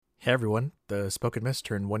Hey everyone, the Spoken Mist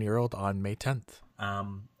turned 1 year old on May 10th.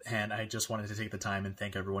 And I just wanted to take the time and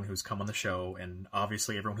thank everyone who's come on the show, and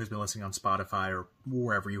obviously everyone who's been listening on Spotify or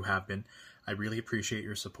wherever you have been. I really appreciate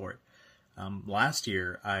your support. Last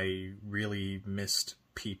year, I really missed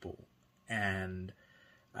people, and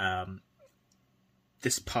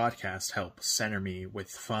this podcast helped center me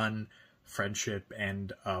with fun, friendship,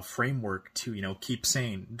 and a framework to keep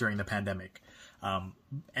sane during the pandemic.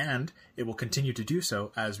 And it will continue to do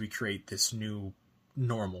so as we create this new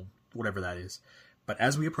normal, whatever that is. But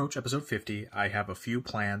as we approach episode 50, I have a few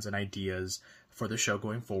plans and ideas for the show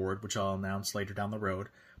going forward, which I'll announce later down the road.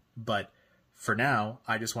 But for now,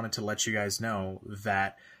 I just wanted to let you guys know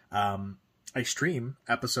that I stream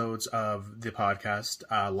episodes of the podcast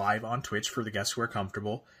live on Twitch for the guests who are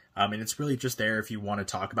comfortable. And it's really just there if you want to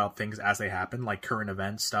talk about things as they happen, like current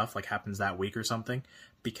event stuff, like happens that week or something,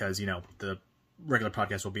 because, the regular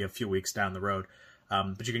podcast will be a few weeks down the road.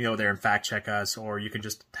 But you can go there and fact check us, or you can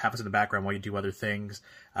just have us in the background while you do other things.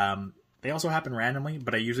 They also happen randomly,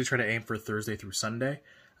 but I usually try to aim for Thursday through Sunday.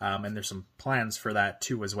 And there's some plans for that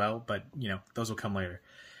too as well, but those will come later.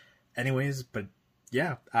 Anyways, but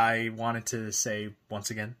yeah, I wanted to say once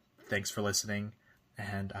again, thanks for listening,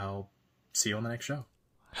 and I'll see you on the next show.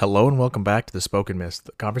 Hello and welcome back to the Spoken Mist,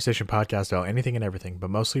 the conversation podcast about anything and everything, but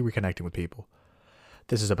mostly reconnecting with people.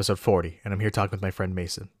 This is episode 40, and I'm here talking with my friend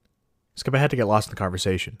Mason. Skip ahead to get lost in the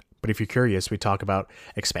conversation, but if you're curious, we talk about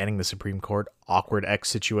expanding the Supreme Court, awkward ex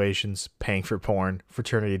situations, paying for porn,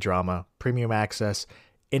 fraternity drama, premium access,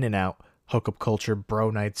 in and out, hookup culture, bro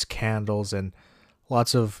nights, candles, and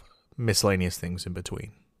lots of miscellaneous things in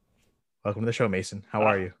between. Welcome to the show, Mason. How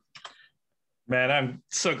are you? Man, I'm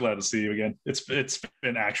so glad to see you again. It's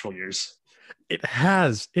been actual years. It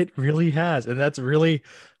has. It really has. And that's really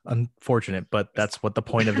unfortunate, but that's what the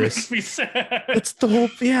point of this. Makes me sad. It's the whole,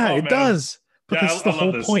 yeah, Oh, it man. does. But Yeah, this is the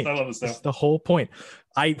whole point. I love this This is stuff. the whole point.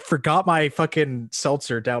 I forgot my fucking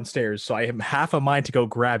seltzer downstairs, so I am half a mind to go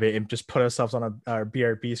grab it and just put ourselves on our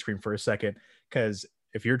BRB screen for a second. Because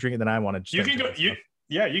if you're drinking, then I want to. You can go.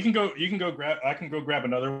 You can go grab. I can go grab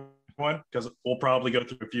another one because we'll probably go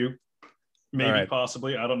through a few. Maybe, right.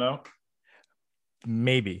 Possibly. I don't know.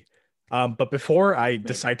 Maybe. But before I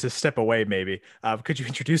decide to step away, maybe, could you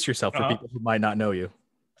introduce yourself for people who might not know you?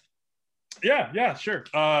 Yeah, sure.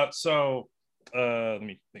 So let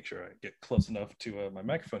me make sure I get close enough to my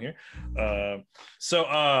microphone here.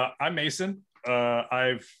 I'm Mason.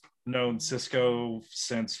 I've known Cisco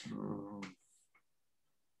since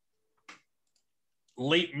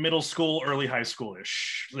late middle school, early high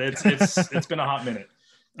school-ish. It's been a hot minute.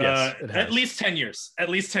 Yes, at least 10 years. At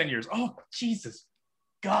least 10 years. Oh, Jesus.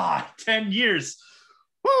 God, 10 years.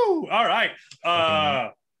 Woo! All right.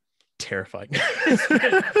 Terrifying.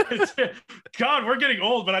 God, we're getting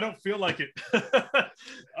old, but I don't feel like it.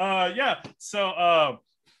 Yeah. So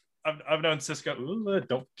I've known Cisco. Ooh,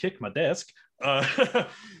 don't kick my desk.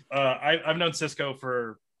 I've known Cisco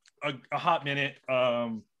for a hot minute.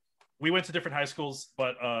 We went to different high schools,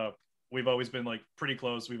 but we've always been like pretty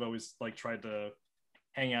close. We've always like tried to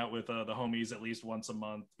hang out with the homies at least once a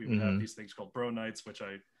month. We would have these things called bro nights, which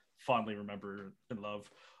I fondly remember and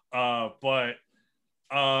love.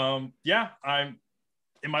 Yeah, I'm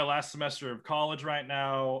in my last semester of college right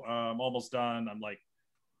now. I'm almost done. I'm like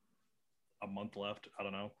a month left. I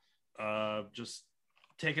don't know. Just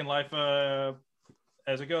taking life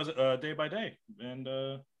as it goes, day by day. And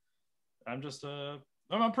I'm just I'm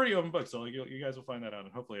a pretty open book, so you guys will find that out,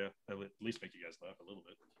 and hopefully I at least make you guys laugh a little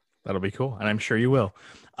bit. That'll be cool, and I'm sure you will.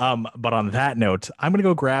 But on that note, I'm gonna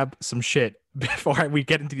go grab some shit before we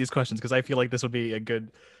get into these questions, because I feel like this would be a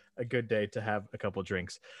good day to have a couple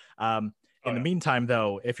drinks. In the meantime,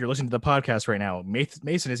 though, if you're listening to the podcast right now,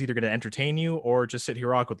 Mason is either going to entertain you or just sit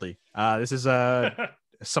here awkwardly. This is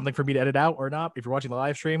something for me to edit out or not. If you're watching the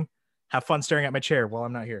live stream, have fun staring at my chair while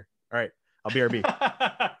I'm not here. All right, I'll BRB.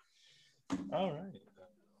 All right.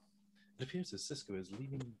 It appears that Cisco is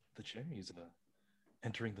leaving the chair. He's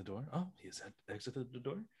entering the door. Oh, he has exited the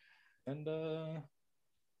door. And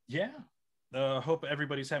yeah. Hope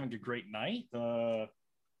everybody's having a great night.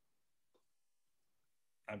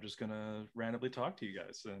 I'm just gonna randomly talk to you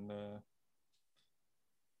guys, and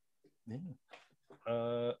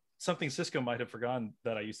something Cisco might have forgotten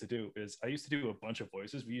that I used to do is I used to do a bunch of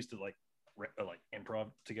voices. We used to like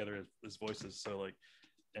improv together as voices. So like,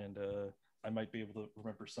 and I might be able to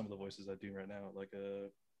remember some of the voices I do right now. Like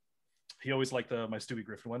he always liked my Stewie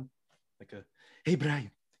Griffin one. Like hey Brian,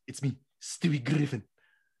 it's me, Stewie Griffin.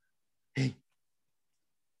 Hey,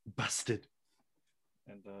 busted.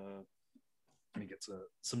 And he gets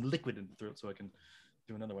some liquid in the throat so I can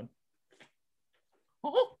do another one.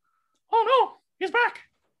 Oh no, he's back.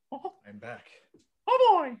 I'm back. Oh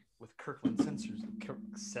boy! With Kirkland sensors.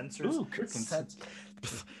 Sensors? Ooh, Kirkland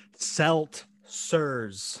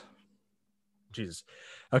Seltzers. Jesus.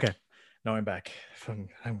 Okay. No, I'm back. I'm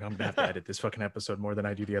going to have to edit this fucking episode more than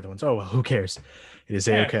I do the other ones. Oh, well, who cares? It is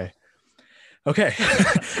A-okay. Okay.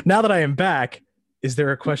 Now that I am back, is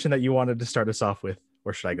there a question that you wanted to start us off with,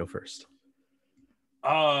 or should I go first?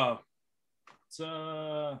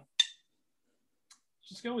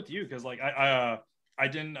 Just go with you, because like I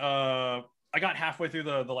didn't I got halfway through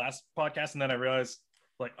the last podcast, and then I realized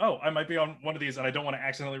like, oh, I might be on one of these, and I don't want to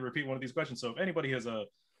accidentally repeat one of these questions. So if anybody gets a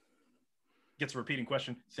repeating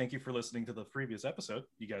question, thank you for listening to the previous episode.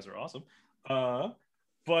 You guys are awesome. Yeah.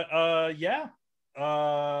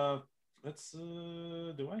 Let's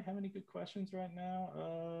do I have any good questions right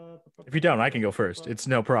now? If you don't, I can go first. It's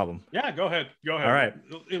no problem. Yeah, go ahead. All right.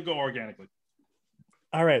 It'll go organically.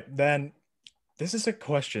 All right, then. This is a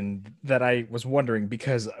question that I was wondering,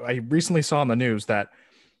 because I recently saw on the news that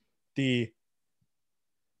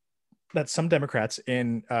some Democrats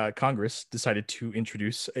in Congress decided to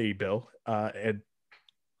introduce a bill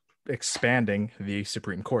expanding the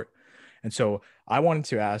Supreme Court. And so I wanted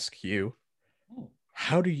to ask you,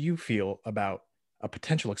 how do you feel about a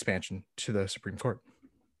potential expansion to the Supreme Court?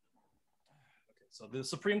 Okay, so the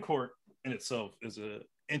Supreme Court in itself is an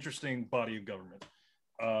interesting body of government.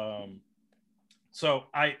 So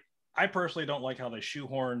I personally don't like how they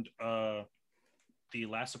shoehorned the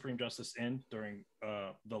last Supreme Justice in during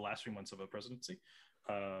the last 3 months of a presidency.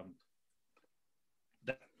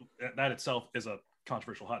 That itself is a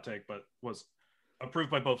controversial hot take, but was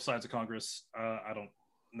approved by both sides of Congress. I don't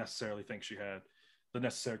necessarily think she had the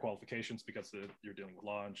necessary qualifications, because you're dealing with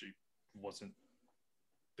law, and she wasn't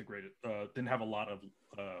the greatest, didn't have a lot of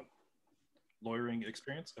lawyering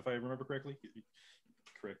experience, if I remember correctly.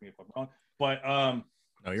 Correct me if I'm wrong, but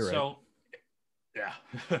no, you're right. Yeah,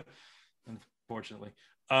 unfortunately.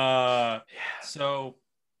 So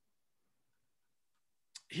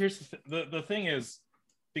here's the thing is,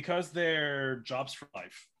 because they're jobs for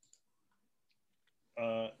life,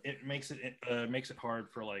 it makes it hard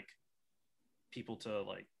for like people to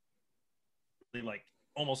like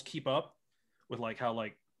almost keep up with like how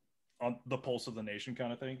like on the pulse of the nation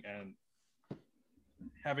kind of thing, and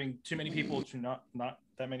having too many people to not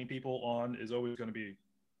that many people on is always going to be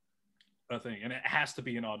a thing, and it has to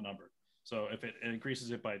be an odd number. So if it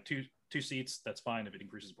increases it by two seats, that's fine. If it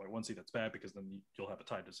increases by 1 seat, that's bad, because then you'll have a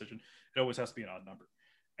tied decision. It always has to be an odd number.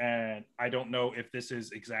 And I don't know if this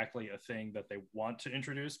is exactly a thing that they want to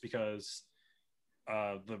introduce, because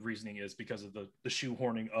the reasoning is because of the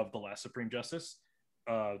shoehorning of the last Supreme Justice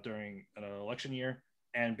during an election year,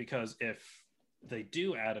 and because if they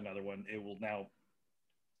do add another one, it will now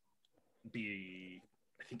be,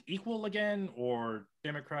 I think, equal again or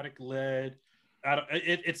Democratic led.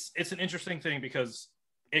 It's an interesting thing, because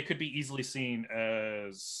it could be easily seen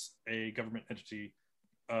as a government entity,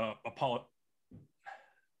 the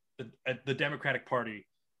Democratic Party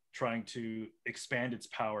trying to expand its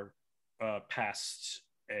power past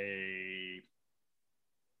a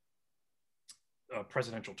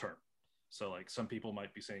presidential term. So like some people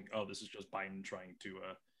might be saying, oh, this is just Biden trying to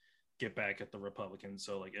get back at the Republicans.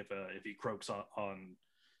 So like if he croaks on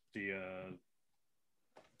the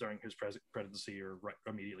during his presidency or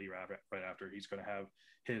immediately right after, he's going to have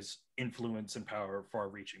his influence and power far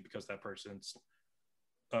reaching, because that person's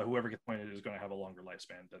whoever gets appointed is going to have a longer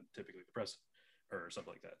lifespan than typically the president or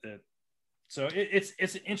something like that. So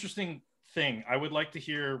it's an interesting thing. I would like to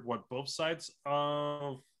hear what both sides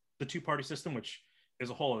of the two-party system, which is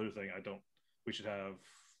a whole other thing. We should have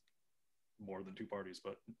more than two parties,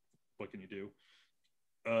 but what can you do?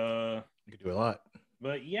 You can do a lot.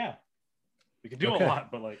 But yeah, we can do a lot,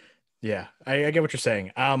 but like, yeah, I get what you're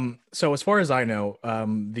saying. So as far as I know,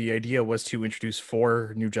 the idea was to introduce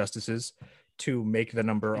 4 new justices to make the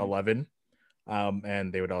number 11.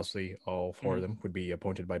 And they would also, all 4 of them would be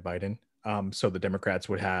appointed by Biden. So the Democrats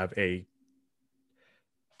would have a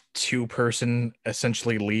 2-person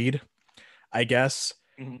essentially lead, I guess.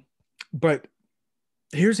 Mm-hmm. But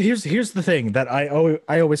here's the thing that I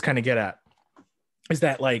always kind of get at, is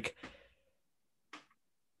that like,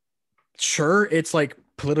 sure, it's like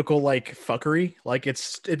political like fuckery, like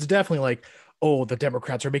it's definitely like, oh, the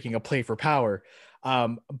Democrats are making a play for power,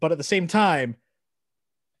 but at the same time,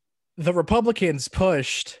 the Republicans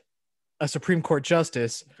pushed a Supreme Court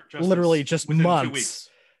justice literally just within months. 2 weeks.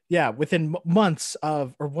 Yeah, within months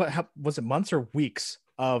of, or what was it, months or weeks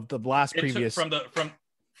of the last previous from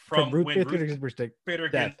Ruth when Bader Ruth Bader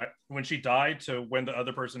Ginsburg, when she died, to when the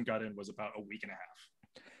other person got in was about a week and a half.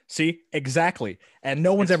 See, exactly. And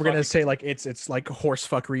no one's It's ever gonna fucking- say like it's like horse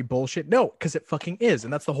fuckery bullshit. No, because it fucking is,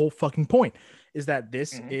 and that's the whole fucking point. Is that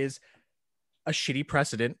this Mhm. is a shitty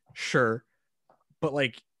precedent, sure, but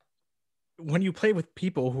like when you play with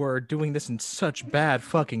people who are doing this in such bad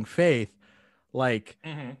fucking faith, like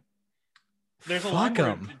There's a fuck line where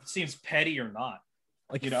them. it seems petty or not.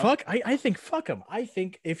 Like You know? fuck, I think fuck them. I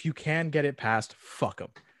think if you can get it past, fuck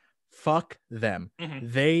them. Fuck them.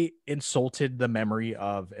 Mhm. They insulted the memory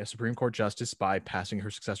of a Supreme Court justice by passing her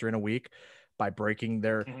successor in a week, by breaking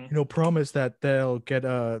their Mhm. promise that they'll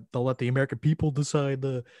let the American people decide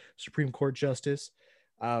the Supreme Court justice.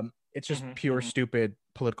 It's just Mhm. pure Mhm. stupid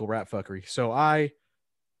political rat fuckery. So I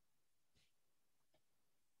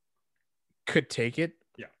could take it.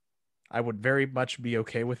 Yeah. I would very much be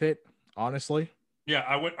okay with it, honestly. Yeah,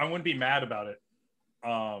 I wouldn't be mad about it.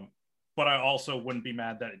 But I also wouldn't be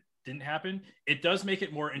mad that it didn't happen. It does make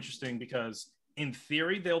it more interesting because in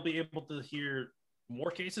theory they'll be able to hear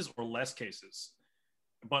more cases or less cases,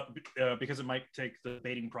 but because it might take the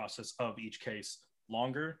debating process of each case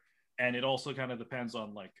longer, and it also kind of depends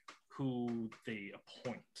on like who they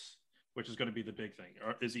appoint, which is going to be the big thing.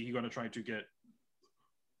 Or is he going to try to get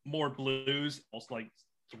more blues, almost like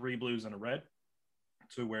 3 blues and a red,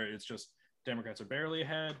 to where it's just Democrats are barely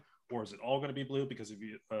ahead, or is it all going to be blue? Because if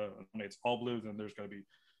you it's all blue, then there's going to be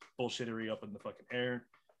bullshittery up in the fucking air.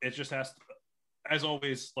 It just has to, as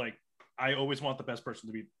always, like I always want the best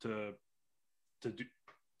person to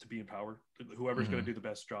be in power. Whoever's going to do the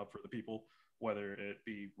best job for the people, whether it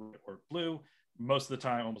be red or blue. Most of the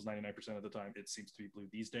time, almost 99% of the time, it seems to be blue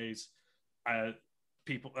these days.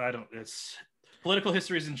 It's political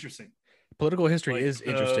history is interesting. Political history is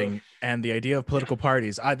interesting, and the idea of political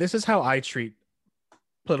parties. This is how I treat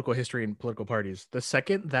political history and political parties. The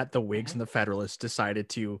second that the Whigs and the Federalists decided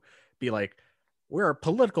to be like, we're a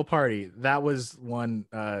political party, that was one.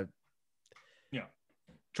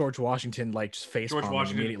 George Washington like just facepalmed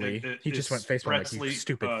immediately. He just went facepalm like you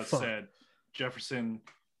stupid fuck. Said Jefferson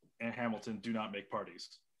and Hamilton do not make parties.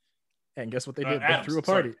 And guess what they did? They threw a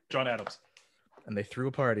party. Sorry, John Adams. And they threw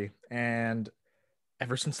a party. And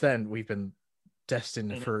ever since then, we've been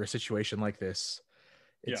destined for a situation like this.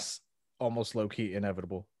 It's almost low-key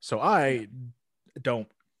inevitable. So I don't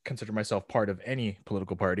consider myself part of any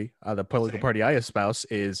political party. The political party I espouse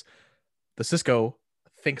is the Cisco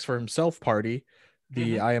thinks for himself party.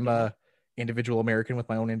 I am a individual American with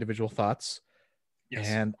my own individual thoughts. Yes.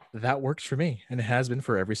 And that works for me. And it has been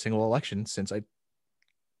for every single election since I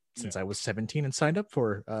was 17 and signed up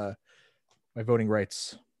for my voting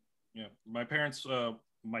rights. Yeah. My parents,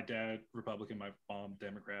 my dad, Republican, my mom,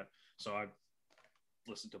 Democrat. So I've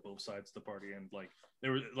listened to both sides of the party, and like they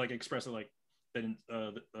were like expressing like they didn't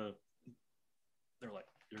they're like,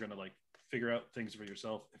 you're gonna like figure out things for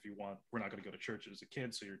yourself if you want. We're not gonna go to church as a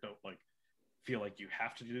kid, so you don't like feel like you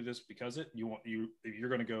have to do this because you're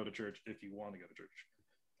going to go to church if you want to go to church.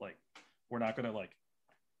 Like, we're not going to like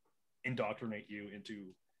indoctrinate you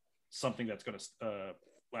into something that's going to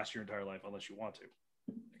last your entire life unless you want to,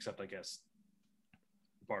 except I guess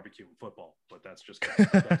barbecue and football, but that's just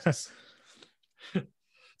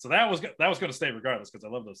so that was going to stay regardless because I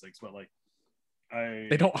love those things, but like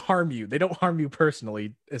they don't harm you. They don't harm you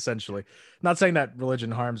personally, essentially. Not saying that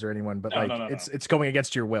religion harms or anyone, but it's going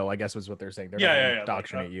against your will, I guess was what they're saying. They're not going to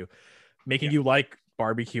indoctrinate you. Making you like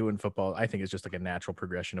barbecue and football, I think is just like a natural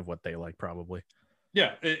progression of what they like, probably.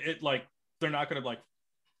 Yeah, it like they're not going to like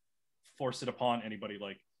force it upon anybody.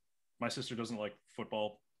 Like my sister doesn't like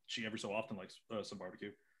football. She every so often likes some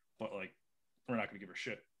barbecue, but like we're not going to give her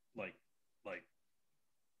shit like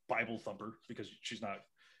Bible thumper because she's not.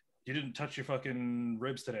 You didn't touch your fucking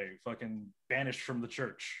ribs today, fucking banished from the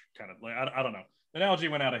church, kind of like I don't know. The analogy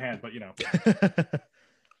went out of hand, but you know.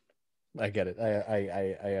 I get it.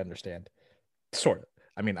 I understand. Sort of.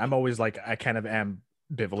 I mean, I'm always like I kind of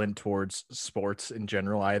ambivalent towards sports in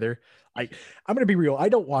general. Either I'm gonna be real. I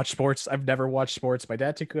don't watch sports. I've never watched sports. My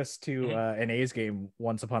dad took us to an A's game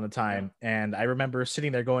once upon a time, and I remember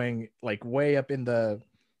sitting there going like way up in the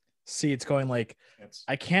seats going like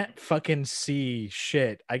I can't fucking see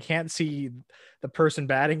shit. I can't see the person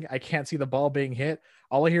batting. I can't see the ball being hit.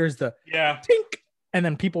 All I hear is the tink and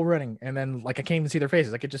then people running, and then like I can't even see their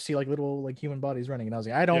faces. I could just see like little like human bodies running, and I was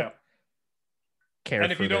like, I don't care.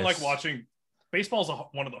 And if you don't like watching baseball, is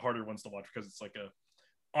one of the harder ones to watch because it's like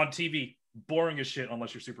on TV, boring as shit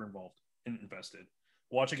unless you're super involved and invested.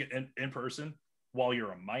 Watching it in person while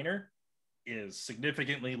you're a minor is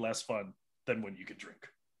significantly less fun than when you can drink.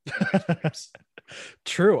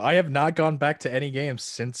 True. I have not gone back to any games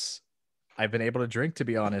since I've been able to drink, to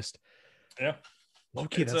be honest. Yeah.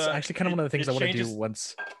 Okay, that's actually kind of one of the things I want to do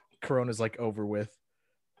once Corona's like over with.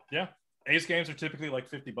 Yeah, Ace games are typically like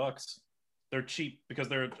 $50. They're cheap because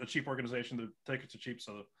they're a cheap organization. The tickets are cheap,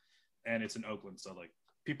 so and it's in Oakland, so like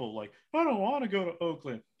people like, I don't want to go to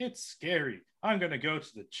Oakland. It's scary. I'm gonna go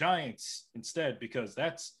to the Giants instead because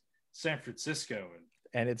that's San Francisco.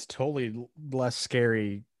 And it's totally less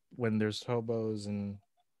scary when there's hobos and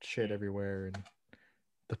shit everywhere, and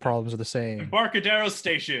the problems are the same. Embarcadero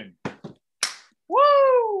Station.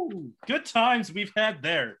 Woo! Good times we've had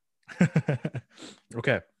there.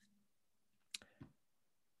 Okay.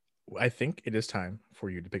 I think it is time for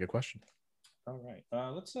you to pick a question. All right.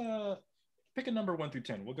 Let's pick a number 1 through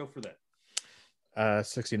 10. We'll go for that.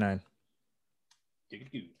 69.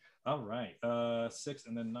 All right. 6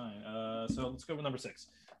 and then 9. So let's go with number 6.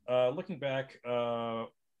 Looking back,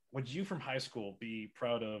 would you from high school be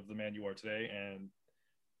proud of the man you are today? And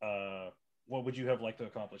what would you have liked to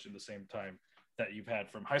accomplish in the same time that you've had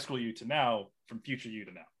from high school you to now, from future you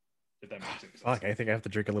to now? If that makes sense. Fuck, I think I have to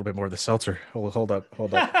drink a little bit more of the seltzer. Hold up.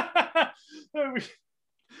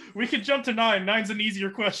 We could jump to 9. 9's an easier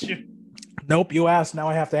question. Nope, you asked. Now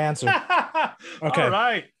I have to answer. Okay. All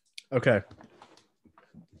right. Okay.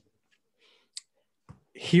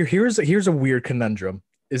 Here's a weird conundrum.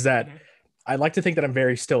 Is that I like to think that I'm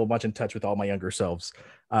very still much in touch with all my younger selves.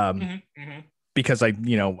 Because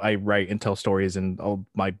I write and tell stories, and all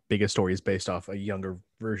my biggest story is based off a younger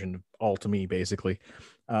version of all to me, basically.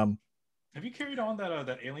 Have you carried on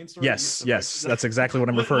that alien story? Yes, that's exactly what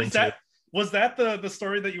I'm referring to. Was that the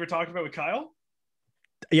story that you were talking about with Kyle?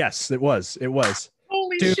 Yes, it was.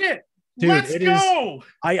 Holy shit! Dude, Let's go.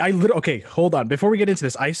 I literally, okay, hold on. Before we get into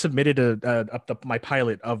this, I submitted my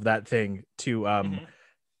pilot of that thing to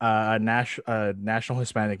National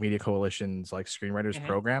Hispanic Media Coalition's like screenwriters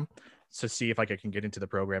program to see if I can get into the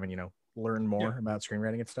program and learn more about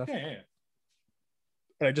screenwriting and stuff. Yeah.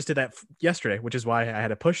 And I just did that yesterday, which is why I had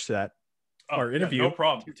to push that our interview. No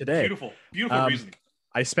problem. Today. Beautiful reasoning.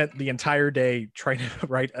 I spent the entire day trying to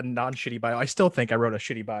write a non-shitty bio. I still think I wrote a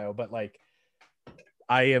shitty bio, but like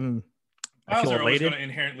I feel elated. Always going to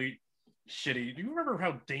inherently shitty. Do you remember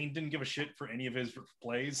how Dane didn't give a shit for any of his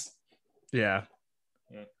plays? Yeah.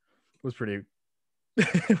 It was pretty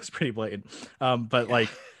blatant. But like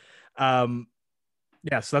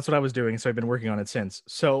yeah, so that's what I was doing. So I've been working on it since.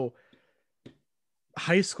 So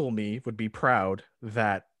high school me would be proud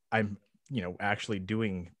that I'm, actually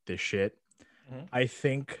doing this shit. I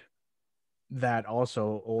think that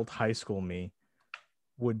also old high school me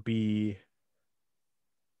would be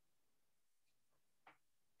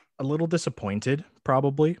a little disappointed,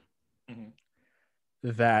 probably,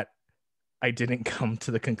 that I didn't come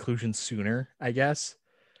to the conclusion sooner, I guess,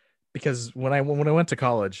 because when I went to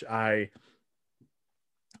college, I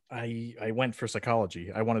went for psychology.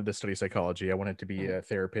 I wanted to study psychology. I wanted to be a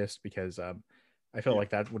therapist because I felt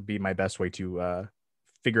like that would be my best way to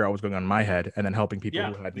figure out what's going on in my head, and then helping people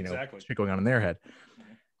who had shit going on in their head.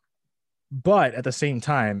 But at the same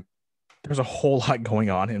time, there's a whole lot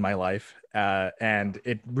going on in my life, and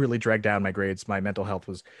it really dragged down my grades. My mental health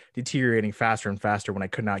was deteriorating faster and faster when I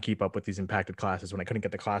could not keep up with these impacted classes, when I couldn't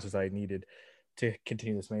get the classes that I needed to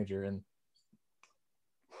continue this major. And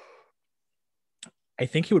I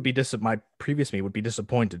think my previous me would be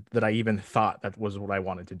disappointed that I even thought that was what I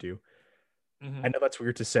wanted to do. I know that's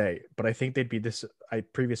weird to say, but I think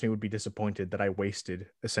previous me would be disappointed that I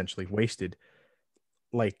essentially wasted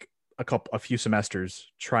like a few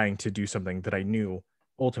semesters trying to do something that I knew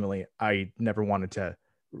ultimately I never wanted to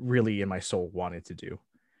really in my soul wanted to do.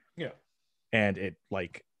 Yeah. And it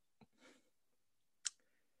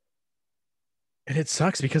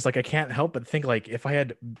sucks because like I can't help but think like if I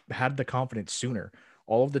had had the confidence sooner,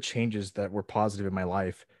 all of the changes that were positive in my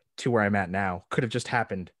life to where I'm at now could have just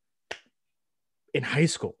happened in high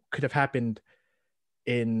school, could have happened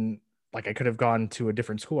in like I could have gone to a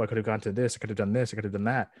different school. I could have gone to this. I could have done this. I could have done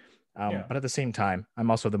that. But at the same time,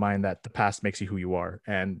 I'm also the mind that the past makes you who you are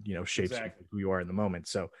and, shapes who you are in the moment.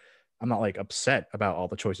 So I'm not like upset about all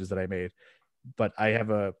the choices that I made, but I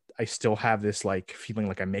still have this like feeling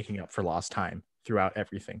like I'm making up for lost time throughout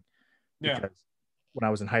everything. Because when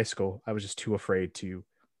I was in high school, I was just too afraid to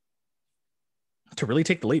really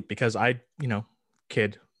take the leap because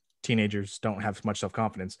teenagers don't have much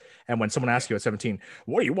self-confidence. And when someone asks you at 17,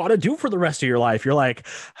 what do you want to do for the rest of your life? You're like,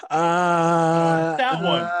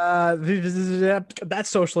 that's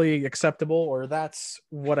socially acceptable, or that's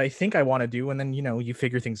what I think I want to do. And then, you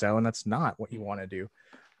figure things out and that's not what you want to do.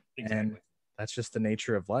 Exactly. And that's just the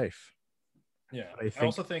nature of life. Yeah. I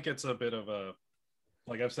also think it's a bit of a,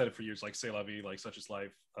 like I've said it for years, like c'est la vie, like such is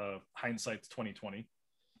life, hindsight's 2020.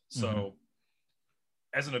 So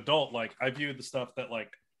as an adult, like I viewed the stuff that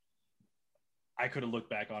like I could have looked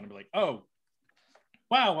back on and be like, oh,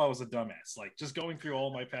 wow, I was a dumbass. Like just going through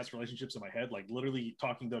all my past relationships in my head, like literally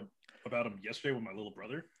talking about them yesterday with my little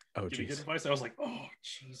brother, giving good advice. I was like, oh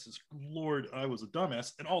Jesus Lord, I was a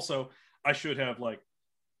dumbass. And also, I shouldn't have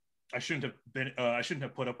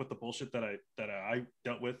put up with the bullshit that I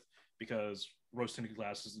dealt with, because rose tinted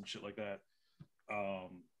glasses and shit like that.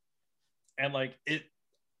 And like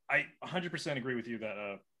I 100% agree with you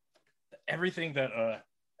that everything that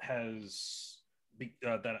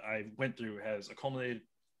that I went through has accumulated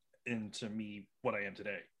into me what I am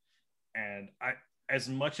today. And as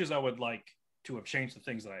much as I would like to have changed the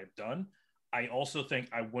things that I have done, I also think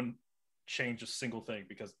I wouldn't change a single thing,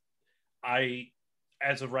 because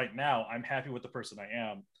as of right now, I'm happy with the person I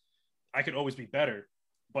am. I could always be better,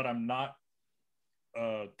 but I'm not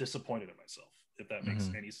disappointed in myself, if that makes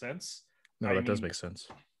any sense. No, that does make sense.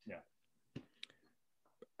 Yeah.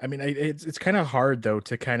 I mean, it's kind of hard though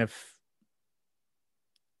to kind of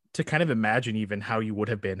imagine even how you would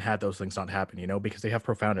have been had those things not happened, you know, because they have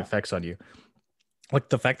profound effects on you. Like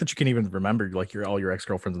the fact that you can even remember like all your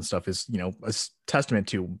ex-girlfriends and stuff is, you know, a testament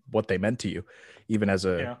to what they meant to you, even as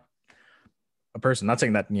a person. Not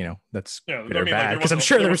saying that, you know, that's good or bad, because I'm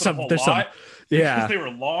sure there's some yeah, they were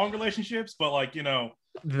long relationships, but like, you know,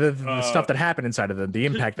 the stuff that happened inside of them, the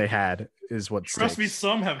impact they had is what trust sticks. me,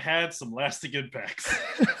 some have had some lasting impacts.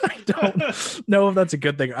 I don't know if that's a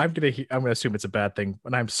good thing. I'm gonna assume it's a bad thing,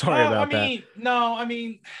 and I'm sorry about that. No, I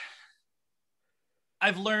mean,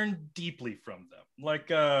 I've learned deeply from them. Like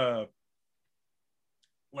the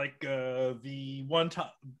one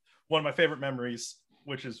of my favorite memories,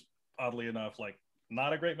 which is oddly enough like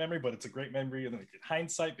not a great memory, but it's a great memory in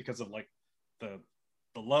hindsight because of like the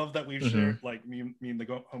love that we've shared, like me and the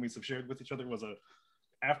homies have shared with each other, was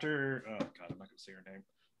after I'm not gonna say her name,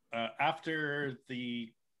 after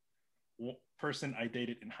the person I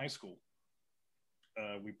dated in high school,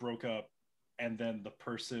 we broke up, and then the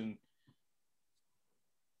person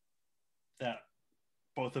that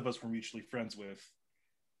both of us were mutually friends with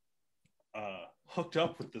hooked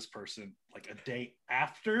up with this person like a day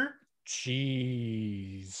after.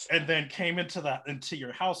 Jeez. And then came into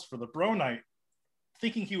your house for the bro night,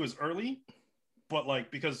 thinking he was early, but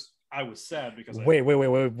like because I was sad because wait.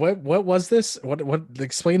 What was this? What?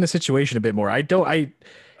 Explain the situation a bit more. I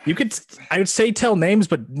would say tell names,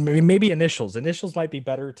 but maybe initials. Initials might be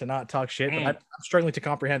better to not talk shit. But I'm struggling to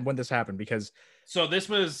comprehend when this happened, because. So this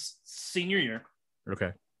was senior year.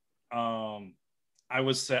 Okay. I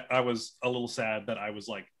was a little sad that I was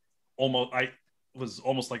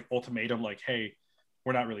almost like ultimatum, like, hey,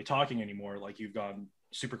 we're not really talking anymore. Like, you've gone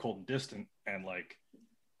super cold and distant, and like,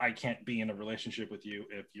 I can't be in a relationship with you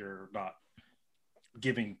if you're not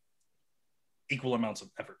giving equal amounts of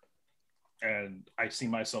effort. And I see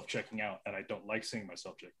myself checking out, and I don't like seeing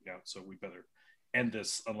myself checking out. So we better end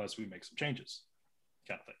this unless we make some changes,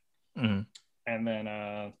 kind of thing. And then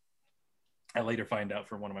I later find out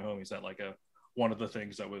from one of my homies that like one of the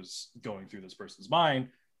things that was going through this person's mind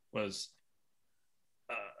was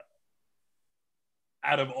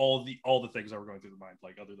out of all the things that were going through the mind,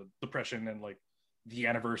 like other than depression and like the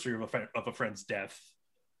anniversary of a friend's death,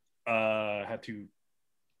 had to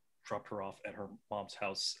drop her off at her mom's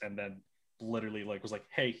house, and then literally like was like,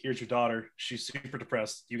 hey, here's your daughter, she's super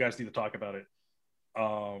depressed, you guys need to talk about it.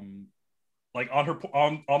 Like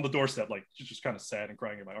on the doorstep, like she's just kind of sad and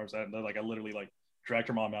crying in my arms, and then like I literally like dragged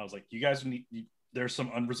her mom out. I was like, you guys there's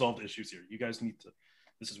some unresolved issues here, you guys need to,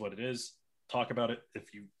 this is what it is, talk about it.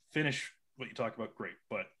 If you finish what you talk about, great,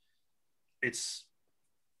 but it's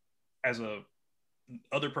as a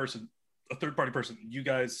third party person, you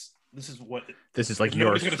guys, this is like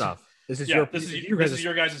your stuff. This is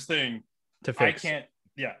your guys' thing to fix.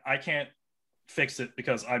 I can't fix it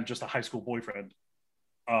because I'm just a high school boyfriend.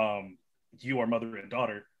 You are mother and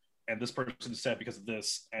daughter, and this person is sad because of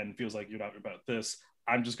this and feels like you're not about this.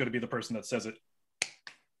 I'm just going to be the person that says it,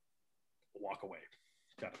 walk away,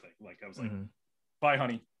 kind of thing. Like I was like, bye,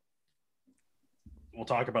 honey. We'll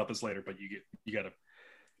talk about this later, but you gotta.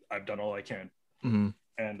 I've done all I can.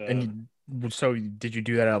 And so did you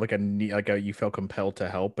do that out like you felt compelled to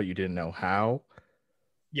help, but you didn't know how?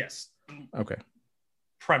 Yes. Okay.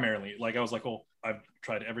 Primarily, like I was like, oh, I've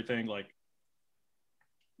tried everything. Like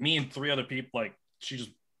me and 3 other people, like she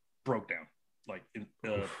just broke down, like in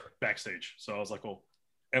backstage. So I was like, oh,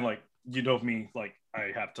 and like you know me, like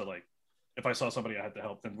I have to like if I saw somebody, I had to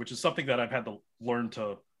help them, which is something that I've had to learn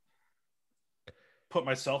to put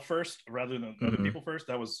myself first rather than other people first.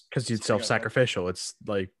 That was because it's self-sacrificial. It's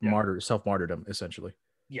like self-martyrdom, essentially.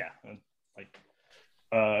 Yeah, and like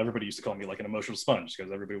everybody used to call me like an emotional sponge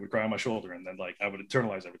because everybody would cry on my shoulder, and then like I would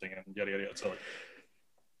internalize everything and yada yada yada. So like,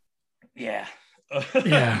 yeah,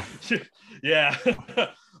 Yeah. Yeah.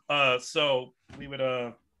 So we would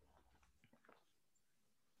I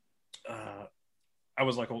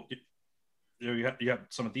was like, well, you have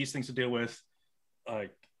some of these things to deal with.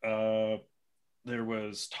 Like there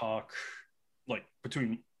was talk like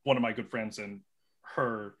between one of my good friends and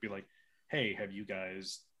her, be like, hey, have you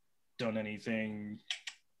guys done anything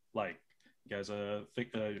like you guys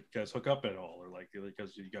you guys hook up at all, or like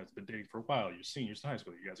because you guys have been dating for a while, you're seniors in high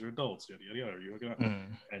school, you guys are adults, yada yada yada, are you hooking up?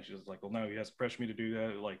 And she's like, well, no, he has to pressure me to do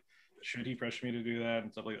that, like should he pressure me to do that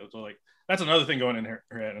and stuff like that. So like that's another thing going in her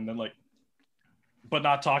head. And then like, but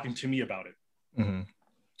not talking to me about it.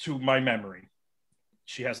 To my memory,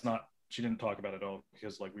 she didn't talk about it at all,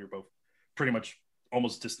 because like we were both pretty much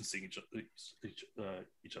almost distancing each other.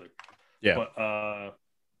 Yeah. But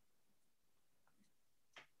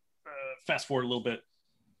fast forward a little bit,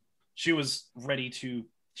 she was ready to,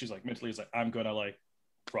 she's like mentally is like, I'm gonna like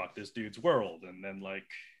rock this dude's world. And then like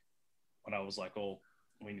when I was like, oh,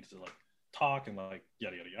 we need to like talk and like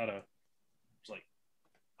yada yada yada, it's like,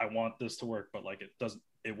 I want this to work, but like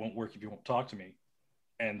it won't work if you won't talk to me.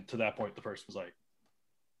 And to that point the person was like,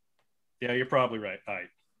 yeah, you're probably right, all right,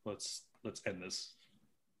 let's end this.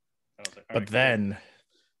 And I was like,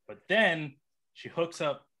 but then she hooks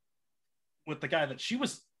up with the guy that she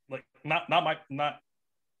was like, not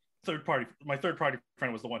third party. My third party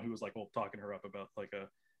friend was the one who was like, well, talking her up about like hey,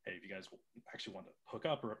 if you guys actually want to hook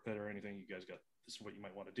up or anything, you guys got, this is what you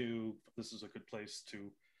might want to do. This is a good place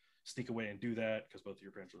to sneak away and do that, because both of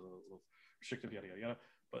your parents are a little restrictive, yada yada yada.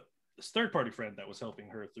 But this third party friend that was helping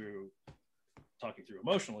her through talking through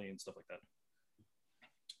emotionally and stuff like that,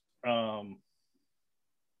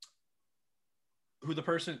 who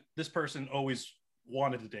this person always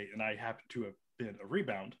wanted to date, and I happened to have been a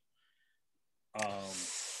rebound.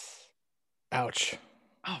 Ouch.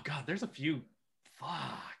 Oh god, there's a few.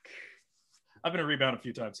 Fuck. I've been a rebound a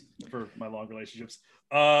few times for my long relationships.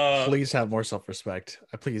 Please have more self-respect.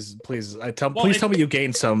 Please tell me you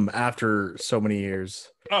gained some after so many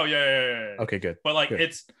years. Oh yeah. Okay, good. But like, good.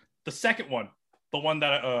 It's the second one, the one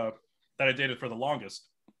that I dated for the longest.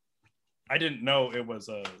 I didn't know it was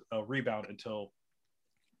a rebound until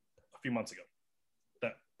a few months ago.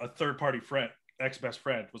 That a third party friend, ex-best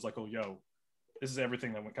friend, was like, oh yo, this is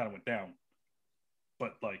everything that kind of went down,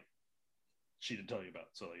 but like she didn't tell you about it.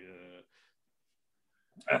 So like,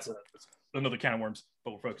 that's another can of worms,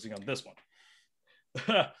 but we're focusing on this one.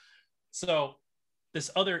 So this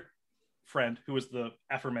other friend, who was the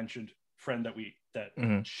aforementioned friend that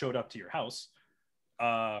showed up to your house,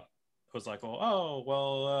 was like,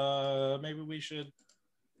 well, maybe we should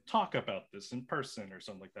talk about this in person or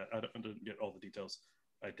something like that. I didn't get all the details.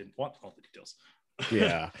 I didn't want all the details.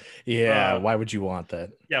 Yeah. Why would you want that?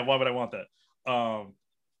 Yeah, why would I want that?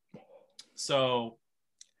 So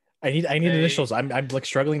I need initials. I'm like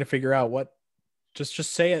struggling to figure out what. Just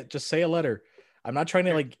say it. Just say a letter. I'm not trying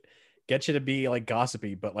to like get you to be like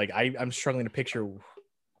gossipy, but like I'm struggling to picture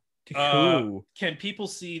who. Can people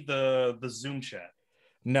see the Zoom chat?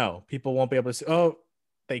 No, people won't be able to see. Oh,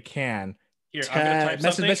 they can. Here, I'm gonna type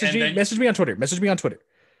something. Message me on Twitter. Message me on Twitter.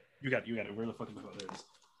 You got it. Where the fuck is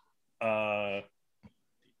it?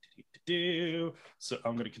 So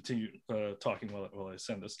I'm gonna continue talking while I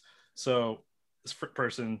send this. So this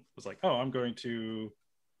person was like, oh, I'm going to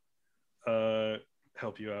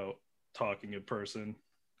help you out talking in person.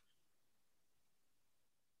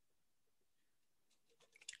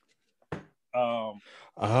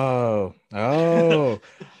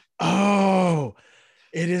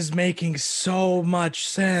 It is making so much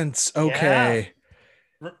sense. Okay.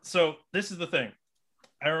 Yeah. So this is the thing.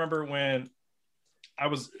 I remember when I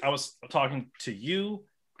was talking to you,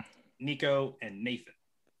 Nico, and Nathan.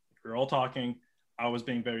 We were all talking. I was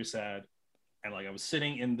being very sad, and like I was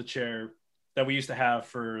sitting in the chair that we used to have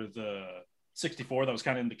for the 64 that was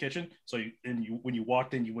kind of in the kitchen. So when you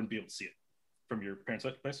walked in, you wouldn't be able to see it from your parents'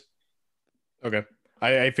 place. Okay.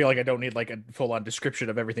 I feel like I don't need like a full-on description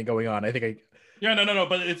of everything going on. I think I. Yeah, no,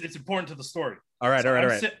 but it's important to the story. All right.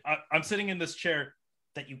 I'm sitting in this chair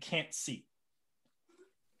that you can't see.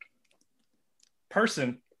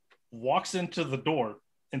 Person walks into the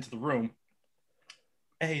room.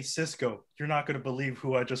 Hey, Cisco, you're not going to believe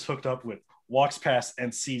who I just hooked up with. Walks past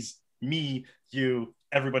and sees me, you,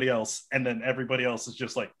 everybody else. And then everybody else is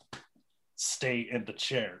just like, stay in the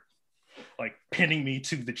chair. Like pinning me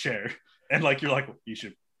to the chair. And like, you're like, you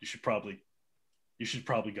should probably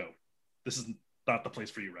go. This is not the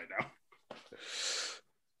place for you right now.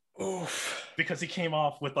 Oof. Because he came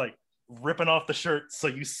off with like ripping off the shirt. So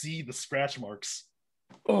you see the scratch marks.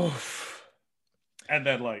 Oof. And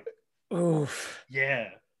then like, oof. Yeah.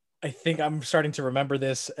 I think I'm starting to remember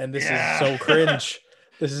this, and this is Yeah. so cringe.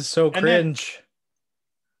 This is so And then- cringe.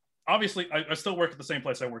 Obviously, I still work at the same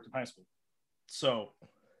place I worked in high school. So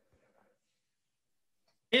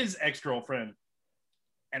his ex-girlfriend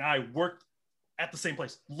and I worked at the same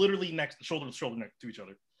place, literally next, shoulder to shoulder next to each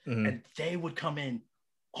other. Mhm. And they would come in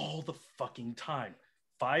all the fucking time.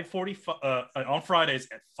 5:45 on Fridays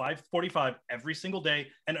at 5:45 every single day,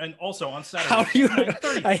 and also on Saturdays. How do you? at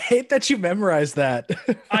 9:30. I hate that you memorized that.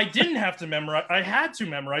 I didn't have to memorize. I had to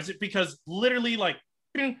memorize it because literally, like,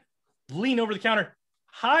 lean over the counter.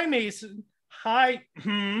 Hi, Mason. Hi.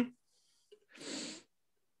 And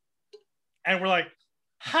we're like,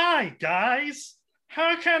 hi, guys.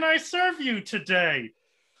 How can I serve you today?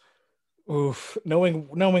 Oof, knowing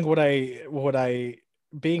what I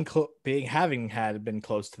being having had been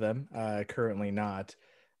close to them, currently not.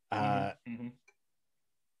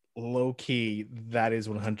 Low key, that is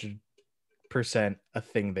 100% a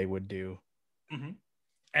thing they would do.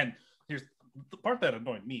 And here's the part that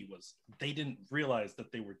annoyed me was they didn't realize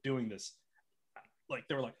that they were doing this. Like,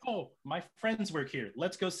 they were like, oh, my friends work here.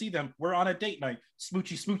 Let's go see them. We're on a date night.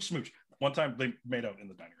 Smoochy, smooch, smooch. One time they made out in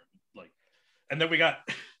the dining room. Like, and then we got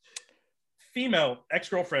female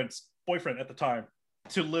ex-girlfriend's boyfriend at the time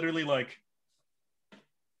to literally, like,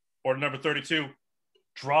 order number 32,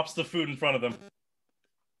 drops the food in front of them.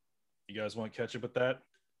 You guys want ketchup with that?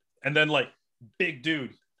 And then, like, big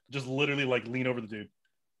dude just literally, like, lean over the dude.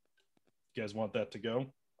 You guys want that to go?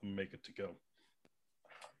 I'm gonna make it to go.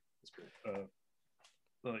 That's great.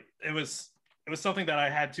 Like, it was something that I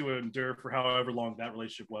had to endure for however long that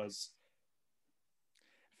relationship was.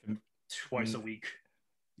 Twice a week.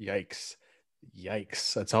 Yikes.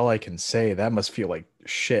 That's all I can say. That must feel like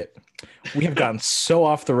shit. We have gotten so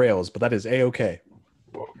off the rails, but that is a-okay.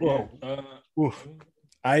 Whoa. Oof.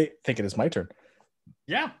 I think it is my turn.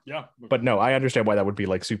 Yeah. But no, I understand why that would be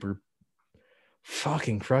like super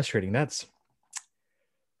fucking frustrating. That's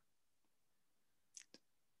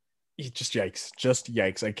just yikes.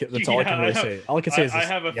 That's all I can really say. All I can say is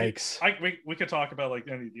yikes. We could talk about, like,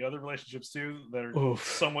 any of the other relationships too that are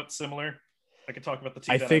somewhat similar. I could talk about the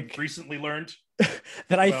tea I've recently learned.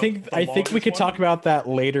 That I think we could talk about that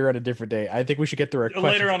later on a different day. I think we should get through a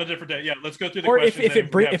later on a different day. Yeah, let's go through the or questions.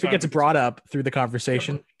 if it gets brought up through the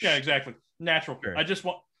conversation. Yeah, exactly. Natural. Sure.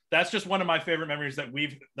 That's just one of my favorite memories that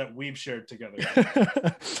we've shared together.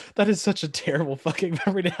 That is such a terrible fucking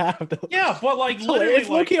memory to have. Yeah, but like it's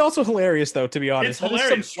low-key also hilarious though, to be honest. It's hilarious.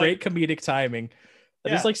 That is some straight comedic timing.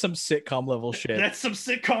 That is like some sitcom level shit. That's some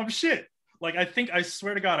sitcom shit. Like, I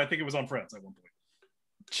swear to God, I think it was on Friends at one point.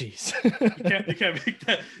 Jeez.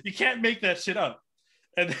 you can't make that shit up.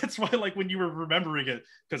 And that's why, like, when you were remembering it,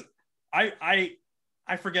 because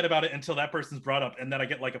I forget about it until that person's brought up, and then I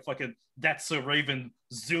get like a fucking "That's So Raven"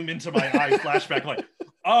 zoom into my eye flashback, like,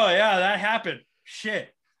 oh yeah, that happened.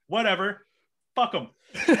 Shit, whatever, fuck them.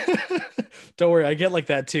 Don't worry, I get like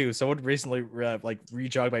that too. Someone recently like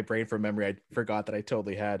re-jogged my brain from memory I forgot that I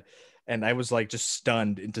totally had, and I was like just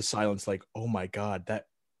stunned into silence, like, oh my god, that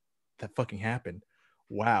fucking happened.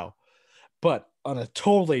 Wow. But on a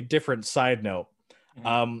totally different side note,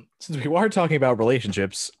 since we are talking about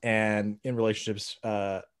relationships, and in relationships,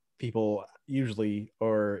 people usually,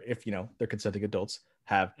 or if they're consenting adults,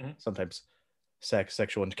 have sometimes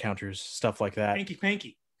sexual encounters, stuff like that. Hanky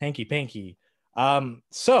panky.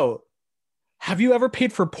 So have you ever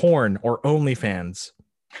paid for porn or OnlyFans?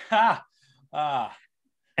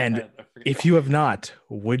 And if you have not,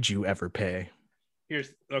 would you ever pay?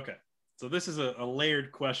 Okay. So this is a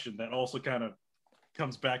layered question that also kind of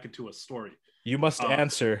comes back into a story. You must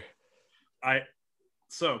answer.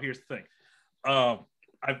 So here's the thing.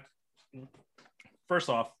 First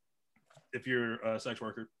off, if you're a sex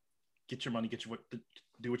worker, get your money,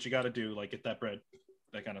 do what you got to do, like get that bread,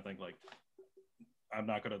 that kind of thing. Like, I'm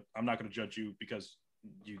not gonna judge you because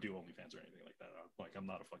you do OnlyFans or anything like that. Like, I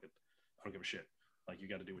don't give a shit. Like, you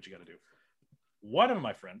got to do what you got to do. One of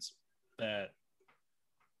my friends that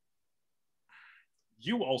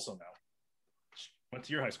you also know went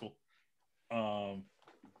to your high school.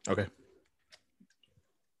 Okay.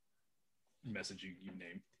 Message you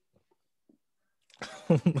name.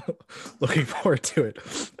 Looking forward to it.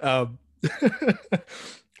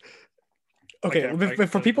 Okay,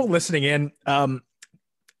 for people listening in,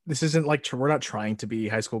 this isn't like we're not trying to be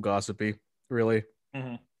high school gossipy, really.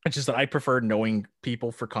 It's just that I prefer knowing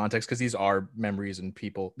people for context, because these are memories and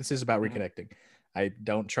people. This is about reconnecting. I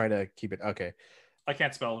don't try to keep it. Okay. I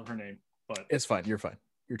can't spell her name, but it's fine. You're fine.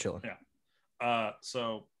 You're chilling. Yeah.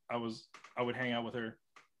 So I would hang out with her,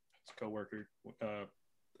 as a coworker,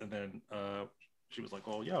 and then she was like,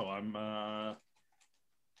 "Well, yo, I'm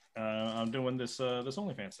I'm doing this this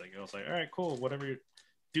OnlyFans thing. I was like, all right, cool, whatever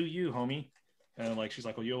do you, homie. And like she's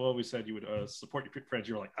like, well, you always said you would support your friends.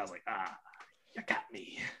 You're like, I was like, you got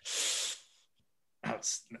me.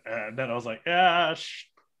 And then I was like, yeah,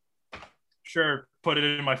 sure, put it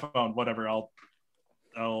in my phone, whatever. I'll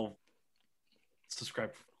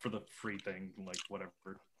subscribe for the free thing, like whatever.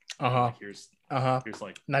 Like, here's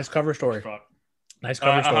like nice cover story. Nice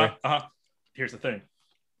cover story. Here's the thing.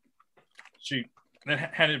 She then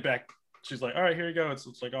handed it back. She's like, all right, here you go. It's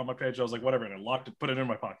like on my page. I was like, whatever, and I locked it, put it in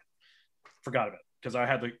my pocket. Forgot about it because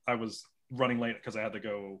I was running late because I had to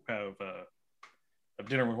go have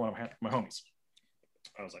dinner with one of my homies.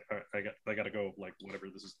 I was like, all right, I got to go. Like, whatever.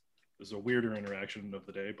 This is a weirder interaction of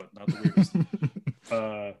the day, but not the weirdest.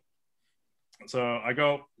 So I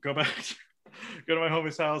go back, go to my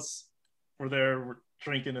homie's house. We're there, we're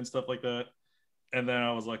drinking and stuff like that. And then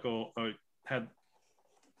I was like, oh, I had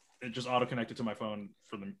it just auto connected to my phone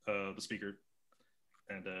for the speaker.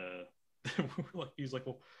 And he's like,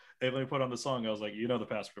 well, hey, let me put on the song. I was like, you know the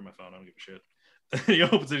password of my phone. I don't give a shit. And he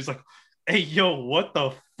opens it. He's like, hey, yo, what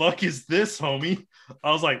the fuck is this, homie?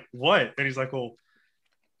 I was like, what? And he's like, well,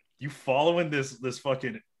 you following this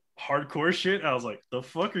fucking hardcore shit? I was like, the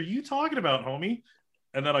fuck are you talking about, homie?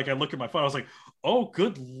 And then like I look at my phone. I was like, oh,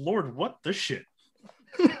 good lord, what the shit?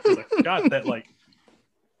 I forgot that like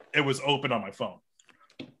it was open on my phone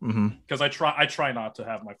because I try not to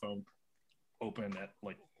have my phone open at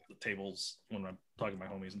like the tables when I'm talking to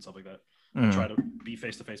my homies and stuff like that. I try to be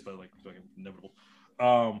face to face, but like fucking inevitable.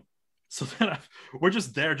 So then we're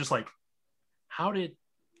just there, just like, how did,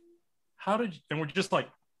 and we're just like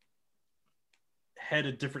head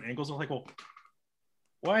at different angles. I'm like, well,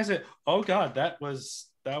 why is it? Oh god, that was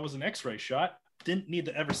an X-ray shot. Didn't need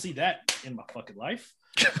to ever see that in my fucking life.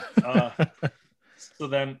 So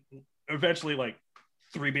then eventually like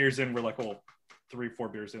 3 beers in, we're like, oh,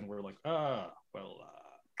 3-4 beers in, we're like,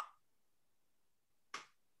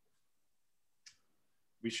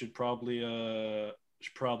 we should probably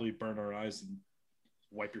burn our eyes and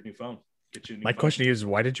wipe your new phone. Get you a new My phone. question is,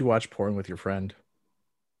 why did you watch porn with your friend?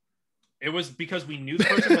 It was because we knew the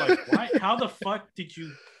person. We're like, why? How the fuck did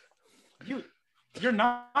you're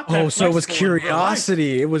not that Oh, so it was flexible in real life.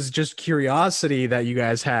 curiosity. It was just curiosity that you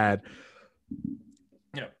guys had.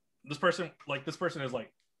 Yeah, this person is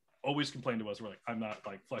like always complained to us. We're like, I'm not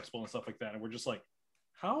like flexible and stuff like that, and we're just like,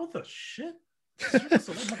 how the shit?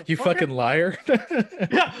 You fucking liar.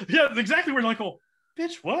 yeah, exactly. We're like, oh,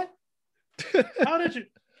 bitch, what? How did you?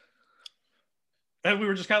 And we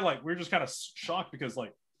were just kind of shocked because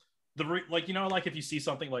like like you know, like if you see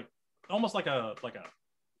something like almost like a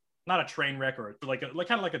not a train wreck or like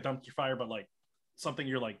kind of like a dumpster fire, but like something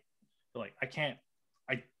you're like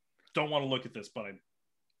I don't want to look at this, but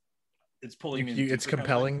it's pulling me. It's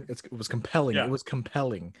compelling. It was compelling. Yeah. It was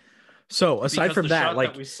compelling. So aside Because from the that, shot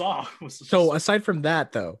like that we saw was just, so aside from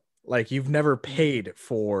that though, like you've never paid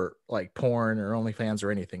for like porn or OnlyFans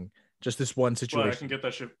or anything. Just this one situation. well, I can get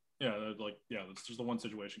that shit. Yeah, like it's just the one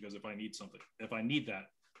situation because if I need that,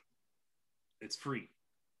 it's free.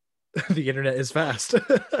 The internet is fast.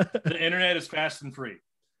 The internet is fast and free,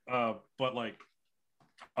 but like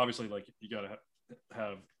obviously like you gotta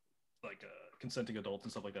have like consenting adults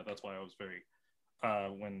and stuff like that. That's why I was very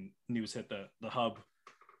when news hit that the hub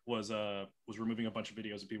was removing a bunch of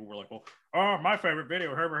videos and people were like, well, oh, my favorite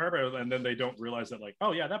video, Herbert, and then they don't realize that like,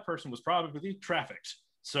 oh yeah, that person was probably trafficked,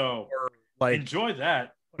 so like enjoy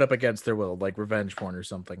that. Put up against their will, like revenge porn or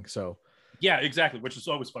something. So yeah, exactly, which is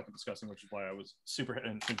always fucking disgusting, which is why I was super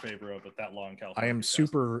in favor of it that law in California. I am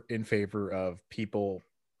super in favor of people,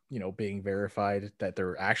 you know, being verified that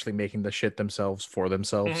they're actually making the shit themselves for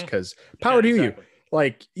themselves, because power to you.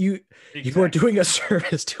 Like you are doing a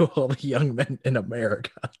service to all the young men in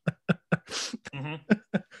America.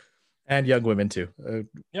 And young women too.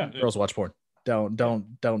 Girls watch porn. Don't doubt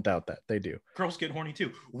that. They do. Girls get horny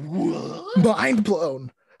too. Mind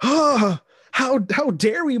blown. How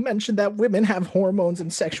dare we mention that women have hormones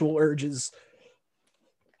and sexual urges?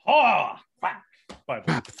 The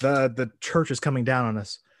church is coming down on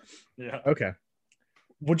us. Yeah. Okay.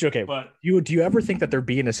 Would you But do you ever think that there'd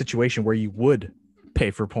be in a situation where you would pay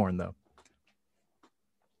for porn though?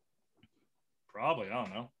 Probably. I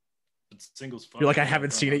don't know. It's singles. You're like, I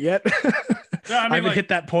haven't seen it yet. Yeah, I haven't hit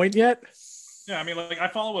that point yet. Yeah, I mean, like I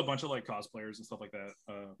follow a bunch of like cosplayers and stuff like that.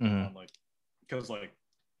 On, like, because like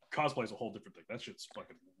cosplay is a whole different thing. That shit's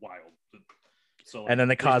fucking wild. So, like, and then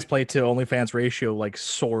the cosplay to OnlyFans ratio like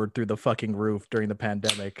soared through the fucking roof during the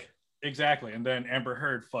pandemic. Exactly, and then Amber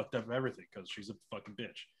Heard fucked up everything because she's a fucking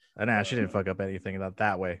bitch. And she didn't fuck up anything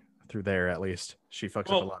that way through there. At least she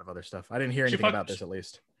fucks up a lot of other stuff. I didn't hear anything about this. At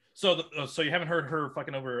least So you haven't heard her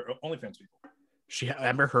fucking over OnlyFans people?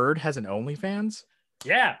 Amber Heard has an OnlyFans?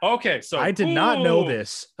 Yeah. Okay. So I did not know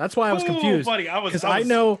this. That's why I was confused. Buddy,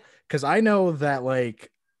 because I know that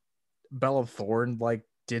like Bella Thorne like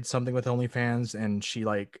did something with OnlyFans and she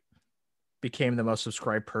like became the most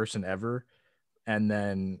subscribed person ever, and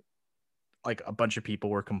then like a bunch of people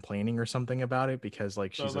were complaining or something about it because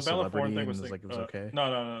like she's a celebrity and was like it was okay.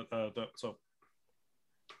 No. So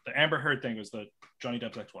the Amber Heard thing was the Johnny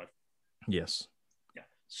Depp's ex-wife. Yes. Yeah,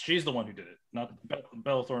 she's the one who did it. Not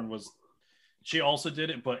Bella Thorne was. She also did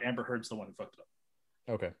it, but Amber Heard's the one who fucked it up.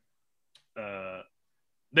 Okay.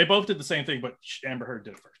 They both did the same thing, but Amber Heard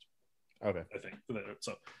did it first. Okay. I think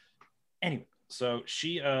so. Anyway, so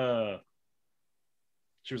she was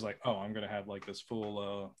like, "Oh, I'm gonna have like this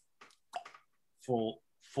full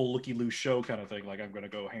looky-loo show kind of thing. Like I'm gonna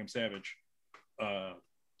go ham savage, and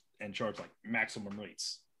charge like maximum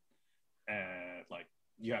rates, and like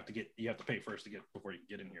you have to pay first to get before you can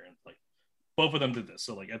get in here." And like both of them did this,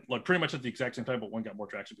 so like pretty much at the exact same time, but one got more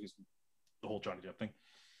traction because of the whole Johnny Depp thing.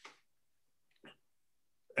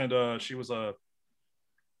 And she was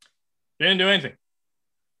didn't do anything.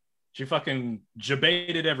 She fucking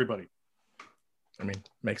debated everybody. I mean,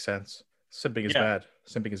 makes sense. Simping is bad.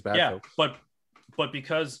 Simping is bad, yeah, folks. But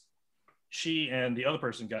because she and the other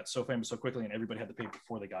person got so famous so quickly and everybody had to pay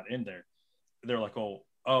before they got in there, they're like, oh,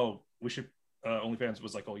 we should, OnlyFans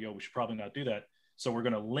was like, oh, yo, we should probably not do that. So we're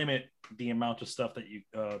going to limit the amount of stuff that you,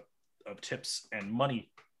 of tips and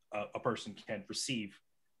money a person can receive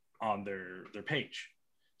on their page.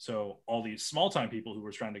 So all these small time people who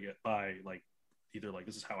were trying to get by, like, either like,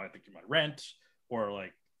 this is how I think you might rent, or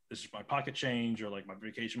like, this is my pocket change, or like my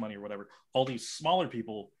vacation money or whatever. All these smaller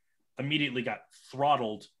people immediately got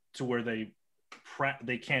throttled to where they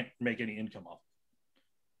can't make any income off.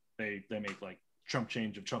 They make like chump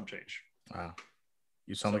change of chump change. Wow,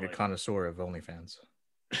 you sound like a connoisseur of OnlyFans.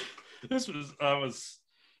 This was a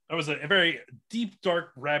very deep,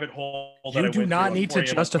 dark rabbit hole. You do not need to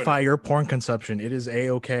justify your porn consumption. It is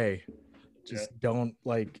a-okay. Just don't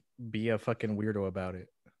like be a fucking weirdo about it.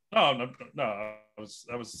 No. I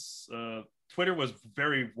was Twitter was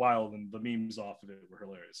very wild, and the memes off of it were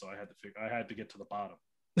hilarious. So I had to get to the bottom.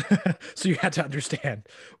 So you had to understand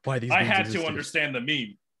why these. I had to understand the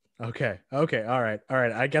meme. Okay. All right.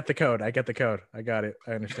 I get the code. I got it.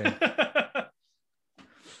 I understand.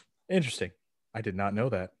 Interesting. I did not know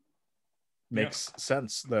that. Makes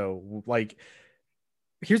sense though. Like,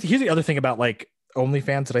 here's the other thing about like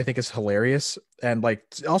OnlyFans that I think is hilarious, and like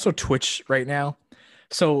also Twitch right now.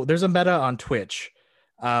 So there's a meta on Twitch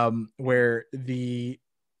where the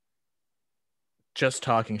just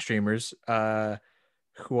talking streamers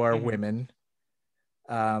who are women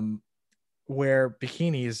wear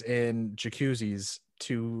bikinis in jacuzzis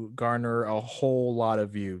to garner a whole lot of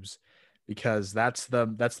views, because that's the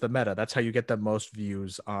meta. That's how you get the most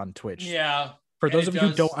views on Twitch. Yeah. For those of you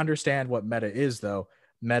who don't understand what meta is, though,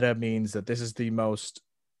 meta means that this is the most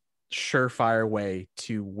surefire way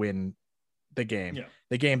to win the game. Yeah.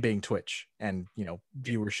 The game being Twitch, and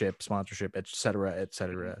viewership, sponsorship,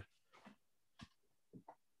 etc.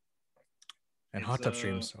 And hot tub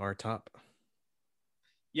streams are top.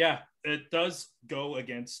 Yeah, it does go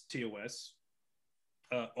against TOS.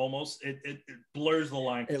 Almost, it blurs the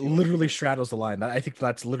line. It literally straddles the line. I think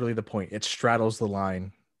that's literally the point. It straddles the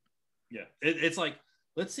line. Yeah, it's like,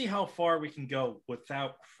 let's see how far we can go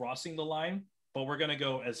without crossing the line, but we're gonna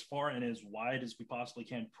go as far and as wide as we possibly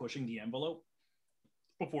can, pushing the envelope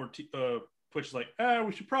before Twitch is like,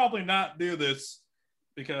 we should probably not do this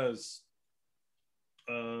because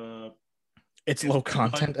it's low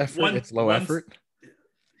content effort. It's low effort.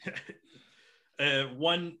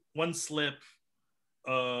 One slip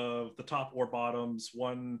of the top or bottoms,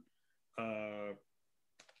 one like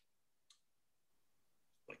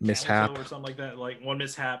mishap or something like that, like one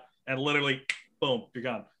mishap, and literally boom, you're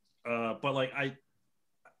gone. But like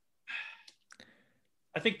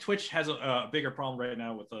I think Twitch has a bigger problem right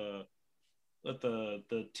now with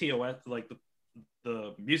the TOS, like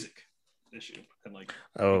the music issue, and like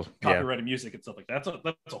copyrighted music and stuff like that.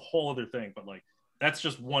 That's a whole other thing, but like that's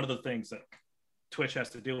just one of the things that Twitch has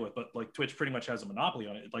to deal with. But like Twitch pretty much has a monopoly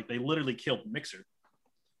on it. Like they literally killed Mixer.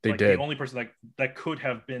 They did. The only person that could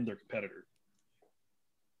have been their competitor.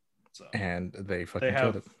 So, and they fucking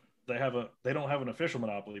killed it. They don't have an official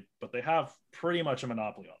monopoly, but they have pretty much a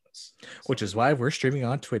monopoly on this. So, which is why we're streaming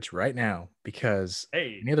on Twitch right now, because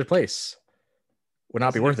any other place would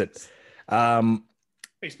not be worth it.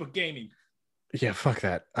 Facebook gaming. Yeah, fuck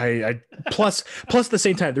that. I plus at the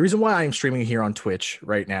same time, the reason why I'm streaming here on Twitch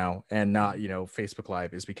right now and not, Facebook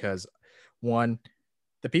Live is because, one,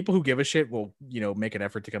 the people who give a shit will, make an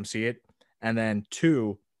effort to come see it. And then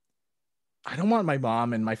 2, I don't want my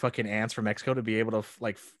mom and my fucking aunts from Mexico to be able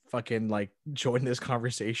to fucking join this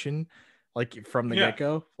conversation from the Yeah.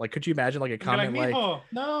 get-go. Like, could you imagine a You'd be comment Mijo,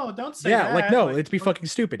 no, don't say yeah, that. no, it'd be fucking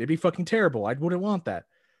stupid. It'd be fucking terrible. I wouldn't want that.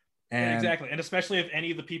 And exactly. And especially if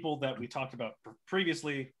any of the people that we talked about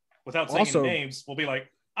previously, without saying Also- any names, will be like,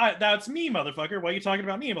 that's me, motherfucker. Why are you talking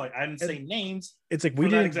about me? I'm like, I didn't say names. it's like for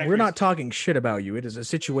that exact we're reason. not talking shit about you. It is a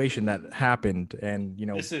situation that happened, and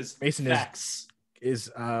This is Mason facts. is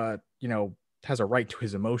has a right to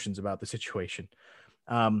his emotions about the situation.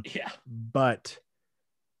 Yeah. But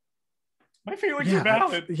My feelings are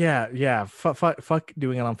valid. yeah. Fuck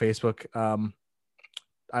doing it on Facebook.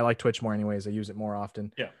 I like Twitch more anyways. I use it more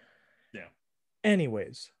often. Yeah.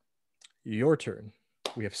 Anyways, your turn.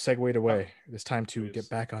 We have segued away. It's time to Yes. get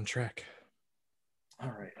back on track. All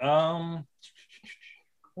right. I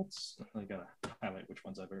gotta highlight which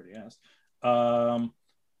ones I've already asked.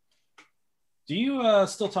 Do you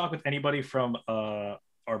still talk with anybody from our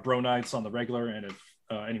bro nights on the regular, and if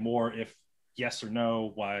anymore? If yes or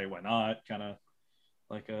no, why not? Kind of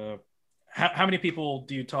like how many people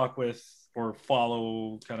do you talk with or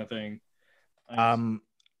follow, kind of thing?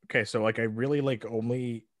 Okay, so I really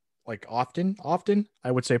only often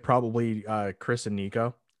I would say probably Chris and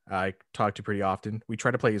Nico. I talk to pretty often. We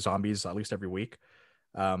try to play zombies at least every week.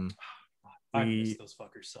 I miss those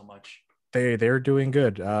fuckers so much. They're doing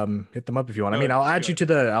good. Hit them up if you want. Good, I mean, I'll add you to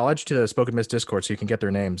the Spoken Mist Discord so you can get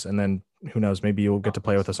their names, and then who knows, maybe you'll get to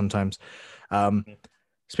play with us sometimes.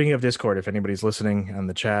 Speaking of Discord, if anybody's listening in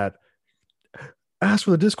the chat, ask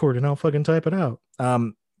for the Discord and I'll fucking type it out.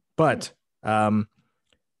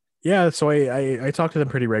 Yeah, so I talk to them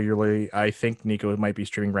pretty regularly. I think Nico might be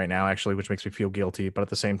streaming right now, actually, which makes me feel guilty. But at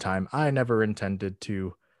the same time, I never intended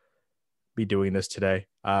to be doing this today.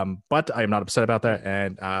 But I am not upset about that,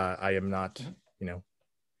 and I am not,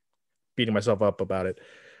 beating myself up about it.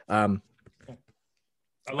 I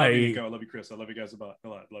love you, Nico. I love you, Chris. I love you guys a lot.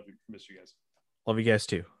 Love you. Miss you guys. Love you guys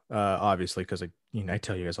too. Obviously, because I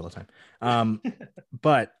tell you guys all the time.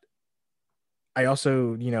 But I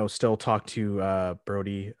also, still talk to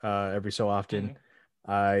Brody every so often.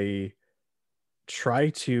 I've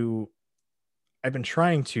been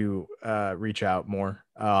trying to reach out more.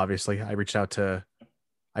 Obviously, I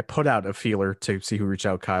put out a feeler to see who reached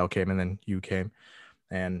out. Kyle came, and then you came,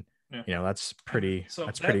 and that's pretty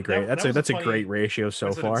great. That's a great ratio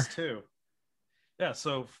so far. Too. Yeah.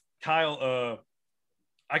 So Kyle,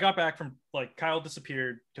 I got back from Kyle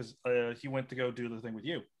disappeared because he went to go do the thing with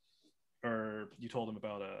you, or you told him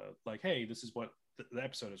about hey, this is what the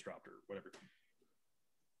episode has dropped or whatever.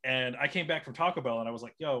 And I came back from Taco Bell and I was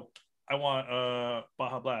like, yo, I want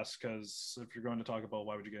Baja Blast, because if you're going to Taco Bell,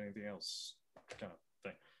 why would you get anything else, kind of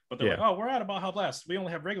thing. But they're like, oh, we're out of Baja Blast. We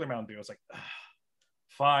only have regular Mountain Dew. I was like,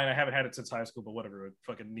 fine, I haven't had it since high school, but whatever. I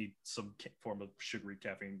fucking need some form of sugary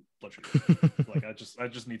caffeine blood sugar. I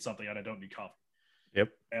just need something, and I don't need coffee. Yep.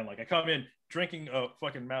 And I come in drinking a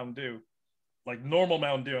fucking Mountain Dew, normal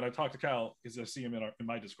Mountain Dew, and I talk to Cal because I see him in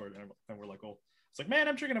my Discord, and we're like, oh, it's like, man,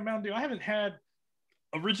 I'm drinking a Mountain Dew. I haven't had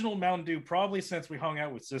original Mountain Dew probably since we hung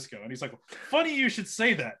out with Cisco. And he's like, funny you should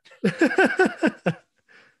say that.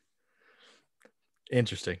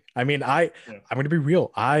 Interesting. I mean, I'm going to be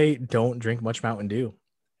real. I don't drink much Mountain Dew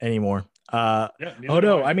anymore. I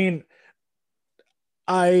mean,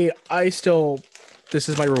 I still, this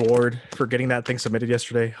is my reward for getting that thing submitted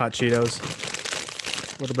yesterday. Hot Cheetos.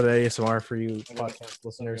 A little bit of ASMR for you podcast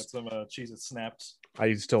listeners. I got some Cheez-It Snaps.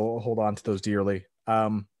 I still hold on to those dearly.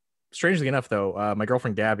 Strangely enough, though, my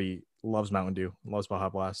girlfriend Gabby loves Mountain Dew, loves Baja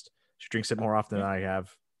Blast. She drinks it more often than I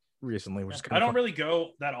have recently, which is kind of don't really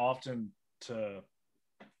go that often to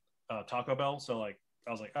Taco Bell, so I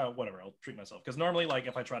was like, oh, whatever, I'll treat myself. Because normally,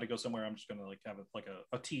 if I try to go somewhere, I'm just gonna have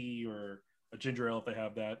a tea or a ginger ale if they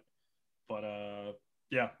have that. But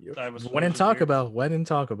yeah, when in Taco Bell, when at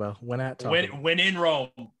Taco Bell. When in Rome.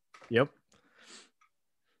 Yep.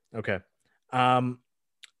 Okay.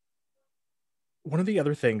 One of the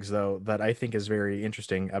other things, though, that I think is very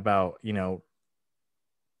interesting about,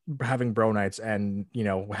 having bro nights and,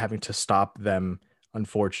 having to stop them,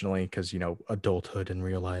 unfortunately, because, adulthood and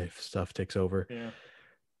real life stuff takes over,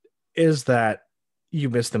 is that you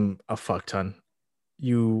miss them a fuck ton.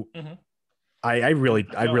 I really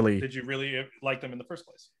did you really like them in the first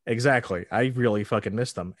place? Exactly. I really fucking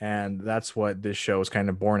miss them. And that's what this show is kind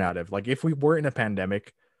of born out of. If we were in a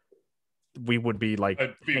pandemic, we would be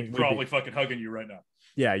I'd be probably fucking hugging you right now.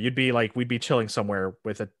 Yeah, you'd be we'd be chilling somewhere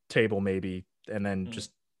with a table maybe, and then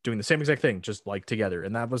just doing the same exact thing, just together.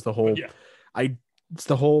 And that was the whole it's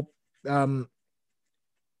the whole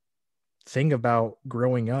thing about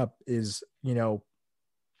growing up is,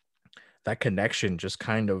 that connection just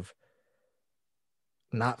kind of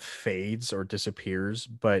not fades or disappears,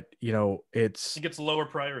 but it's It gets lower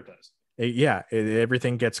prioritized.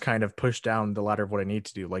 everything gets kind of pushed down the ladder of what I need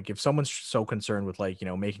to do. Like if someone's so concerned with like,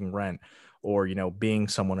 making rent or, being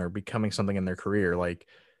someone or becoming something in their career, like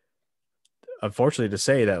unfortunately to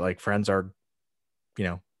say that like friends are, you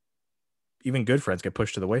know, even good friends get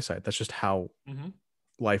pushed to the wayside. That's just how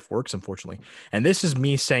life works, unfortunately. And this is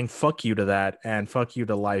me saying fuck you to that and fuck you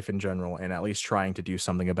to life in general, and at least trying to do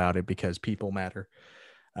something about it because people matter.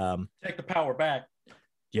 Take the power back.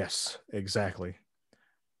 Yes, exactly.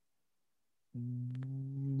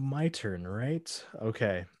 My turn, right?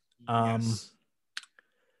 Okay. Yes.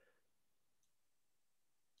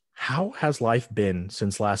 How has life been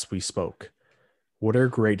since last we spoke? What are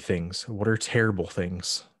great things? What are terrible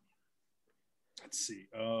things? Let's see.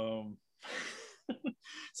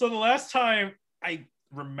 So the last time I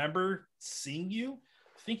remember seeing you,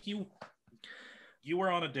 I think you were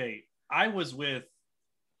on a date. I was with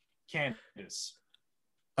Candace.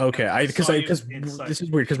 Okay, I because saw you because inside. this is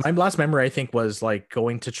weird because my last memory I think was like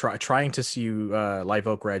going to trying to see you Live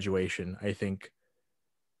Oak graduation. I think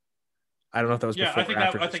I don't know if that was Yeah, before or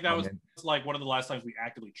after I this think that was moment. like one of the last times we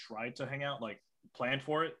actively tried to hang out, like planned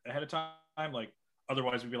for it ahead of time. Like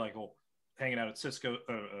otherwise we'd be like, oh, hanging out at Cisco,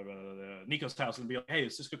 Nico's house, and be like, hey,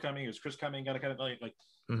 is Cisco coming? Is Chris coming? Got to kind of like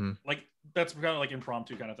that's kind of like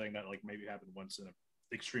impromptu kind of thing that like maybe happened once in an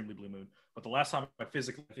extremely blue moon. But the last time I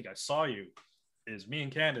physically think I saw you is me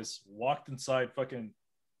and Candace walked inside fucking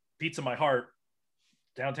Pizza My Heart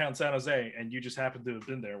downtown San Jose, and you just happened to have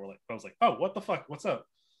been there. I was like, oh, what the fuck? What's up?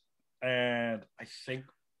 And I think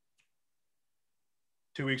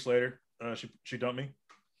 2 weeks later, she dumped me.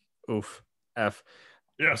 Oof. F.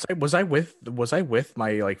 Yeah, Was I with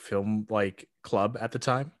my like film like club at the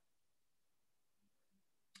time?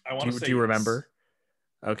 I want Do to you say do you yes. remember?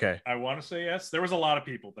 Okay. I want to say yes. There was a lot of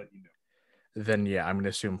people that you knew. Then yeah, I'm gonna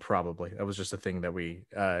assume probably that was just a thing that we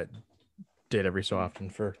did every so often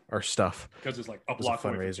for our stuff. Because it's like a It was a block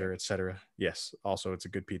away from fundraiser, campus. etc. Yes. Also, it's a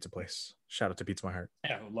good pizza place. Shout out to Pizza My Heart.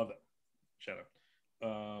 Yeah, I love it. Shout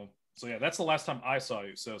out. So yeah, that's the last time I saw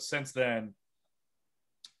you. So since then,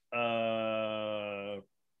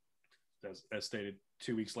 as stated,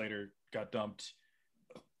 2 weeks later, got dumped,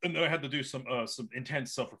 and then I had to do some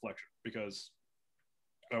intense self reflection because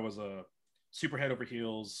I was a super head over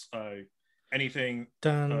heels. Anything.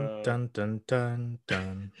 Dun dun dun dun dun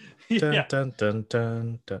dun Yeah. dun dun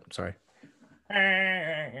dun dun. Sorry.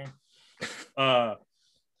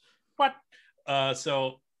 What?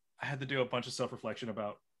 So I had to do a bunch of self reflection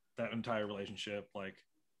about that entire relationship. Like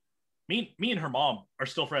me and her mom are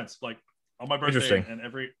still friends. Like on my birthday Interesting. and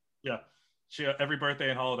every birthday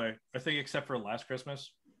and holiday, I think except for last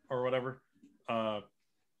Christmas or whatever.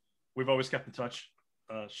 We've always kept in touch.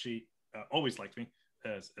 She always liked me,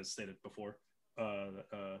 as stated before.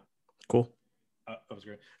 Cool. That was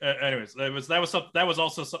great. Anyways, that was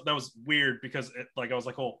also that was weird because I was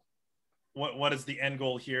like, oh, what is the end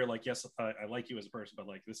goal here? Like, yes, I like you as a person, but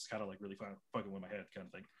like this is kind of like really fucking with my head kind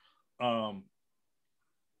of thing.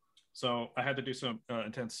 So I had to do some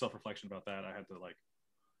intense self-reflection about that. I had to like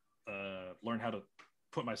learn how to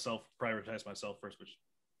prioritize myself first, which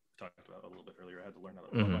we talked about a little bit earlier. I had to learn how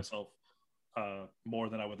to love myself more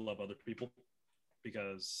than I would love other people,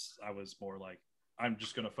 because I was more like, I'm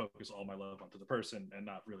just going to focus all my love onto the person and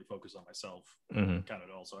not really focus on myself. Kind of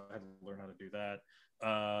also, I had to learn how to do that.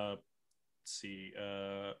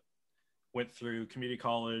 Went through community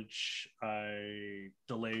college. I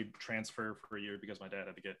delayed transfer for a year because my dad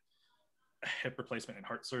had to get a hip replacement and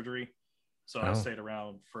heart surgery. So I stayed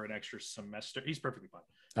around for an extra semester. He's perfectly fine.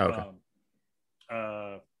 Okay.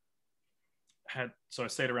 So I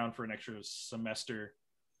stayed around for an extra semester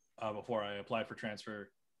before I applied for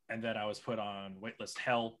transfer. And then I was put on waitlist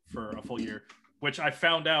hell for a full year, which I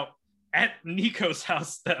found out at Nico's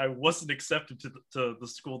house that I wasn't accepted to the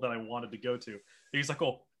school that I wanted to go to. He's like,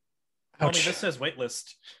 oh, homie, this says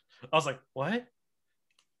waitlist. I was like, what?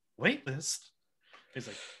 Waitlist? He's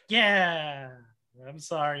like, yeah, I'm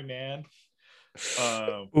sorry, man.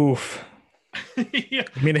 Oof. Yeah.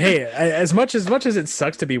 I mean, hey, as much as it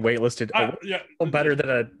sucks to be waitlisted, Yeah, better than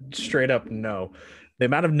a straight up no. The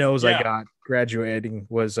amount of no's I got graduating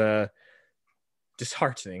was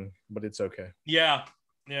disheartening, but it's okay. Yeah.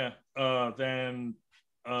 Then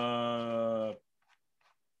I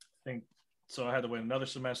think so. I had to wait another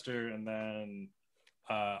semester, and then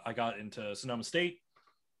I got into Sonoma State.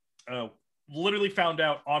 Literally found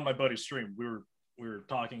out on my buddy's stream. We were we were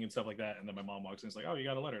talking and stuff like that, and then my mom walks in. It's like, "Oh, you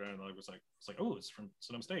got a letter?" And I was like, "Oh, it's from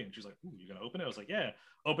Sonoma State." And she's like, "Ooh, you gonna open it?" I was like, "Yeah."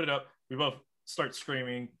 Open it up. We both start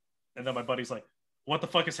screaming, and then my buddy's like, "What the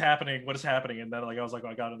fuck is happening? What is happening?" And then like I was like,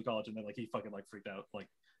 I got into college, and then like he fucking like freaked out, like,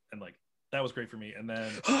 and like that was great for me. And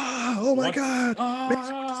then Oh my god!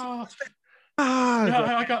 yeah,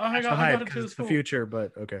 I So hype got because into it's the school. future,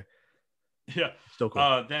 but okay, Yeah. still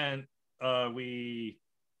cool. Then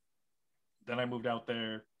then I moved out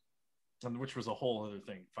there, and which was a whole other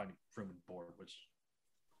thing, finding room and board, which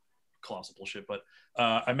colossal bullshit. But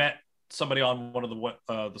I met somebody on one of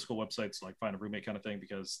the school websites, like find a roommate kind of thing,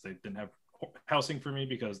 because they didn't have housing for me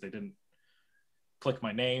because they didn't click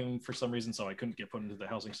my name for some reason, so I couldn't get put into the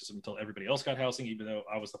housing system until everybody else got housing, even though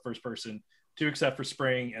I was the first person to accept for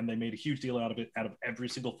spring, and they made a huge deal out of it. Out of every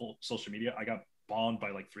single social media, I got bombed by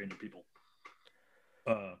like 300 people.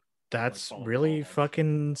 That's like really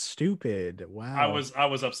fucking stupid. Wow. I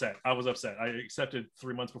was upset. I accepted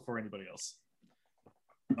 3 months before anybody else.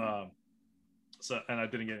 And I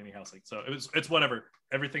didn't get any housing, so it's whatever.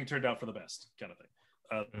 Everything turned out for the best, kind of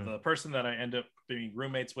thing. The person that I ended up being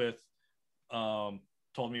roommates with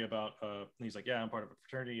told me about. He's like, "Yeah, I'm part of a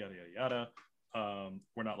fraternity, yada yada yada.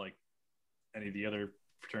 We're not like any of the other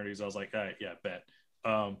fraternities." I was like, "Yeah, bet."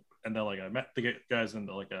 And then like I met the guys, and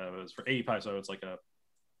like it was for AEPI, so it's like the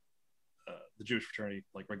Jewish fraternity.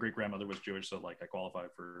 Like my great grandmother was Jewish, so like I qualified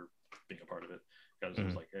for being a part of it because it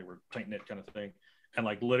was like, hey, we're tight knit kind of thing. And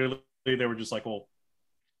like literally, they were just like, "Well,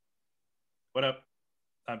 what up?"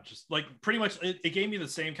 I'm just like pretty much. It gave me the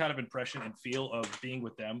same kind of impression and feel of being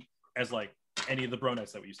with them as like any of the bro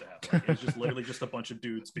nights that we used to have. Like, it was just literally just a bunch of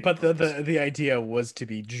dudes. But the idea was to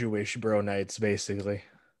be Jewish bro nights, basically.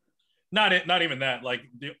 Not even that. Like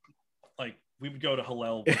we would go to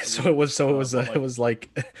Hillel. It was like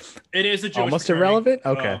it is a Jewish almost fraternity. Irrelevant.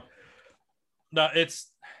 Okay. No,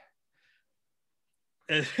 it's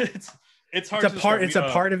hard. It's a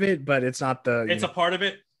part of it, but it's not the. It's a part of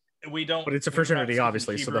it. We don't. But it's a fraternity,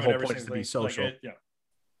 obviously. So the whole point is to be social. Like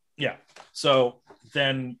yeah. So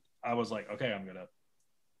then I was like, okay, I'm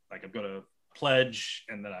gonna pledge,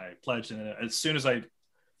 and then I pledged, and then as soon as I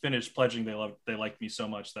finished pledging, they liked me so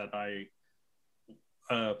much that I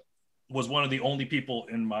was one of the only people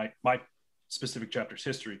in my specific chapter's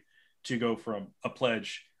history to go from a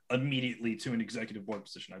pledge immediately to an executive board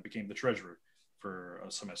position. I became the treasurer for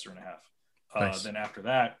a semester and a half. Nice. Then after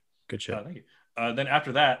that, good shit. Thank you. Then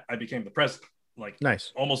after that, I became the president. Like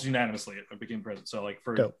nice, almost unanimously, I became president. So like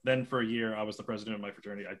for a year, I was the president of my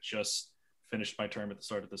fraternity. I just finished my term at the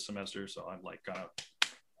start of this semester, so I'm like,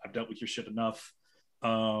 I've dealt with your shit enough.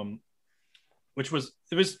 It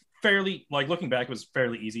was fairly, like looking back, it was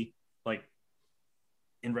fairly easy. Like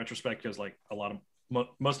in retrospect, because like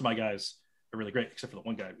most of my guys are really great, except for the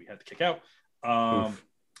one guy we had to kick out,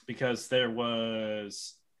 because there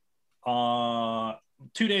was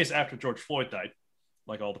 2 days after George Floyd died,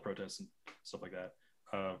 like all the protests and stuff like that,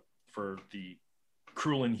 for the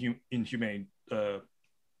cruel and inhumane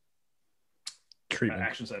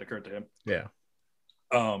actions that occurred to him. Yeah.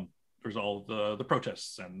 There's all the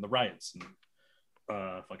protests and the riots, and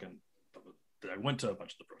I went to a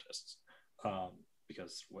bunch of the protests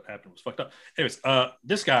because what happened was fucked up. Anyways,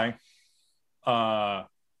 this guy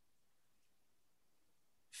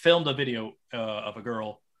filmed a video of a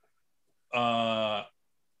girl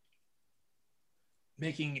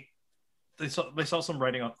they saw some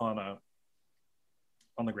writing on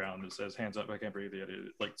the ground that says "hands up, I can't breathe,"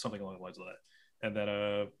 like something along the lines of that. And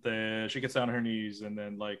then she gets down on her knees and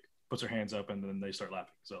then like puts her hands up, and then they start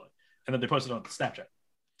laughing. So and then they post it on Snapchat.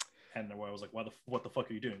 And then I was like, what the fuck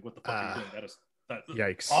are you doing? What the fuck are you doing? That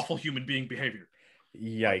yikes. Awful human being behavior.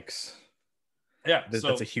 Yikes. Yeah.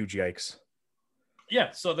 That's a huge yikes.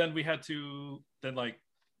 Yeah. So then we had to like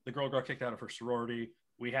the girl got kicked out of her sorority.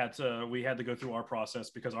 We had to go through our process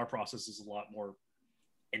because our process is a lot more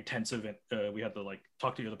intensive, and we had to like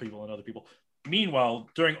talk to other people and other people. Meanwhile,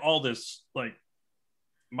 during all this, like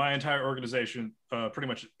my entire organization pretty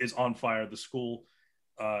much is on fire. The school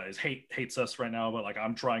hates us right now, but like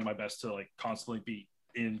I'm trying my best to like constantly be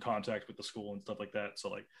in contact with the school and stuff like that. So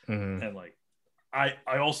like and like I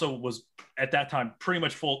also was at that time pretty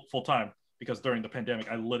much full time because during the pandemic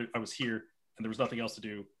I was here and there was nothing else to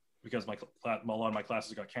do because a lot of my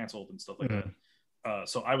classes got canceled and stuff like that.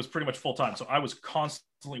 So I was pretty much full time. So I was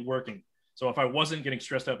constantly working. So if I wasn't getting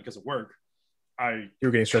stressed out because of work, you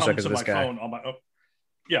were getting stressed out because of this guy. Phone on my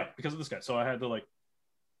yeah, because of this guy. So I had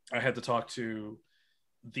to talk to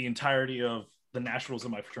the entirety of the nationals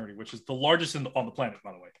in my fraternity, which is the largest on the planet,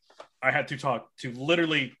 by the way. I had to talk to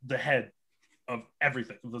literally the head of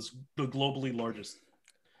everything, the globally largest.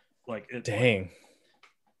 Like it. Dang.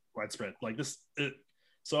 widespread. Like this.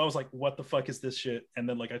 So I was like, what the fuck is this shit? And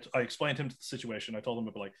then like I explained to him the situation. I told him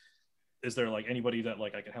about like, is there like anybody that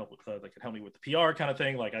like I can help with that can help me with the PR kind of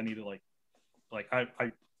thing? Like I need to like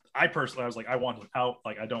I personally I was like, I want him out.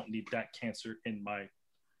 Like I don't need that cancer in my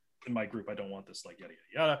group. I don't want this, like yada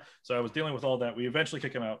yada yada. So I was dealing with all that. We eventually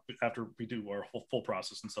kick him out after we do our whole full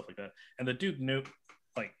process and stuff like that. And the dude knew,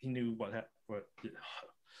 like he knew what.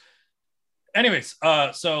 Anyways,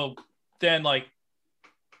 so then like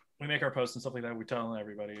we make our posts and stuff like that. We tell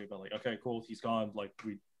everybody about like, okay, cool, he's gone. Like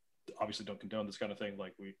we obviously don't condone this kind of thing.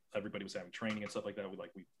 Like everybody was having training and stuff like that. We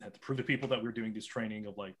had to prove to people that we were doing this training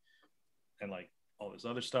of like, and like all this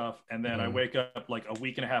other stuff. And then I wake up like a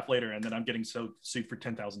week and a half later, and then I'm getting sued for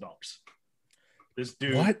 $10,000. This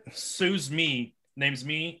dude sues me, names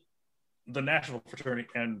me, the national fraternity,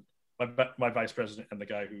 and my vice president, and the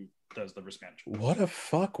guy who does the risk management. What a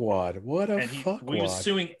fuckwad! We was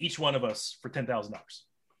suing each one of us for $10,000.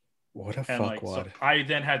 What a fuckwad! So I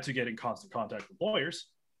then had to get in constant contact with lawyers,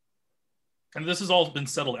 and this has all been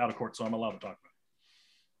settled out of court, so I'm allowed to talk about it.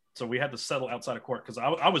 So we had to settle outside of court because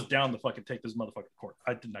I was down to fucking take this motherfucker to court.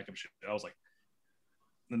 I did not give a shit. I was like,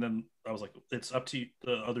 and then I was like, it's up to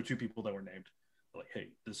the other two people that were named. Like, hey,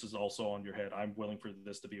 this is also on your head. I'm willing for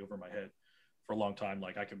this to be over my head for a long time.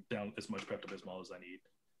 Like I can down as much Pepto-Bismol as I need,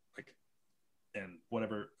 like, and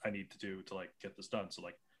whatever I need to do to like get this done. So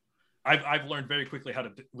like, I've learned very quickly how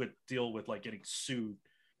to deal with like getting sued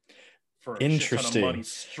for a shit ton of money,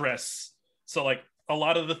 stress. So like a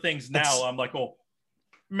lot of the things now, I'm like, oh,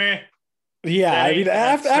 meh. Yeah, I mean,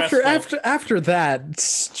 after that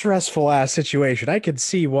stressful ass situation, I could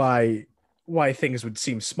see why things would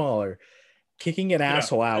seem smaller. Kicking an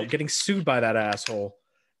asshole out, getting sued by that asshole.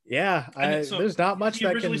 Yeah, there's not much that can.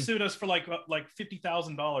 He originally sued us for like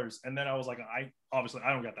 $50,000, and then I was like, I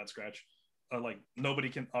don't got that scratch. Like nobody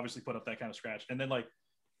can obviously put up that kind of scratch. And then like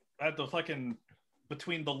I had the fucking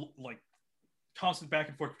between the like constant back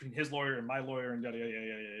and forth between his lawyer and my lawyer and yada yada yada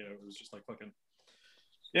yada. It was just like fucking.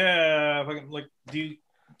 Yeah, like do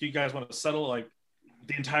you guys want to settle like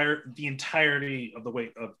the entirety of the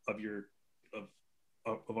weight of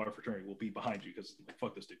our fraternity will be behind you because like,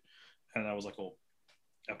 fuck this dude. And I was like, well,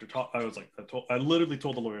 I literally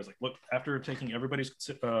told the lawyers like, look, after taking everybody's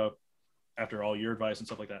after all your advice and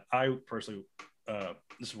stuff like that, I personally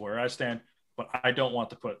this is where I stand, but I don't want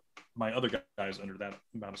to put my other guys under that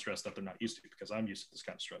amount of stress that they're not used to because I'm used to this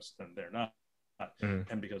kind of stress and they're not.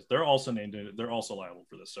 And because they're also named in it, they're also liable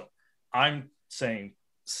for this. So I'm saying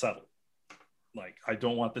settle. Like I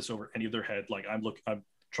don't want this over any of their head. Like I'm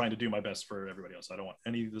trying to do my best for everybody else. I don't want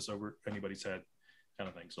any of this over anybody's head kind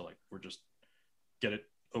of thing. So like we're just get it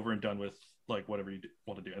over and done with, like whatever you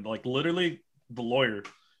want to do. And like literally the lawyer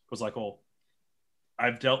was like, oh,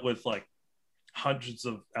 I've dealt with like hundreds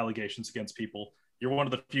of allegations against people. You're one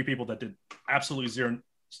of the few people that did absolutely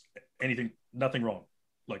nothing wrong.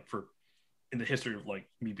 Like in the history of like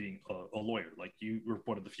me being a lawyer, like you were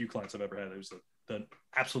one of the few clients I've ever had who's done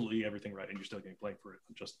absolutely everything right, and you're still getting blamed for it.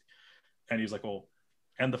 And he's like, well,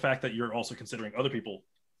 and the fact that you're also considering other people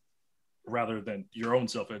rather than your own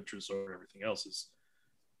self-interest or everything else is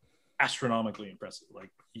astronomically impressive.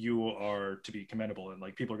 Like you are to be commendable, and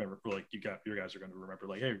like people are gonna like your guys are gonna remember.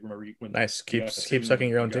 Like, hey, remember when? Nice. Keep sucking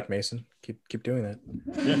your own dick, Mason. Keep doing that.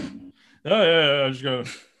 Yeah. Yeah. I'm just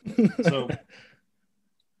gonna. So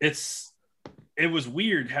it was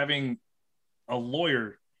weird having a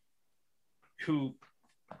lawyer who,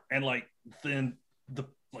 and like then the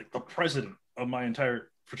president of my entire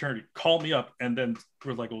fraternity called me up and then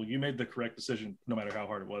was like, well, you made the correct decision no matter how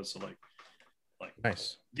hard it was. So like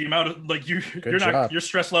nice. The amount of like your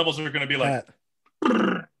stress levels are going to be like, you're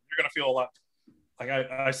going to feel a lot. Like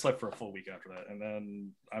I slept for a full week after that. And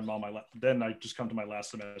then I'm on then I just come to my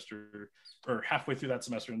last semester or halfway through that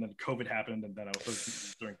semester. And then COVID happened. And then I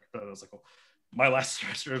was like, oh, my last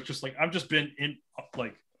semester was just like, I've just been in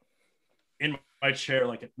my chair,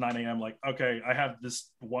 like at 9 a.m. Like, okay, I have this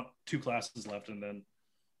 2 classes left and then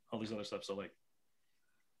all these other stuff. So like,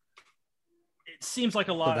 it seems like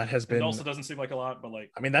a lot. That has been, it also doesn't seem like a lot, but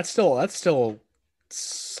like, I mean, that's still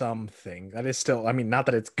something. That is still, I mean, not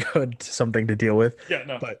that it's good, something to deal with. Yeah,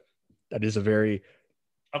 no. But that is a very...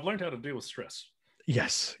 I've learned how to deal with stress.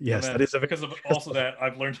 Yes. That is because of also that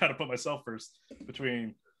I've learned how to put myself first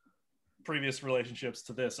between previous relationships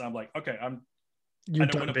to this. I'm like, okay, I know when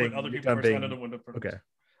to put other people first. I know when to put... Okay.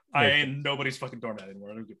 I ain't nobody's fucking doormat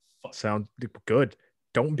anymore. I don't give a fuck. Sound good.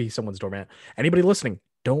 Don't be someone's doormat. Anybody listening,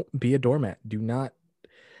 don't be a doormat. Do not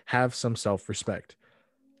have some self-respect.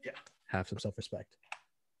 Yeah. Have some self-respect.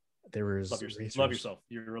 There is love yourself.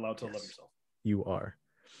 You're allowed to love yourself. You are.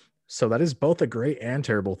 So that is both a great and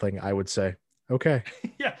terrible thing, I would say. Okay.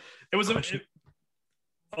 Yeah, it was a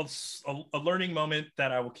learning moment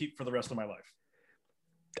that I will keep for the rest of my life.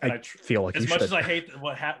 And I feel like as you much should. as I hate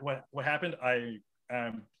what happened, I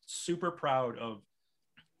am super proud of,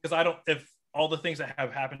 because I don't, if all the things that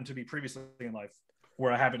have happened to me previously in life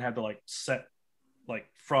where I haven't had to like set, like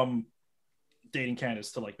from dating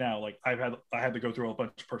Candace to like now, like I had to go through a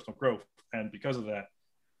bunch of personal growth, and because of that,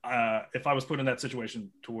 if I was put in that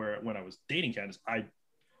situation to where when I was dating Candace, I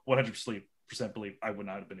 100% believe I would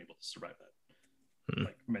not have been able to survive that.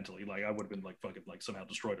 Like mentally, like I would have been like fucking like somehow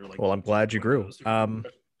destroyed, or like. Well, I'm glad you grew. Yeah.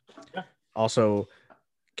 Also,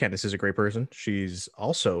 Candace is a great person. She's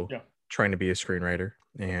also Yeah. trying to be a screenwriter,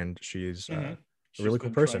 and she's a She's really cool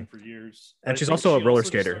been person. trying for years. And I she's think also a she roller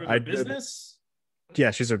just skater. started a business.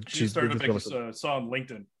 Yeah, she's She started a business. Saw on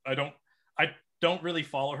LinkedIn. I don't really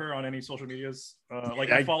follow her on any social medias.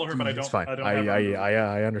 Like I follow her, but I don't. It's fine. I don't.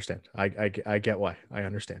 I understand. I get why. I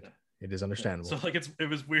understand. It is understandable. So like it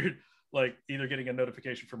was weird. Like either getting a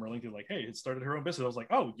notification from her LinkedIn, like, hey, it started her own business. I was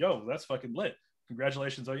like, oh, yo, that's fucking lit.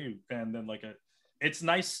 Congratulations on you. And then like it's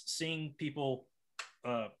nice seeing people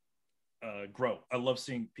grow. I love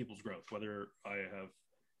seeing people's growth, whether I have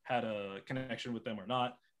had a connection with them or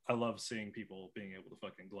not. I love seeing people being able to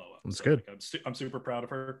fucking glow up. That's good. Like, I'm super proud of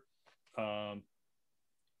her. Go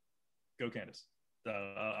Candace.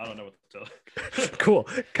 I don't know what to tell. Cool.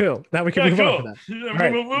 Now we can move on from that. All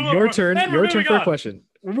right, your turn. Your turn for a question.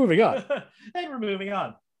 We're moving on. And we're moving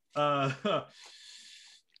on.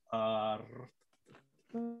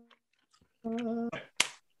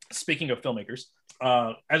 Speaking of filmmakers,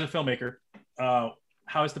 as a filmmaker, how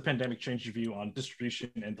has the pandemic changed your view on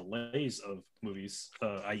distribution and delays of movies,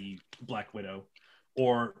 i.e., Black Widow,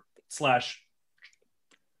 or /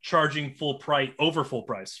 charging full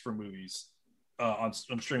price for movies on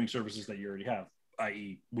streaming services that you already have,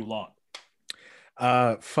 i.e., Mulan?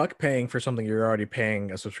 Fuck paying for something you're already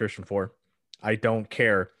paying a subscription for. I don't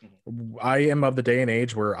care. I am of the day and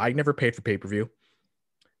age where I never paid for pay-per-view.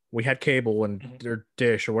 We had cable and their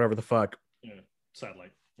dish or whatever the fuck. Yeah,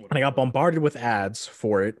 satellite. And I got bombarded with ads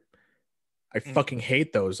for it. I fucking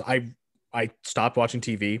hate those. I stopped watching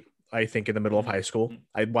TV, I think, in the middle of high school.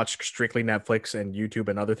 I watched strictly Netflix and YouTube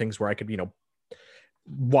and other things where I could,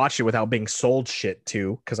 watch it without being sold shit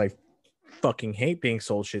to, because I fucking hate being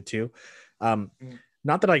sold shit to.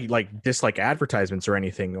 Not that I like dislike advertisements or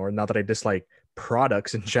anything, or not that I dislike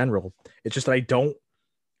products in general. It's just that I don't,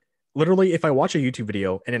 literally, if I watch a YouTube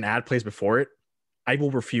video and an ad plays before it, I will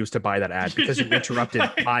refuse to buy that ad because you interrupted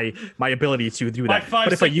my ability to do that.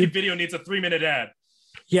 But if a YouTube video needs a 3-minute ad.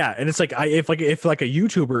 Yeah, and it's like if a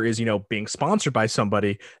YouTuber is being sponsored by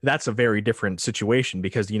somebody, that's a very different situation,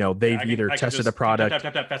 because they've either tested a product,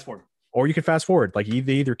 tap, fast forward, or you can fast forward. Like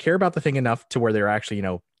they either care about the thing enough to where they're actually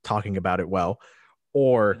talking about it well,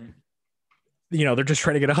 or they're just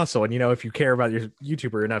trying to get a hustle. And if you care about your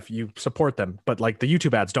YouTuber enough, you support them. But like the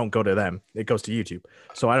YouTube ads don't go to them; it goes to YouTube.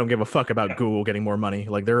 So I don't give a fuck about Google getting more money.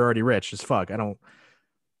 Like they're already rich as fuck.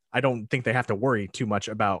 I don't think they have to worry too much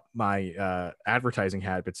about my advertising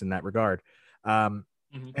habits in that regard. And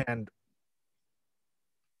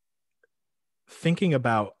thinking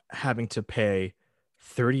about having to pay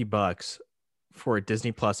 $30 for a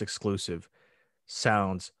Disney Plus exclusive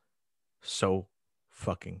sounds so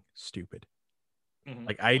fucking stupid.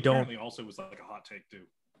 Like I don't. Apparently also was like a hot take too.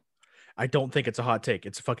 I don't think it's a hot take.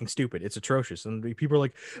 It's fucking stupid. It's atrocious, and people are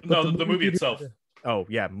like, no, the movie itself. Oh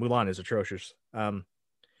yeah, Mulan is atrocious.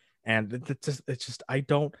 And it's just I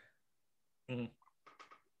don't think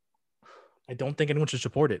anyone should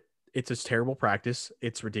support it. It's a terrible practice.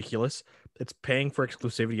 It's ridiculous. It's paying for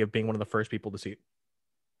exclusivity of being one of the first people to see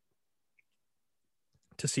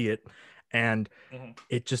it, and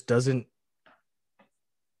it just doesn't.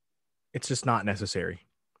 It's just not necessary.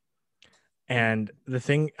 And the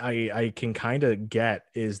thing I can kind of get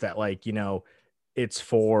is that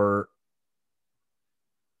it's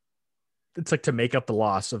like to make up the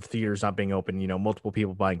loss of theaters not being open, multiple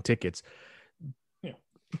people buying tickets. Yeah.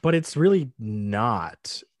 But it's really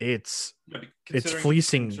not. It's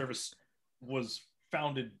fleecing. Service was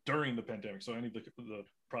founded during the pandemic, so any of the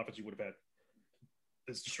profits you would have had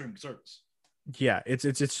is streaming service. Yeah, it's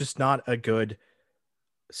just not a good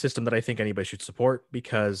system that I think anybody should support,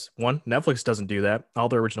 because one, Netflix doesn't do that. All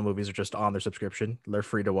their original movies are just on their subscription. They're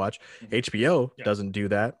free to watch. HBO doesn't do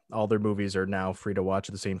that. All their movies are now free to watch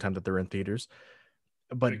at the same time that they're in theaters.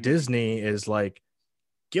 But Disney is like,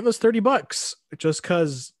 give us $30 just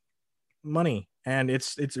because money. And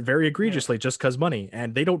it's very egregiously just because money,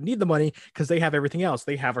 and they don't need the money because they have everything else.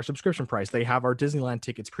 They have our subscription price, they have our Disneyland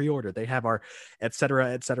tickets pre-ordered, they have our et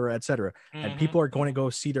cetera, et cetera, et cetera. And people are going to go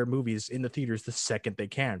see their movies in the theaters the second they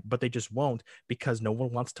can, but they just won't because no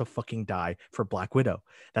one wants to fucking die for Black Widow.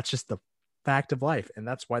 That's just the fact of life, and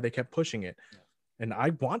that's why they kept pushing it. And I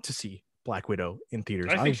want to see Black Widow in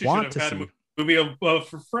theaters. I think she want should have to had see a movie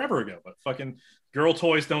for forever ago, but fucking girl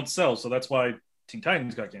toys don't sell, so that's why Teen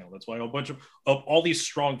Titans got canceled. That's why a bunch of all these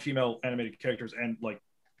strong female animated characters and like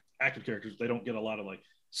active characters, they don't get a lot of like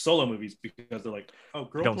solo movies because they're like, oh,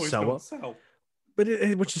 girl toys don't sell. But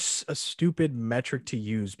which is a stupid metric to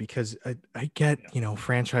use, because I get, you know,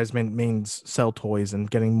 franchise means sell toys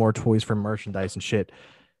and getting more toys for merchandise and shit.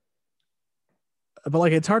 But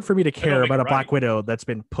like, it's hard for me to care about a Black Widow that's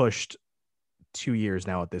been pushed 2 years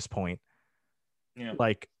now at this point. Yeah.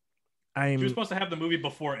 Like, she was supposed to have the movie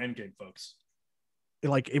before Endgame, folks.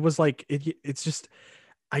 Like, it was like, it's just,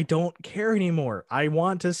 I don't care anymore. I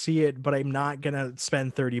want to see it, but I'm not going to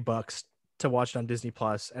spend $30 to watch it on Disney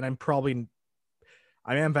Plus. And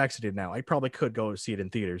I am vaccinated now. I probably could go see it in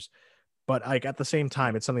theaters, but like at the same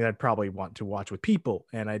time, it's something that I'd probably want to watch with people,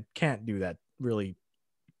 and I can't do that really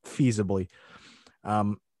feasibly.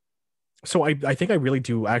 So I think I really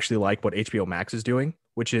do actually like what HBO Max is doing,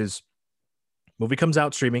 which is movie comes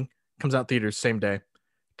out streaming, comes out theaters same day.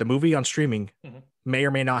 The movie on streaming may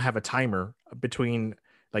or may not have a timer between,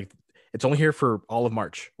 like, it's only here for all of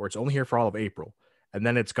March, or it's only here for all of April, and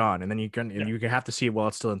then it's gone. And then you can have to see it while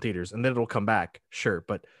it's still in theaters, and then it'll come back. Sure.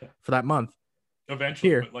 But for that month, eventually,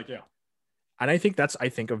 here, like, yeah. And I think that's, a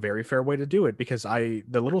very fair way to do it, because The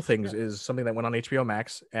Little Things is something that went on HBO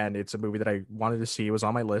Max, and it's a movie that I wanted to see. It was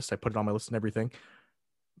on my list. I put it on my list and everything,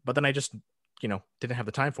 but then I just, didn't have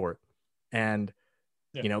the time for it. And,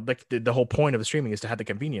 the whole point of the streaming is to have the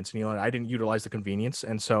convenience, and, I didn't utilize the convenience.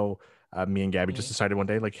 And so me and Gabby just decided one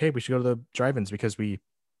day, like, hey, we should go to the drive-ins, because we,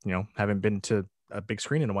 haven't been to a big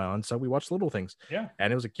screen in a while. And so we watched Little Things. Yeah.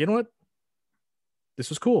 And it was like, you know what? This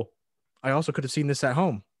was cool. I also could have seen this at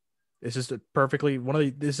home. It's just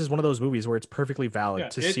this is one of those movies where it's perfectly valid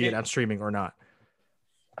to see it on streaming or not.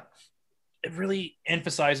 It really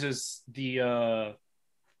emphasizes the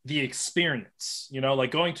experience, like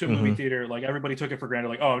going to a movie theater. Like, everybody took it for granted.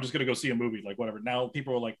 Like, oh, I'm just going to go see a movie. Like, whatever. Now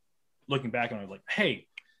people are like looking back on it like, hey,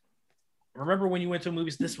 remember when you went to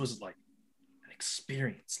movies? This was like an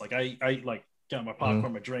experience. Like, I like got my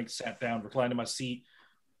popcorn, my drink, sat down, reclined in my seat.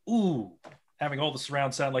 Ooh, having all the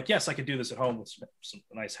surround sound. Like, yes, I could do this at home with some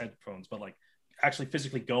nice headphones, but like actually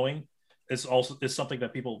physically going is something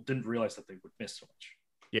that people didn't realize that they would miss so much.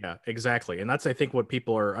 Yeah, exactly. And that's, I think, what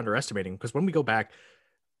people are underestimating, because when we go back,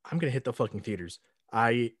 I'm going to hit the fucking theaters.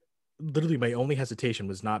 My only hesitation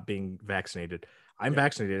was not being vaccinated. I'm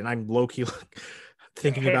vaccinated, and I'm low-key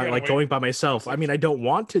thinking about like going by myself. I mean, I don't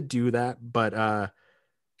want to do that, but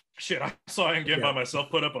shit, I saw him get by myself,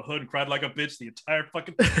 put up a hood, and cried like a bitch the entire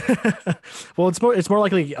fucking well, it's more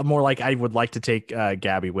like I would like to take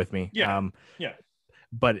Gabby with me.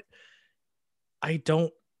 But I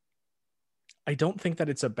don't think that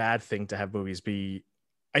it's a bad thing to have movies be.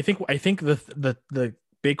 I think the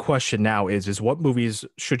big question now is what movies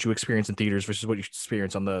should you experience in theaters versus what you should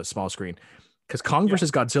experience on the small screen? Because Kong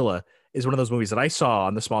versus Godzilla is one of those movies that I saw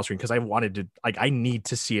on the small screen because I wanted to, like, I need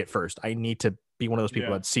to see it first. I need to be one of those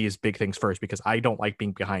people that sees big things first, because I don't like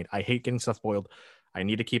being behind. I hate getting stuff spoiled. I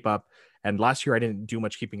need to keep up. And last year I didn't do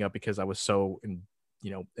much keeping up because I was so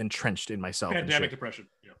entrenched in myself. Pandemic depression.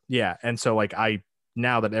 Yeah. And so like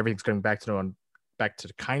now that everything's going back to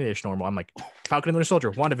kind of ish normal, I'm like, Falcon and the Winter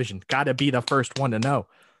Soldier, WandaVision, gotta be the first one to know.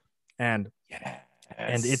 And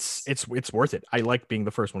it's worth it. I like being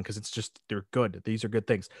the first one because it's just, they're good. These are good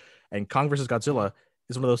things. And Kong versus Godzilla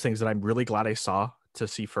is one of those things that I'm really glad I saw to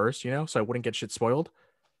see first, so I wouldn't get shit spoiled.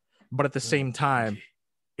 But at the same time,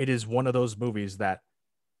 it is one of those movies that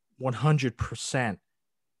 100%.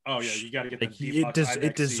 Oh yeah, you got to get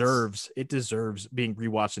it deserves being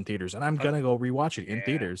rewatched in theaters, and I'm gonna go rewatch it in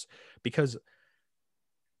theaters because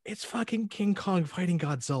it's fucking King Kong fighting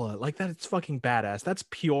Godzilla. Like, that, it's fucking badass. That's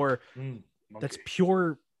pure. That's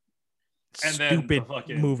pure and stupid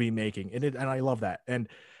movie making, and I love that. And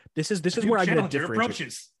this is where I'm gonna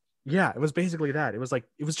differentiate. Yeah, it was basically that. It was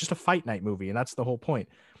just a fight night movie, and that's the whole point.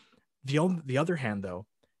 The other hand, though,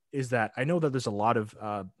 is that I know that there's a lot of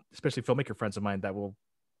especially filmmaker friends of mine that will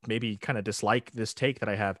maybe kind of dislike this take that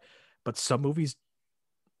I have, but some movies,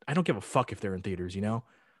 I don't give a fuck if they're in theaters,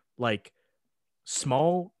 like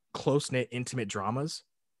small, close-knit, intimate dramas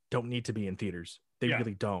don't need to be in theaters. They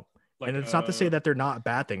really don't. Like, and it's not to say that they're not a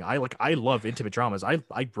bad thing. I love intimate dramas. I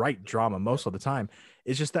write drama most of the time.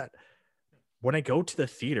 It's just that when I go to the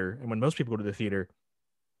theater, and when most people go to the theater,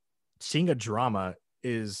 seeing a drama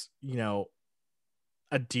is,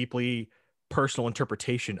 a deeply personal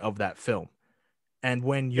interpretation of that film. And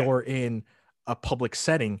when Yeah. you're in a public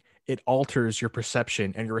setting, it alters your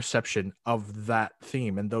perception and your reception of that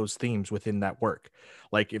theme and those themes within that work.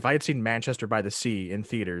 Like if I had seen Manchester by the Sea in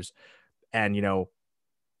theaters and,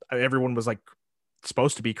 everyone was like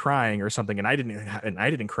supposed to be crying or something and I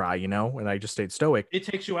didn't cry, and I just stayed stoic. It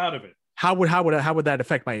takes you out of it. How would that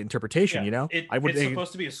affect my interpretation, It's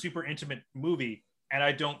supposed to be a super intimate movie and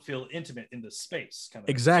I don't feel intimate in this space kind of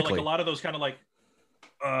exactly. So like a lot of those kind of like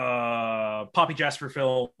Poppy Jasper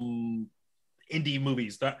film indie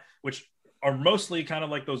movies which are mostly kind of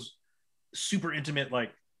like those super intimate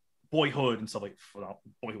like Boyhood and stuff like. Well,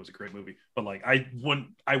 Boyhood was a great movie, but like I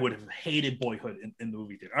would have hated Boyhood in the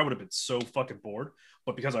movie theater. I would have been so fucking bored.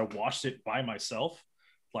 But because I watched it by myself,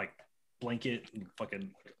 like blanket and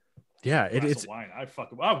fucking it's wine, I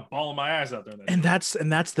was bawling my eyes out there. And that's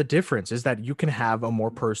the difference, is that you can have a more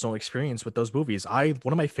personal experience with those movies. One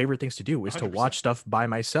of my favorite things to do is 100%. To watch stuff by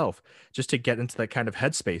myself, just to get into that kind of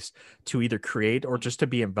headspace to either create or just to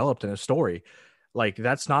be enveloped in a story. Like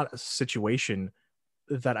that's not a situation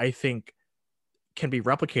that I think can be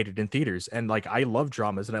replicated in theaters. And like I love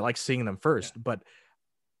dramas and I like seeing them first, but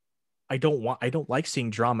I don't like seeing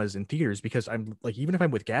dramas in theaters because I'm like, even if I'm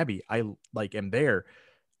with Gabby, I like am there.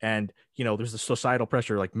 And, there's the societal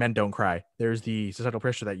pressure, like men don't cry. There's the societal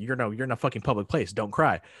pressure that you're in a fucking public place, don't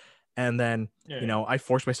cry. And then, I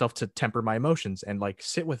force myself to temper my emotions and like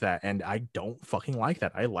sit with that. And I don't fucking like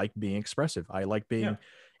that. I like being expressive. I like being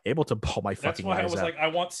able to bawl my fucking eyes out. That's why I was like, I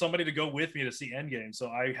want somebody to go with me to see Endgame. So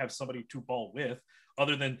I have somebody to bawl with,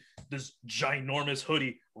 other than this ginormous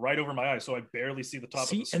hoodie right over my eyes. So I barely see the top of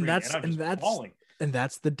the screen. And that's bawling. And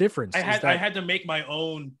that's the difference. I had to make my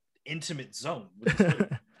own intimate zone.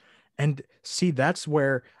 And see, that's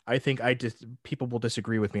where I think people will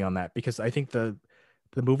disagree with me on that, because I think the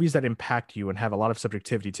movies that impact you and have a lot of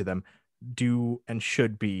subjectivity to them do and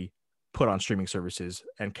should be put on streaming services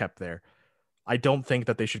and kept there. I don't think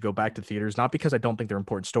that they should go back to theaters, not because I don't think they're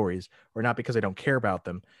important stories or not because I don't care about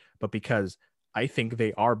them, but because I think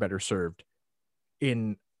they are better served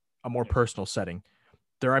in a more personal setting.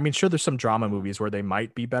 Sure, there's some drama movies where they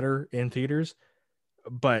might be better in theaters,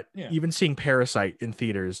 but even seeing Parasite in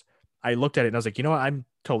theaters, I looked at it and I was like, you know what? I'm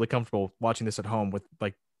totally comfortable watching this at home with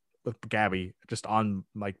Gabby just on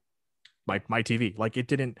my TV. Like it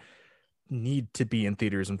didn't need to be in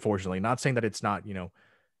theaters, unfortunately. Not saying that it's not,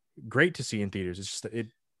 great to see in theaters. It's just that it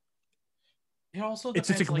also it's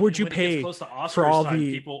like, would you pay close to Oscars for all time,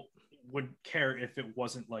 the people would care if it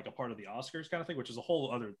wasn't like a part of the Oscars kind of thing, which is a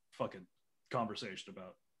whole other fucking conversation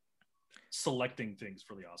about selecting things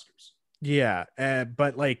for the Oscars. Yeah,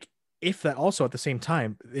 but like if that also at the same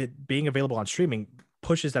time, it being available on streaming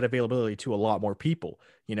pushes that availability to a lot more people,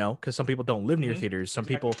 because some people don't live near theaters. Some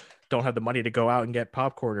people don't have the money to go out and get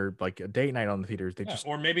popcorn or like a date night on the theaters.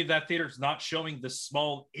 Or maybe that theater's not showing this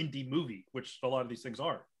small indie movie, which a lot of these things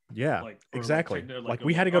are. Yeah, exactly. Like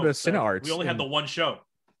we had to go to CineArts. We only had the one show.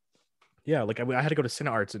 Yeah, like I had to go to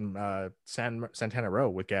CineArts in Santana Row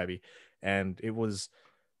with Gabby, and it was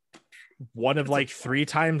one of like 3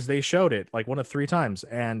 times they showed it, like one of 3 times.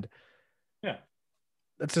 And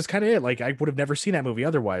that's just kind of it. Like I would have never seen that movie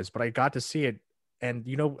otherwise, but I got to see it. And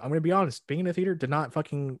I'm going to be honest, being in a theater did not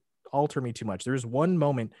fucking alter me too much. There's one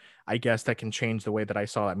moment, I guess, that can change the way that I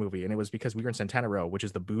saw that movie. And it was because we were in Santana Row, which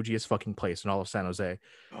is the bougiest fucking place in all of San Jose.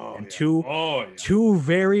 Two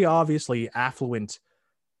very obviously affluent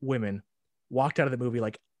women walked out of the movie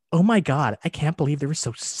like, oh my God, I can't believe they were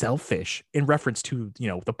so selfish, in reference to,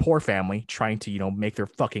 the poor family trying to, make their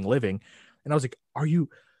fucking living. And I was like,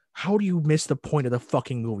 how do you miss the point of the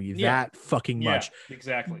fucking movie that fucking much?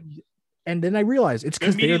 Exactly. And then I realized it's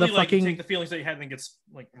because they're the fucking, take the feelings that you had and gets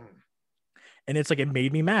like, and it's like, it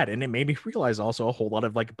made me mad. And it made me realize also a whole lot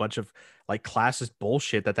of like a bunch of like classist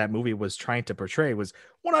bullshit that movie was trying to portray was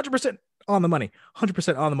 100% on the money,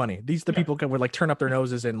 100% on the money. These are the people would like turn up their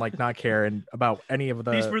noses and like not care and about any of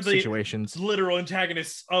the, these were the situations. Literal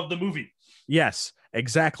antagonists of the movie. Yes,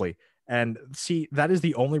 exactly. And see, that is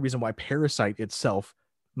the only reason why Parasite itself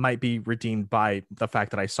might be redeemed by the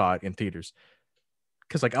fact that I saw it in theaters.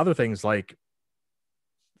 Because like other things, like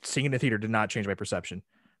seeing it in the theater did not change my perception.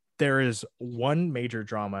 There is one major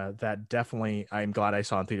drama that definitely I'm glad I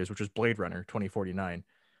saw in theaters, which was Blade Runner 2049.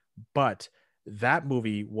 But that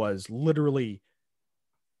movie was literally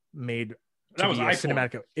made to be a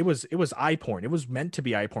cinematic. It was eye porn. It was meant to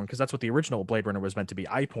be eye porn because that's what the original Blade Runner was meant to be,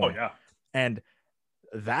 eye porn. Oh yeah. And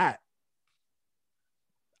that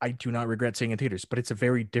I do not regret seeing in theaters, but it's a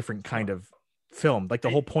very different kind of film. Like the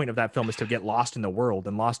whole point of that film is to get lost in the world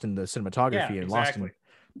and lost in the cinematography and lost in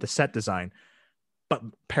the set design. But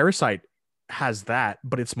Parasite has that,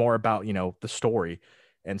 but it's more about, you know, the story.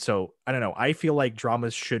 And so I don't know. I feel like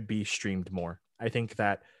dramas should be streamed more. I think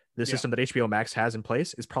that the system that HBO Max has in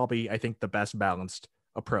place is probably, I think, the best balanced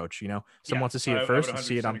approach. You know, someone wants to see it first and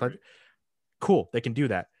see it on. Cool, they can do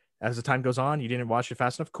that. As the time goes on, you didn't watch it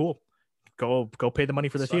fast enough. Cool, go pay the money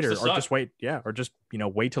for the theater, or just wait. Yeah, or just, you know,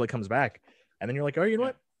 wait till it comes back, and then you're like, oh, you know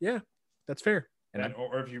what? Yeah, that's fair. And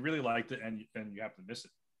or if you really liked it and you happen to miss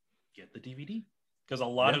it, get the DVD, because a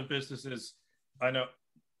lot of businesses, I know,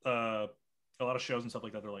 a lot of shows and stuff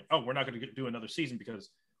like that, they're like, oh, we're not going to do another season because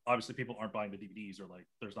obviously people aren't buying the DVDs, or like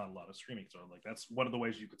there's not a lot of streaming. So like that's one of the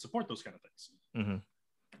ways you could support those kind of things. Mm-hmm.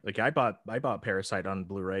 Like I bought Parasite on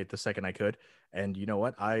Blu-ray the second I could, and you know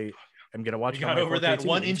what? I am gonna watch. You got over that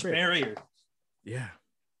 1-inch barrier. Yeah.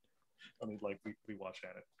 I mean, like we watched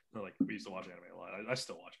it. Like we used to watch anime a lot. I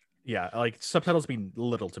still watch it. Yeah, like subtitles mean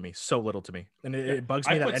little to me, so little to me, and it bugs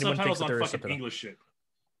me that anyone thinks that there is subtitles. English shit.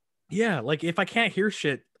 Yeah, like if I can't hear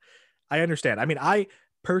shit, I understand. I mean, I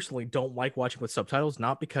personally don't like watching with subtitles,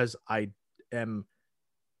 not because I am,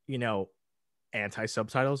 you know,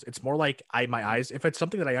 anti-subtitles. It's more like my eyes, if it's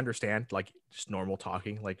something that I understand, like just normal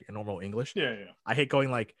talking, like normal English, I hate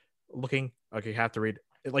going like looking, okay, have to read.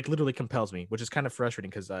 It like literally compels me, which is kind of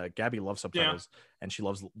frustrating because Gabby loves subtitles and she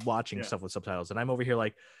loves watching stuff with subtitles, and I'm over here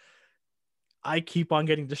like I keep on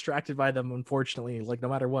getting distracted by them, unfortunately, like no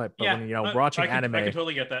matter what. But when, you know, watching anime, I can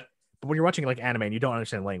totally get that. But when you're watching like anime and you don't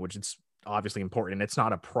understand language, it's obviously important, and it's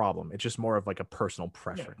not a problem. It's just more of like a personal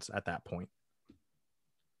preference at that point.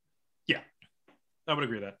 Yeah, I would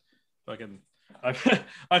agree with that.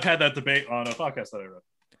 I've had that debate on a podcast that I read,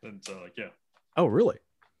 and so like Oh really?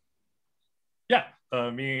 Yeah,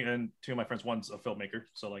 me and two of my friends. One's a filmmaker,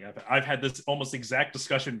 so like I've had this almost exact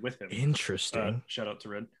discussion with him. Interesting. Shout out to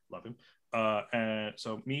Rin, love him. And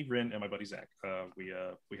so me, Rin, and my buddy Zach, we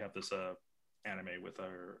have this anime with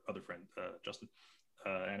our other friend Justin,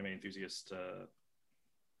 anime enthusiast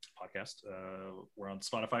podcast. We're on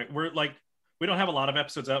Spotify. We don't have a lot of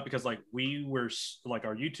episodes out because like we were like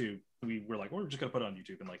our YouTube. We were like, we're just gonna put it on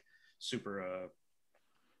YouTube and like super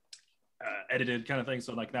edited kind of thing.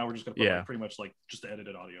 So like now we're just gonna put like, pretty much like just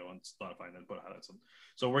edited audio on Spotify and then put out some.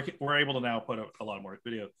 So we're able to now put a lot more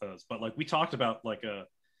videos. But like we talked about like the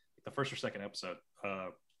first or second episode,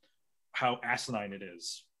 how asinine it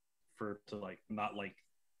is to like not like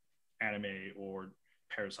anime or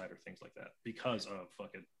Parasite or things like that because of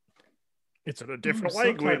fucking. It's in a different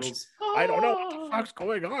language. I don't know what the fuck's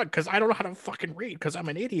going on because I don't know how to fucking read because I'm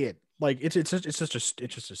an idiot. Like it's just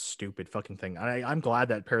a stupid fucking thing. I'm glad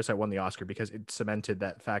that Parasite won the Oscar because it cemented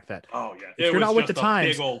that fact that if you're not with the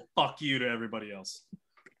times, big old fuck you to everybody else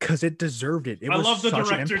because it deserved it. I love the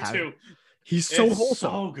director too. He's so wholesome.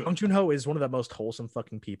 So good. Bong Joon-ho is one of the most wholesome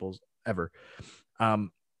fucking people ever. And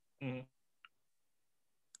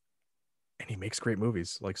he makes great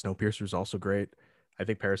movies. Like Snowpiercer is also great. I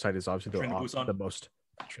think Parasite is obviously the most.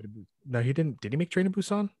 No, he didn't. Did he make Train to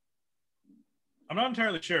Busan? I'm not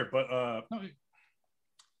entirely sure, but no,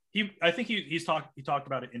 I think he talked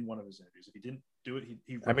about it in one of his interviews. If he didn't do it,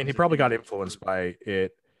 he probably got influenced by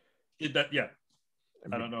it. I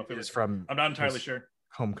don't know if it was from. I'm not entirely sure.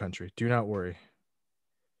 Home country. Do not worry.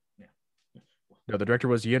 Yeah. No, the director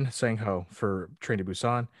was Yin Sang-ho for Train to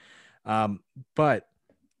Busan, but.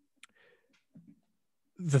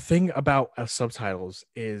 The thing about subtitles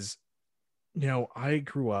is, you know, I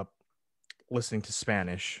grew up listening to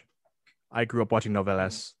Spanish. I grew up watching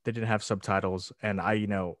novelas. They didn't have subtitles. And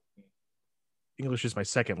English is my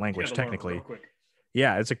second language, technically.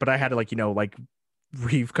 Yeah, it's like, but I had to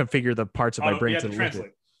reconfigure the parts of my brain to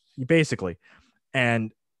translate. Basically.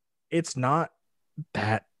 And it's not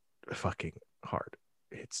that fucking hard.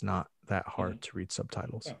 It's not that hard to read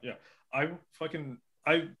subtitles. Yeah. I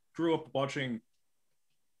grew up watching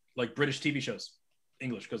like British TV shows,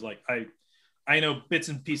 English, because like I know bits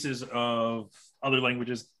and pieces of other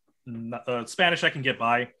languages. Spanish I can get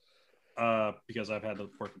by because I've had to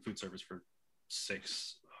work in food service for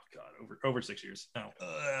over 6 years now.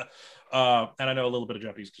 And I know a little bit of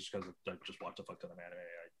Japanese just because I just watched a fuck ton of anime.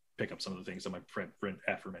 I pick up some of the things that my friend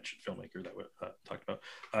aforementioned filmmaker that we talked about.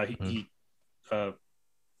 He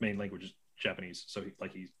main language is Japanese, so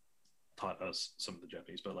he taught us some of the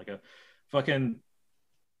Japanese, but like a fucking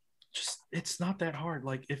it's not that hard.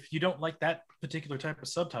 Like if you don't like that particular type of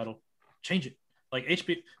subtitle, change it. Like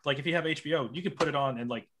HBO, like if you have HBO, you can put it on and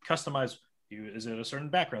like customize Is it a certain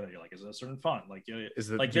background that you like? Is it a certain font? Like,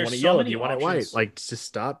 Is it, like do you there's want it so yellow? Do many you want it white? options. Like, just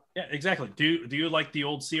stop. Yeah, exactly. Do you like the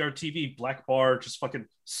old CRTV black bar, just fucking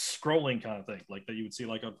scrolling kind of thing, like that you would see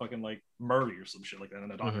like on fucking like Murray or some shit like that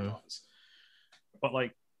in a doctor's office? But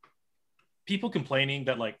like people complaining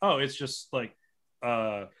that like, oh, it's just like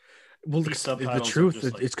Well, these the subtitles are truth,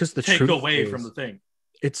 just, like, it's because the take truth away is, from the thing.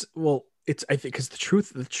 it's, well, it's, I think, because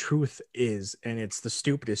the truth is, and it's the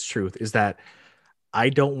stupidest truth, is that I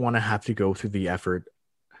don't want to have to go through the effort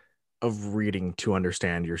of reading to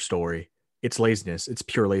understand your story. It's laziness. It's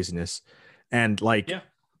pure laziness. And like, Yeah.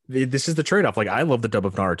 this is the trade-off. Like, I love the dub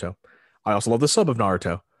of Naruto. I also love the sub of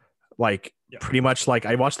Naruto. Like, Yeah. pretty much, like,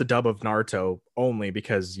 I watched the dub of Naruto only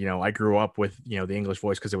because, you know, I grew up with, you know, the English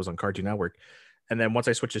voice because it was on Cartoon Network. And then once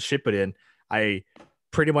I switched to Shippuden, I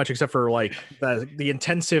pretty much, except for like the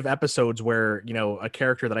intensive episodes where, you know, a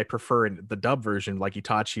character that I prefer in the dub version, like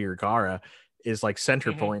Itachi or Gaara, is like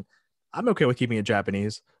center point. I'm okay with keeping it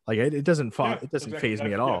Japanese. Like, it doesn't Yeah, it doesn't exactly. phase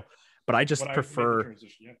me at all. But I just When I made the prefer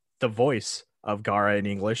transition, the voice of Gaara in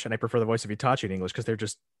English, and I prefer the voice of Itachi in English because they're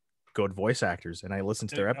just good voice actors, and I listen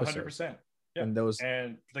to their episodes. 100%. Yeah. And those,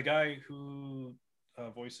 and the guy who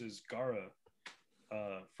voices Gaara,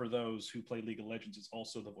 for those who play League of Legends, is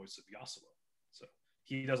also the voice of Yasuo. So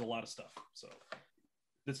he does a lot of stuff. So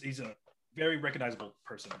he's a very recognizable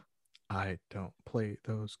person. I don't play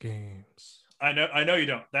those games. I know you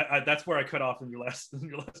don't. That's where I cut off in your last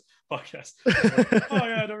podcast. Like, oh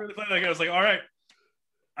yeah, I don't really play that game. I was like, all right,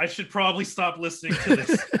 I should probably stop listening to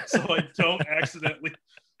this so I don't accidentally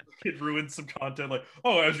ruin some content. Like,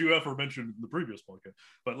 oh, as you ever mentioned in the previous podcast,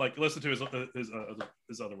 but like, listen to his other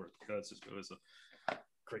work. That's just it was a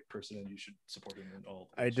great person, and you should support him in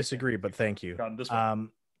all. I disagree, but thank you. I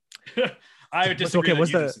disagree. Okay,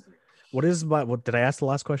 what did I ask the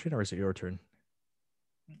last question, or is it your turn?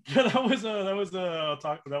 that was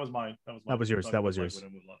mine. That was yours.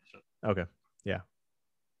 Okay. Yeah.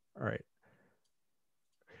 All right.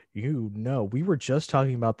 You know, we were just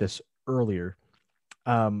talking about this earlier,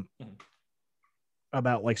 about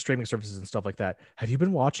like streaming services and stuff like that. Have you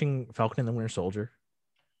been watching Falcon and the Winter Soldier?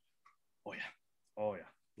 Oh yeah.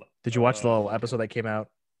 Did you watch the little episode that came out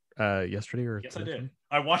yesterday? Or yes, I did.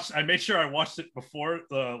 I made sure I watched it before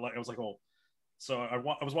I was like, oh. So I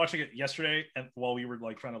was watching it yesterday, and while we were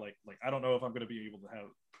like trying to like I don't know if I'm going to be able to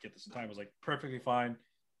get this in time. I was like, perfectly fine.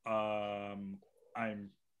 I'm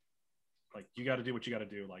like, you got to do what you got to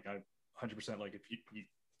do. Like, I 100% like, if you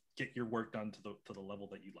get your work done to the level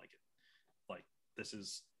that you like it. Like,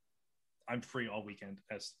 I'm free all weekend,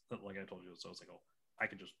 as like I told you. So I was like, oh, I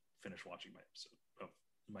can just finish watching my episode of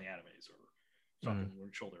my animes or something.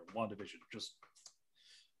 Winter Shoulder, WandaVision. Just.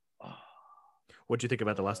 What'd you think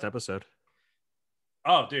about the last episode?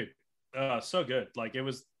 Oh, dude, so good. Like, it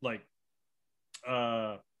was like,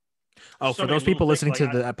 for those people listening to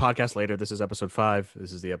the podcast later, this is episode 5.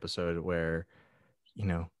 This is the episode where, you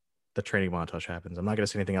know, the training montage happens. I'm not going to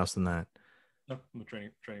say anything else than that. No, the training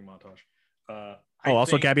montage.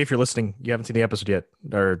 Also, Gabby, if you're listening, you haven't seen the episode yet,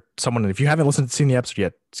 or someone, if you haven't seen the episode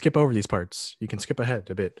yet, skip over these parts. You can skip ahead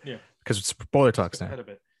a bit. Yeah. Because it's spoiler talks now. Ahead a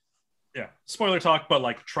bit. Yeah, spoiler talk, but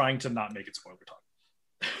like trying to not make it spoiler talk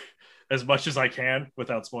as much as I can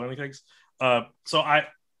without spoiling things. So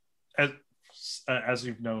as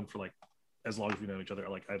you've known for like as long as we've known each other,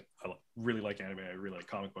 like I really like anime. I really like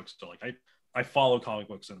comic books. So like I follow comic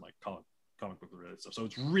books and like comic book related stuff. So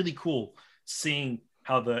it's really cool seeing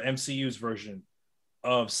how the MCU's version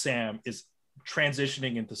of Sam is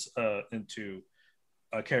transitioning into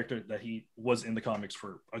a character that he was in the comics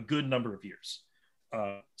for a good number of years.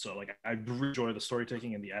 So like I really enjoy the story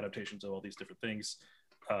taking and the adaptations of all these different things.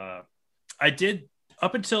 I did,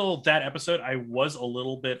 up until that episode, I was a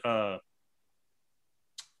little bit I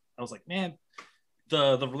was like, man,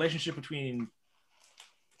 the relationship between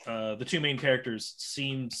the two main characters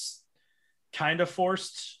seems kind of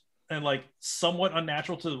forced and like somewhat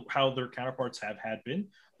unnatural to how their counterparts had been,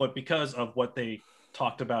 but because of what they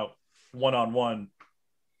talked about one-on-one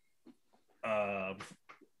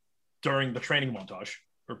during the training montage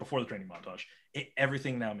or before the training montage,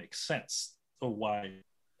 everything now makes sense of why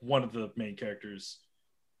one of the main characters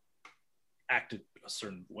acted a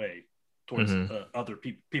certain way towards other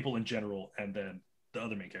people in general, and then the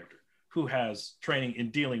other main character who has training in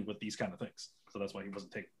dealing with these kind of things. So that's why he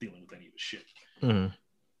wasn't dealing with any of his shit.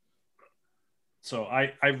 So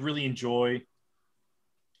I really enjoy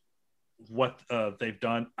what they've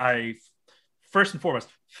done. First and foremost,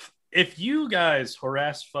 if you guys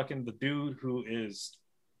harass fucking the dude who is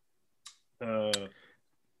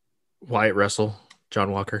Wyatt Russell,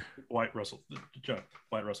 John Walker. Wyatt Russell.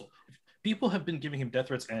 people have been giving him death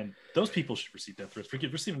threats, and those people should receive death threats for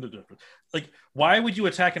receiving the death threats. Like, why would you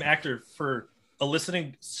attack an actor for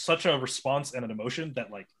eliciting such a response and an emotion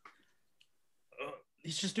that, like,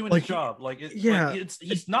 he's just doing his job? Like,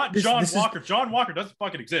 he's not John Walker. John Walker doesn't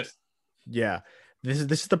fucking exist. Yeah, this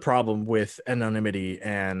is the problem with anonymity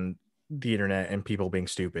and the internet and people being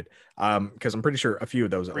stupid. Because I'm pretty sure a few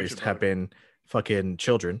of those at least have been fucking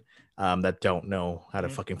children that don't know how to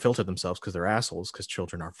fucking filter themselves because they're assholes, because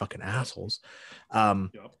children are fucking assholes.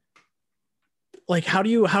 Like, how do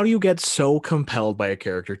you get so compelled by a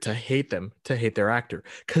character to hate them, to hate their actor?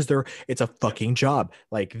 Because it's a fucking job.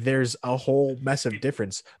 Like, there's a whole mess of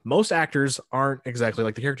difference. Most actors aren't exactly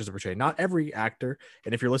like the characters are portrayed. Not every actor,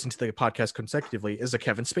 and if you're listening to the podcast consecutively, is a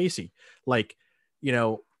Kevin Spacey. Like, you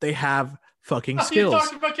know, they have fucking skills. You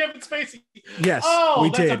talking about Kevin Spacey? Yes, we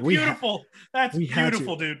did. That's beautiful. That's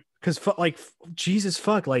beautiful, dude. Because Jesus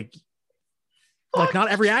fuck, like not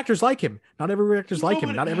every actor's like him. Not every actor's like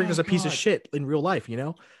him. Not every actor's a piece of shit in real life, you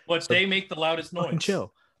know? But so they make the loudest noise.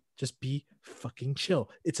 Chill. Just be fucking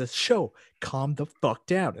chill. It's a show. Calm the fuck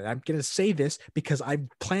down. And I'm going to say this because I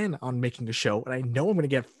plan on making a show and I know I'm going to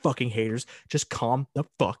get fucking haters. Just calm the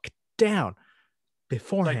fuck down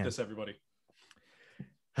beforehand. Like this, everybody.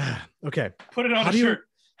 Okay. Put it on a shirt.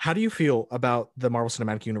 How do you feel about the Marvel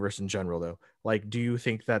Cinematic Universe in general, though? Like, do you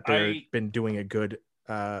think that they've been doing a good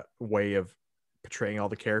way of portraying all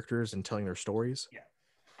the characters and telling their stories?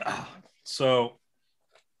 Yeah. So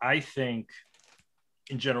I think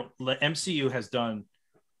in general, the MCU has done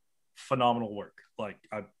phenomenal work. Like,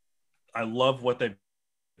 I love what they've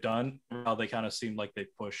done, how they kind of seem like they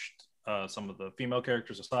pushed some of the female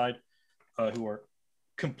characters aside, who are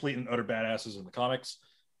complete and utter badasses in the comics.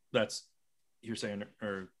 That's hearsay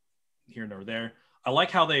or here nor there. I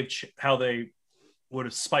like how they would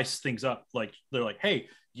have spiced things up. Like, they're like, hey,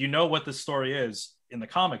 you know what this story is in the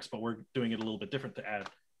comics, but we're doing it a little bit different to add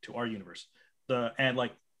to our universe. The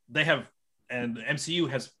MCU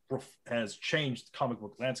has changed the comic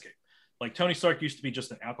book landscape. Like, Tony Stark used to be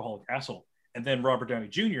just an alcoholic asshole, and then Robert Downey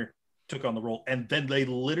Jr. took on the role, and then they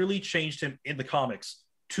literally changed him in the comics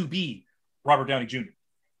to be Robert Downey Jr.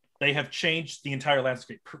 They have changed the entire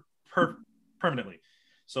landscape permanently.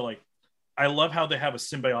 So, like, I love how they have a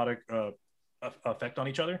symbiotic effect on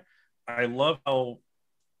each other. I love how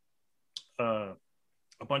a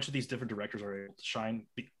bunch of these different directors are able to shine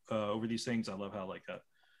over these things. I love how, like,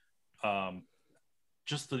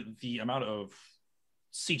 just the amount of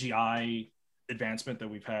CGI advancement that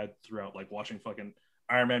we've had throughout, like, watching fucking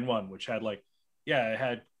Iron Man 1, which had, like, it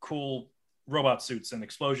had cool robot suits and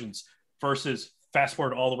explosions, versus fast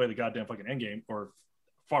forward all the way to goddamn fucking Endgame or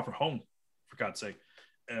Far From Home, for God's sake.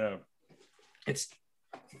 It's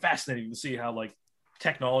fascinating to see how, like,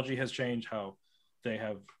 technology has changed, how they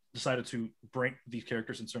have decided to bring these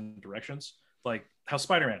characters in certain directions. Like how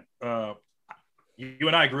Spider-Man, you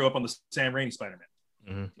and I grew up on the Sam Raimi Spider-Man.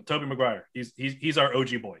 Mm-hmm. Tobey Maguire, he's our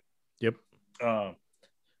OG boy. Yep.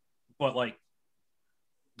 But, like,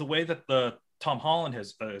 the way that the Tom Holland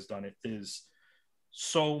has done it is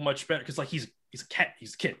so much better, because, like, he's a kid.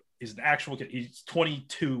 He's an actual kid. He's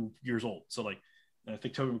 22 years old. So, like, I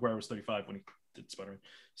think Tobey Maguire was 35 when he did Spider-Man.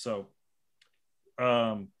 So,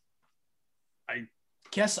 I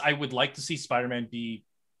guess I would like to see Spider-Man be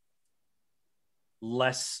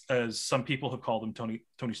less, as some people have called him,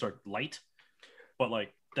 Tony Stark light. But,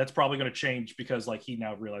 like, that's probably going to change because, like, he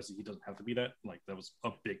now realizes he doesn't have to be that. Like, that was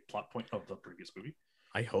a big plot point of the previous movie.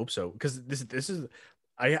 I hope so, because this is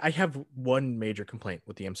I have one major complaint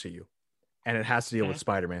with the MCU, and it has to deal with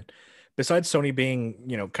Spider-Man. Besides Sony being,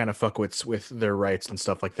 you know, kind of fuckwits with their rights and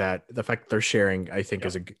stuff like that, the fact that they're sharing, I think,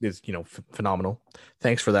 is you know, phenomenal.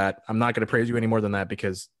 Thanks for that. I'm not going to praise you any more than that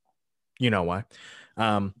because you know why.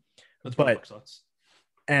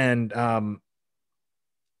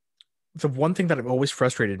 The one thing that have always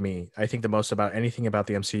frustrated me, I think, the most about anything about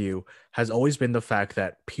the MCU has always been the fact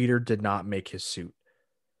that Peter did not make his suit.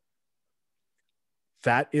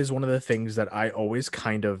 That is one of the things that I always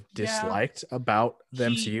kind of disliked about the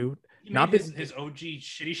MCU. Not his OG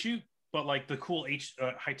shitty shoot, but, like, the cool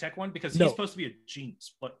high tech one, because he's supposed to be a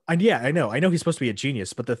genius. But and I know he's supposed to be a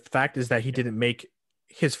genius, but the fact is that he didn't make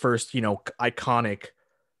his first, you know, iconic,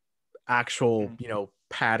 actual, you know,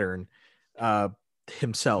 pattern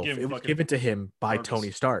himself. It was given to him by Tony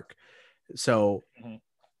Stark. So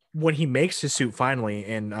when he makes his suit finally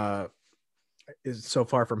in is So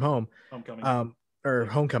Far From Home,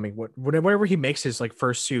 Homecoming, whenever he makes his, like,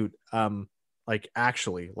 first suit, like,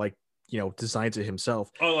 actually, like, you know, designs it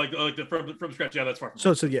himself. Oh, like from scratch. Yeah, that's Far From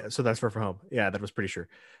Home. So that's Far From Home. Yeah, that was pretty sure.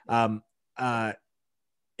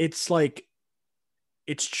 It's like,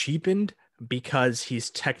 it's cheapened because he's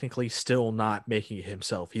technically still not making it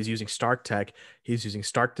himself. He's using Stark tech, he's using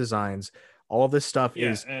Stark designs. All of this stuff Yeah,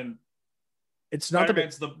 is and it's not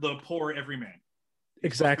Spider-Man's the poor everyman.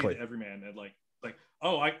 He's supposed to be exactly. the everyman, and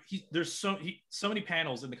there's so many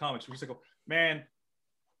panels in the comics where he's like, oh, man,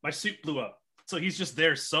 my suit blew up. So he's just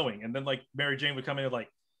there sewing, and then like Mary Jane would come in and like,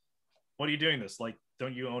 what are you doing this? Like,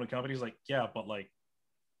 don't you own a company? He's like, yeah, but like,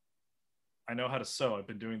 I know how to sew. I've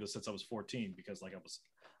been doing this since I was 14 because like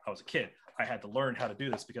I was a kid. I had to learn how to do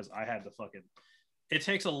this because I had to fucking. It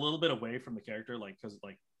takes a little bit away from the character, like because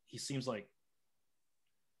like he seems like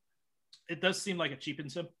it does seem like it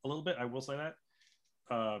cheapens him a little bit. I will say that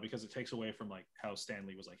because it takes away from like how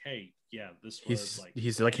Stanley was like, hey, yeah, this was like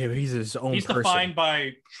he's his own he's person.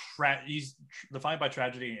 He's defined by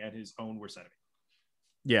tragedy and his own worst enemy.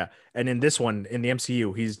 Yeah, and in this one, in the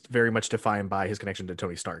MCU, he's very much defined by his connection to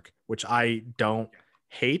Tony Stark, which I don't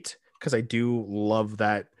hate because I do love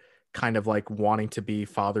that kind of like wanting to be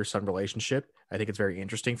father-son relationship. I think it's very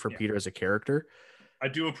interesting for Peter as a character. I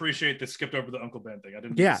do appreciate that skipped over the Uncle Ben thing. I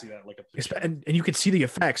didn't see that like and you can see the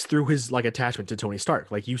effects through his like attachment to Tony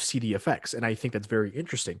Stark. Like you see the effects, and I think that's very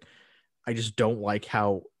interesting. I just don't like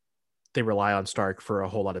how they rely on Stark for a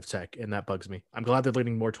whole lot of tech, and that bugs me. I'm glad they're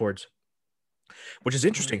leaning more towards, which is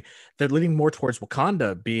interesting. They're leaning more towards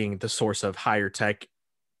Wakanda being the source of higher tech,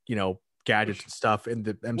 gadgets and stuff in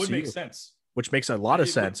the MCU. Would make sense. Which makes a lot of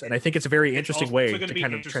sense. And I think it's a very interesting way to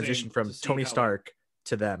kind of transition from Tony Stark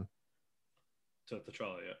to them. To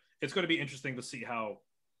T'Challa, yeah. It's going to be interesting to see how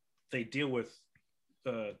they deal with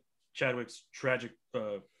Chadwick's tragic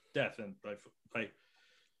death. And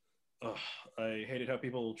I hated how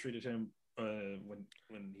people treated him when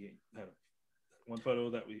he had one photo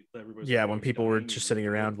that everybody. Yeah, when people were just sitting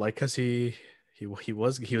around, like, because he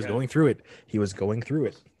was going through it. He was going through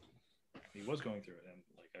it. He was going through it, and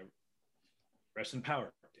like, rest in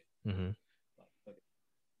power. Mm-hmm.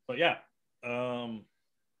 But yeah, I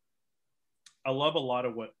love a lot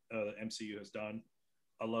of what MCU has done.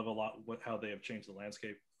 I love a lot how they have changed the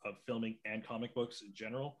landscape of filming and comic books in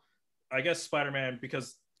general. I guess Spider-Man,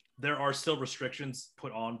 because there are still restrictions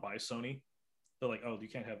put on by Sony. They're like, oh, you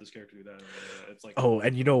can't have this character do that. It's like, oh,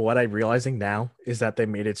 and you know what I'm realizing now is that they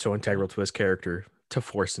made it so integral to his character to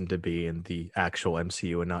force him to be in the actual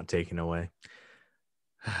MCU and not taken away.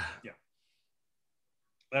 Yeah.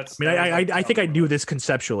 I think I knew this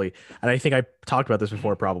conceptually, and I think I talked about this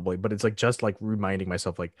before probably, but it's like just like reminding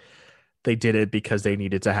myself like they did it because they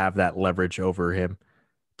needed to have that leverage over him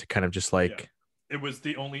to kind of just like it was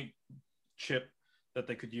the only chip that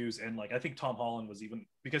they could use. And like I think Tom Holland was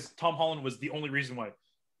the only reason why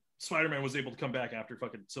Spider-Man was able to come back after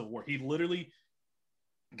fucking Civil War. He literally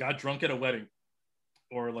got drunk at a wedding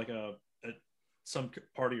or like some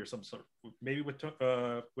party or some sort, maybe with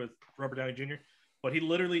Robert Downey Jr. But he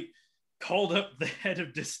literally called up the head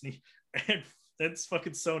of Disney and that's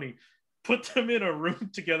fucking Sony, put them in a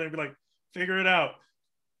room together and be like, figure it out.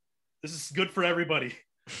 This is good for everybody.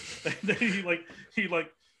 And then he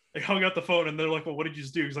hung out the phone and they're like, well, what did you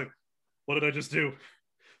just do? He's like, what did I just do?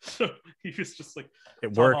 So he was just like,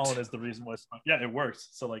 it worked. Tom Holland is the reason why. Yeah, it works.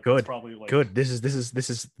 So like, good. It's probably like good. This is the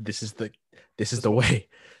way.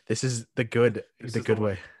 This is the good. The good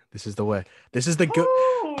way. This is the way. This is the good.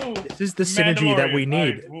 This is the synergy that we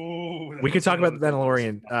need. We could talk about the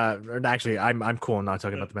Mandalorian. Or actually, I'm cool on not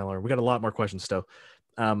talking about the Mandalorian. We got a lot more questions still.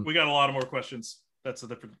 We got a lot of more questions. That's a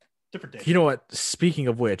different day. You know what? Speaking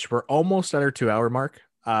of which, we're almost at our 2-hour mark.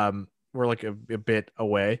 We're like a bit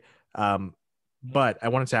away. But I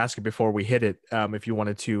wanted to ask you before we hit it, if you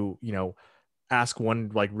wanted to, ask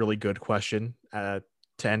one like really good question to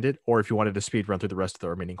end it, or if you wanted to speed run through the rest of the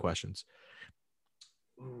remaining questions.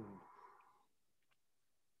 Ooh.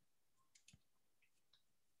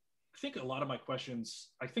 I think a lot of my questions,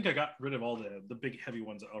 I think I got rid of all the big heavy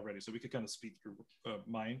ones already, so we could kind of speed through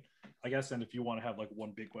mine, I guess. And if you want to have like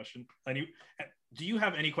one big question, do you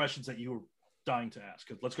have any questions that you were dying to ask?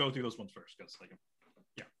 Because let's go through those ones first. Because like,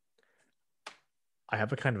 yeah, I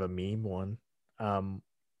have a kind of a meme one.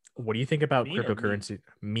 What do you think about cryptocurrency?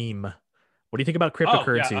 Meme. What do you think about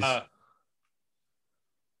cryptocurrencies? Oh, yeah,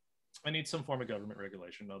 I need some form of government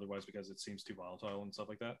regulation, otherwise, because it seems too volatile and stuff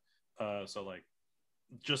like that. So like,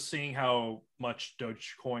 just seeing how much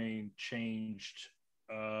Dogecoin changed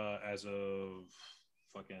as of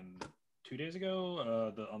fucking 2 days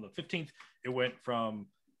ago, on the 15th, it went from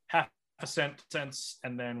half a cents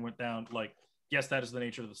and then went down. Like, yes, that is the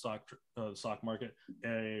nature of the stock market.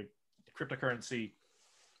 A cryptocurrency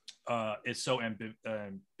is so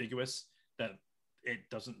ambiguous that it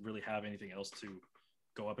doesn't really have anything else to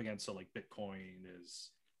go up against. So like Bitcoin is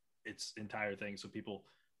its entire thing. So people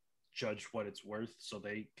judge what it's worth, so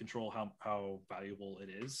they control how valuable it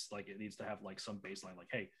is. Like it needs to have like some baseline, like,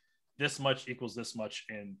 hey, this much equals this much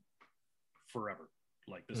in forever.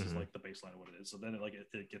 Like this is like the baseline of what it is. So then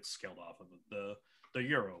it gets scaled off of the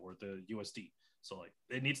euro or the USD. So like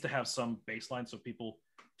it needs to have some baseline so people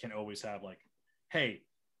can always have like, hey,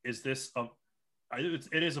 is this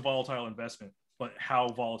it is a volatile investment, but how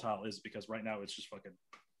volatile is it? Because right now it's just fucking.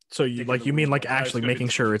 So you mean like actually making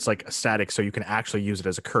sure it's like static so you can actually use it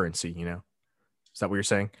as a currency, you know? Is that what you're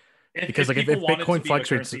saying? Because like if Bitcoin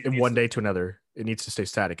fluctuates in one day to another, it needs to stay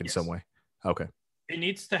static in some way. Okay. It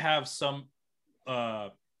needs to have some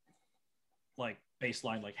like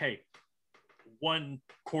baseline, like, hey,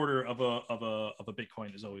 1/4 of a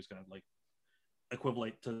Bitcoin is always going to like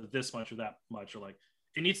equivalent to this much or that much, or like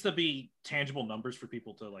it needs to be tangible numbers for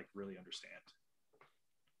people to like really understand.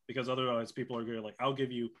 Because otherwise people are going to like, I'll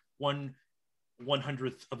give you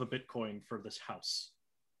 1/100th of a Bitcoin for this house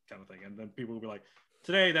kind of thing. And then people will be like,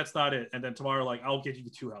 today that's not it. And then tomorrow, like, I'll give you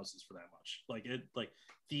 2 houses for that much. Like it, like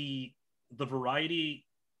the variety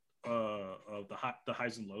of the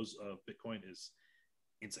highs and lows of Bitcoin is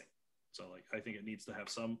insane. So like, I think it needs to have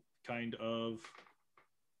some kind of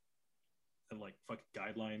like fucking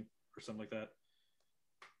guideline or something like that.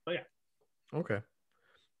 But yeah. Okay.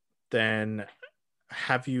 Then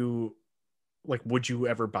have you, like, would you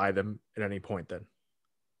ever buy them at any point then?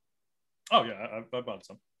 Oh yeah, I bought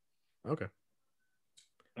some. Okay.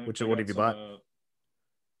 What have you bought?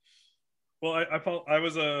 Well, I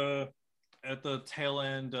was at the tail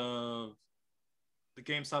end of the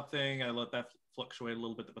GameStop thing. I let that fluctuate a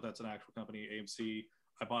little bit, but that's an actual company, AMC.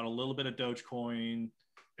 I bought a little bit of Dogecoin.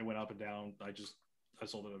 It went up and down. I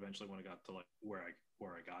sold it eventually when it got to like where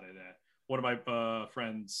I got it at. One of my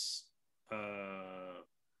friends,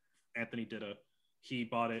 Anthony Ditta, he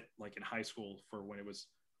bought it like in high school for when it was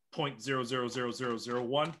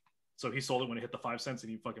 0.000001. So he sold it when it hit the 5 cents, and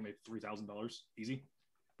he fucking made $3,000 easy.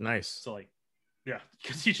 Nice. So like, yeah,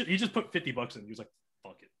 because he just put $50 in. He was like,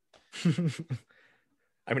 fuck it.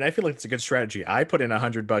 I mean, I feel like it's a good strategy. I put in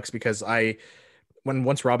 $100 because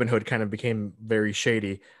once Robinhood kind of became very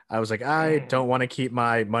shady, I was like, I don't want to keep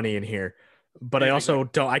my money in here, but I also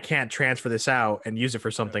I can't transfer this out and use it for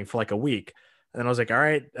something for like a week. And then I was like, all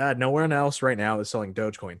right, nowhere else right now is selling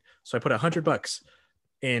Dogecoin. So I put $100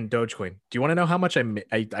 in Dogecoin. Do you want to know how much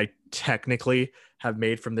I technically have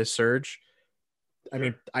made from this surge? I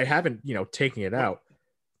mean, I haven't, taken it out.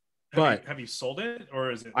 But have you sold it,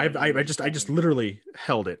 or is it? I just literally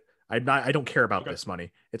held it. I don't care about this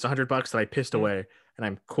money. It's $100 that I pissed away, and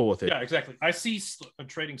I'm cool with it. Yeah, exactly. I see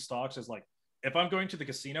trading stocks as like, if I'm going to the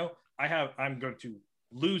casino, I'm going to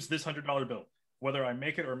lose this $100 bill, whether I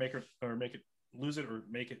make it lose it or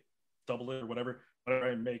make it double it or whatever.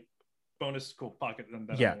 Whatever I make bonus, cool, pocket, and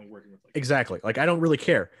then I'm only working with like exactly. Like I don't really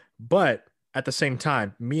care, but at the same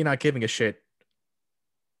time, me not giving a shit.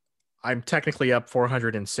 I'm technically up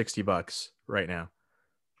 $460 right now.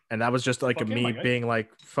 And that was just like me being like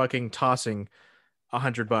fucking tossing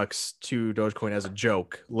 $100 to Dogecoin as a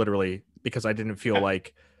joke, literally, because I didn't feel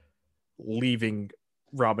like leaving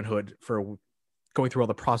Robinhood for going through all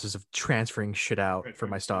the process of transferring shit out for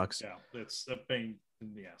my stocks. Yeah, it's a pain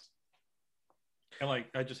in the ass. And like,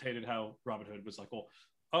 I just hated how Robinhood was like,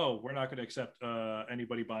 oh, we're not going to accept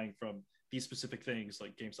anybody buying from these specific things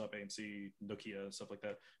like GameStop, AMC, Nokia, stuff like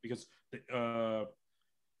that, because yada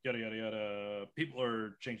yada yada. People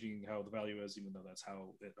are changing how the value is, even though that's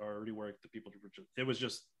how it already worked. The people it was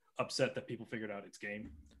just upset that people figured out its game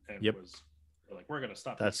and was like, we're gonna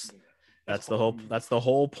stop. That's the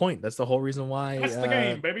whole point. That's the whole reason why. That's the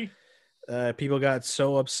game, baby. People got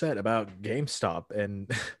so upset about GameStop, and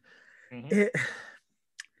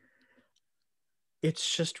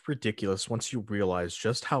it's just ridiculous once you realize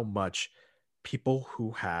just how much people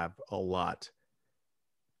who have a lot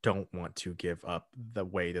don't want to give up the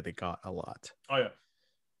way that they got a lot. Oh yeah,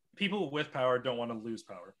 people with power don't want to lose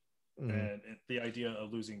power, and the idea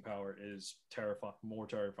of losing power is more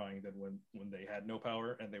terrifying than when they had no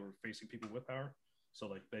power and they were facing people with power. So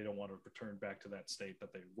like they don't want to return back to that state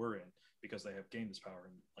that they were in because they have gained this power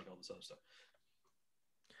and like all this other stuff.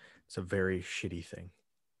 It's a very shitty thing.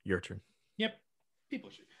 Your turn. Yep,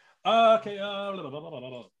 people should. Okay.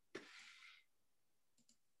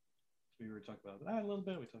 We were talking about that a little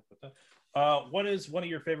bit. We talked about that. What is one of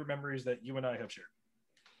your favorite memories that you and I have shared?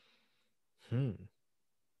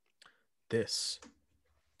 This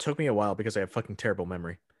took me a while because I have fucking terrible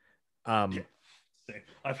memory. Same.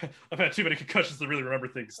 I've had too many concussions to really remember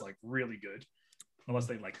things like really good, unless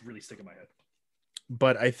they like really stick in my head.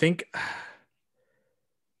 But I think,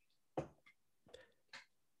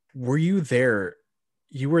 were you there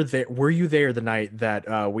You were there. Were you there the night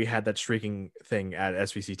that we had that streaking thing at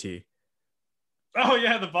SVCT? Oh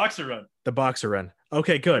yeah, the boxer run. The boxer run.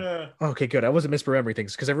 Okay, good. Yeah. Okay, good. I wasn't misremembering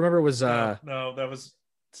things because I remember it was No, that was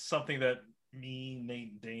something that me,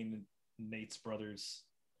 Nate, Dane, and Nate's brothers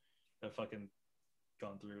have fucking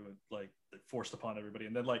gone through and like forced upon everybody.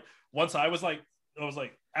 And then like once I was like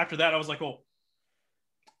after that I was like, well,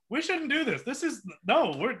 we shouldn't do this. This is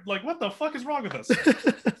no. We're like, what the fuck is wrong with us?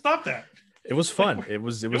 Stop that. It was fun. It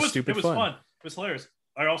was stupid It was fun. fun. It was hilarious.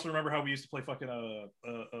 I also remember how we used to play fucking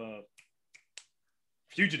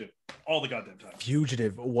Fugitive all the goddamn time.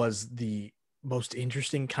 Fugitive was the most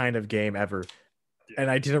interesting kind of game ever. Yeah.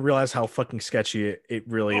 And I didn't realize how fucking sketchy it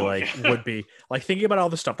really would be. Like thinking about all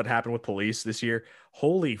the stuff that happened with police this year.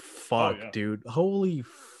 Holy fuck, dude. Holy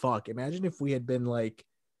fuck. Imagine if we had been like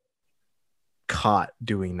caught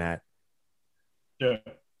doing that. Yeah.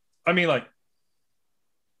 I mean, like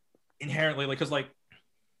inherently, like, because like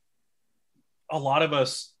a lot of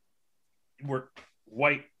us were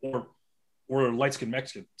white or light-skinned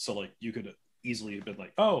Mexican, so like you could easily have been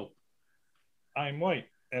like, oh, I'm white,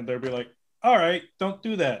 and they'd be like, all right, don't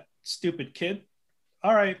do that, stupid kid,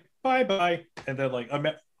 all right, bye, and then like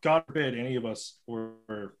God forbid any of us were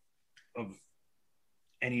of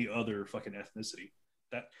any other fucking ethnicity.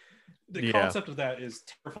 That the concept of that is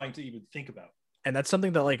terrifying to even think about. And that's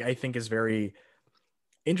something that like I think is very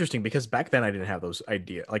interesting because back then I didn't have those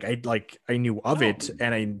ideas. I knew of it,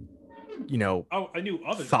 and I knew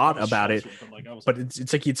of it, thought about it, but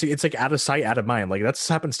it's like out of sight, out of mind. Like that's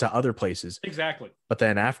happens to other places. Exactly. But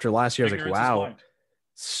then after last year, I was like, wow,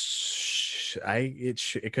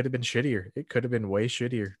 it could have been shittier. It could have been way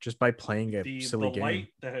shittier just by playing a silly game. The light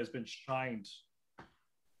that has been shined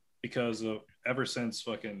because of ever since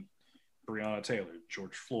fucking Breonna Taylor,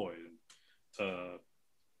 George Floyd, and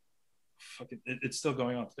it's still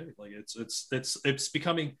going on today. Like it's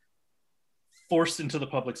becoming forced into the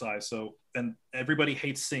public's eye. So, and everybody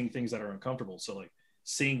hates seeing things that are uncomfortable. So like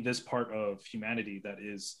seeing this part of humanity that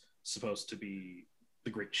is supposed to be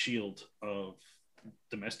the great shield of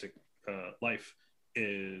domestic life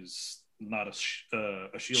is not a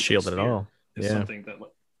shield at all. It's something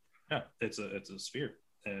that, it's a sphere,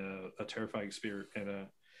 a terrifying sphere, and a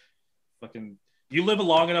fucking, you live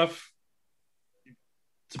long enough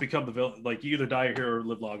to become the villain. Like you either die a hero or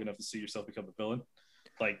live long enough to see yourself become the villain.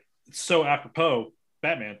 Like, it's so apropos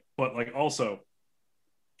Batman, but like also,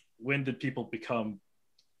 when did people become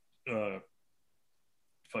fucking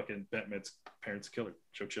Batman's parents' killer?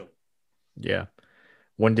 Joe Chill. Yeah.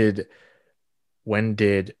 When did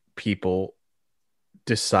people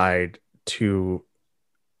decide to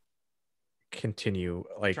continue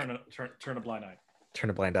like turn a blind eye?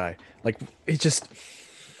 Turn a blind eye. Like it just,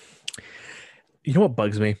 you know what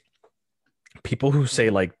bugs me? People who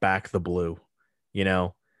say like back the blue, you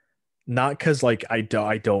know, not because like I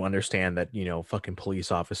don't understand that, you know, fucking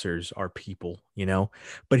police officers are people, you know,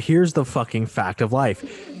 but here's the fucking fact of life.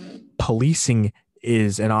 Policing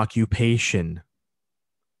is an occupation.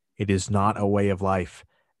 It is not a way of life.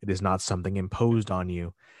 It is not something imposed on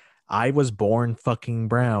you. I was born fucking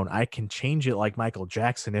brown. I can change it like Michael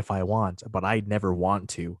Jackson if I want, but I never want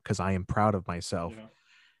to because I am proud of myself. Yeah.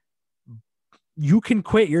 You can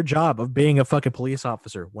quit your job of being a fucking police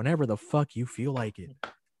officer whenever the fuck you feel like it.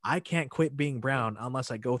 I can't quit being brown unless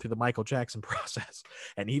I go through the Michael Jackson process.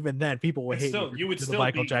 And even then, people will hate you would still the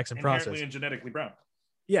Michael Jackson process. And genetically brown.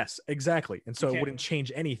 Yes, exactly. And so it wouldn't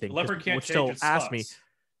change anything. Leopard can't would still its ask spots. me.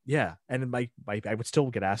 Yeah, and I would still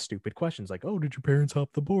get asked stupid questions like, "Oh, did your parents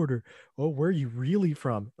hop the border? Oh, where are you really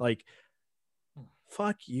from?" Like,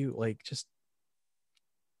 fuck you. Like, just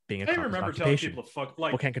being a cop. I remember telling people to fuck. Like,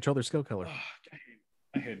 people can't control their skill color.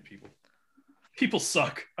 I hate people. People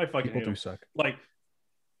suck. I fucking hate them. Suck. Like,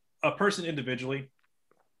 a person individually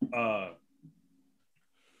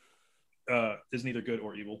is neither good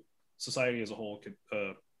or evil. Society as a whole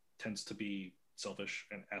tends to be selfish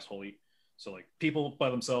and assholey. So like people by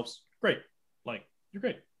themselves, great. Like you're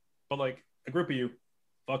great. But like a group of you,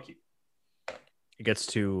 fuck you. It gets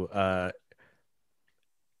to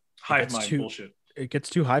hive mind bullshit. It gets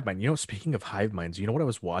too hive mind. You know, speaking of hive minds, you know what I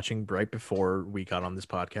was watching right before we got on this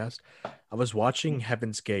podcast? I was watching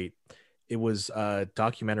Heaven's Gate. It was a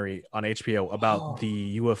documentary on HBO about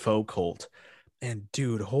the UFO cult. And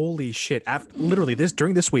dude, holy shit. Literally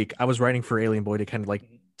during this week, I was writing for Alien Boy to kind of like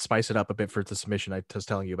spice it up a bit for the submission I was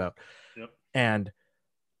telling you about. Yep. And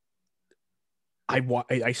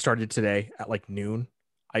I started today at like noon.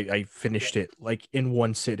 I finished it like in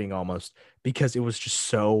one sitting almost because it was just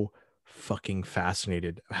so fucking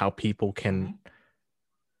fascinated how people can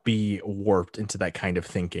be warped into that kind of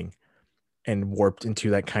thinking and warped into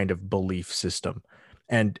that kind of belief system.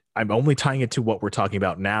 And I'm only tying it to what we're talking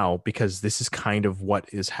about now because this is kind of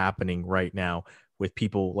what is happening right now with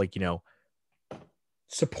people like,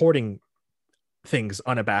 supporting things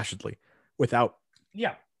unabashedly without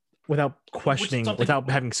Yeah, questioning, something without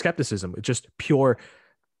having skepticism. It's just pure.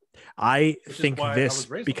 I which is think why I this was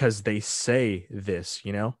raised because they say this,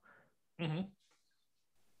 hmm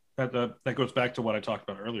that goes back to what I talked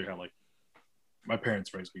about earlier. How like my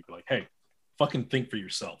parents raised me like, hey, fucking think for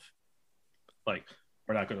yourself. Like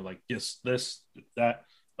we're not gonna like this that.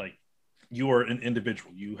 Like you are an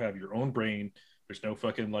individual. You have your own brain. There's no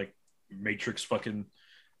fucking like matrix fucking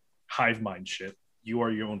hive mind shit. You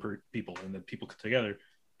are your own people, and then people together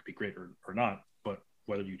could be great or not. But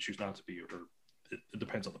whether you choose not to be, or it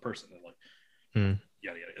depends on the person. And like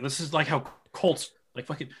yada yada. And this is like how cults, like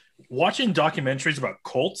fucking watching documentaries about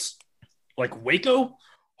cults, like Waco.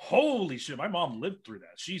 Holy shit! My mom lived through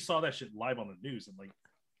that. She saw that shit live on the news, and like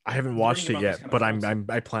I haven't watched it yet, but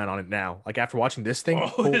I plan on it now. Like after watching this thing,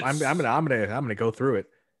 I'm gonna go through it.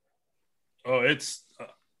 Oh, it's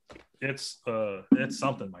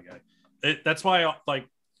something, my guy. That's why I like,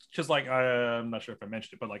 because like I'm not sure if I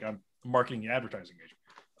mentioned it, but like I'm a marketing and advertising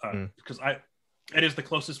major, because it is the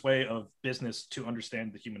closest way of business to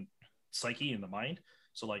understand the human psyche and the mind.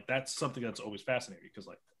 So like that's something that's always fascinating because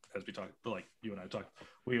like as we talk, like you and I talk,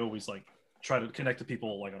 we always like try to connect to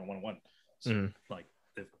people like on a one-on-one. So like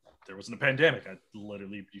if there wasn't a pandemic, I'd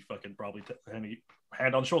literally be fucking probably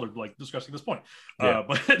hand on shoulder like discussing this point.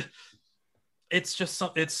 But it's just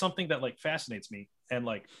it's something that like fascinates me, and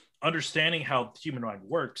like understanding how the human mind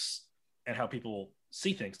works and how people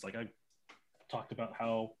see things. Like I talked about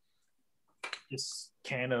how this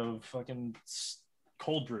can of fucking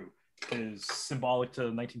cold brew is symbolic to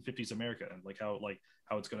 1950s America, and like how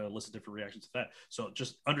it's going to elicit different reactions to that. So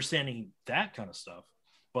just understanding that kind of stuff.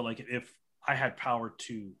 But like if I had power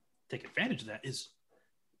to take advantage of that is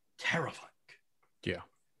terrifying. Yeah.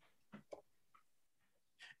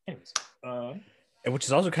 Anyways, and which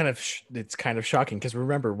is also kind of it's kind of shocking because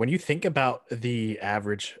remember when you think about the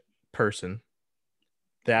average person,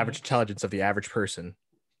 the average intelligence of the average person,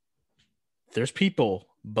 there's people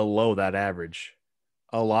below that average,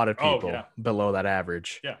 a lot of people below that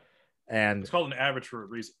average. Yeah, and it's called an average for a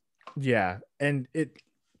reason. Yeah, and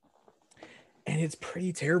it's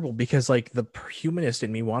pretty terrible because like the humanist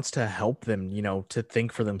in me wants to help them, to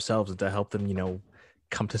think for themselves and to help them,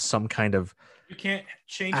 come to some kind of you can't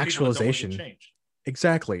change actualization.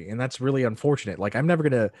 Exactly. And that's really unfortunate. Like I'm never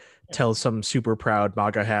going to tell some super proud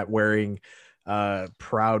MAGA hat wearing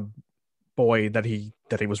proud boy that he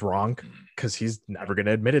was wrong because he's never going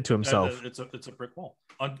to admit it to himself. It's a brick wall.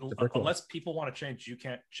 Unless people want to change, you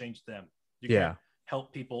can't change them. You can't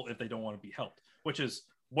help people if they don't want to be helped, which is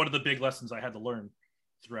one of the big lessons I had to learn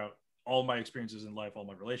throughout all my experiences in life, all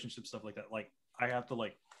my relationships, stuff like that. Like I have to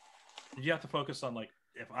you have to focus on like,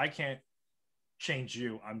 if I can't change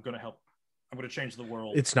you, I'm going to change the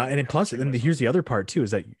world. It's not. And plus, and here's the other part too,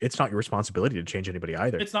 is that it's not your responsibility to change anybody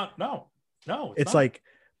either. It's not. No, it's not. Like,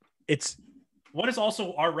 it's what is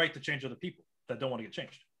also our right to change other people that don't want to get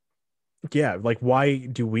changed. Yeah. Like, why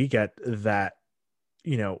do we get that?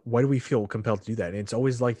 Why do we feel compelled to do that? And it's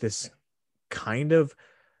always like this kind of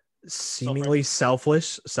seemingly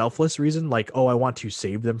selfless reason. Like, oh, I want to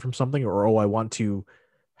save them from something, or, oh, I want to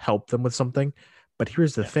help them with something. But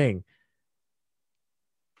here's the thing.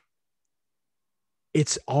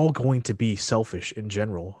 It's all going to be selfish in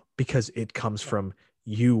general because it comes from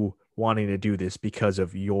you wanting to do this because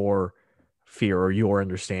of your fear or your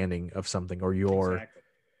understanding of something or your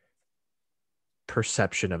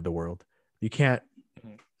perception of the world. You can't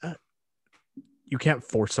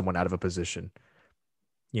force someone out of a position,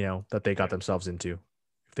 that they got themselves into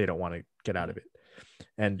if they don't want to get out of it.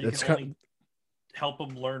 And it's help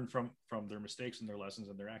them learn from their mistakes and their lessons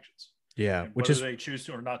and their actions. Yeah, and whether they choose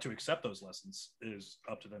to or not to accept those lessons is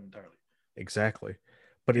up to them entirely. Exactly,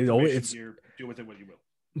 but do with it what you will.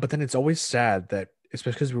 But then it's always sad that,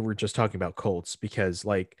 especially because we were just talking about cults, because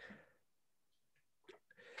like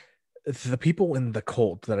the people in the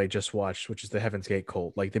cult that I just watched, which is the Heaven's Gate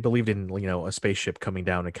cult, like they believed in a spaceship coming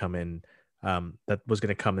down and come in, that was going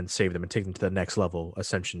to come and save them and take them to the next level,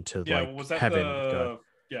 ascension to heaven.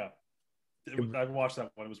 I watched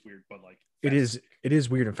that one. It was weird, but like it is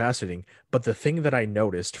weird and fascinating. But the thing that I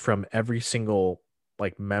noticed from every single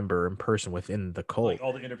like member and person within the cult, like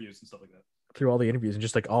all the interviews and stuff like that, through all the interviews and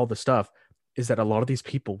just like all the stuff, is that a lot of these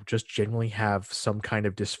people just genuinely have some kind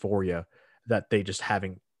of dysphoria that they just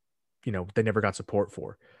haven't, they never got support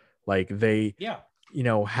for. Like they,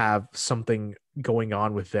 have something going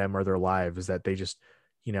on with them or their lives that they just,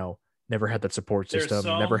 never had that support system,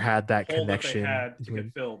 never had that connection. That they had to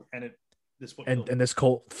get filled, and it this what and this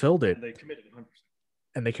cult filled it, and they committed 100%.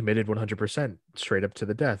 and they committed 100% straight up to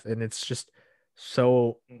the death. And it's just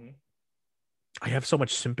so, I have so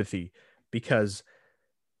much sympathy because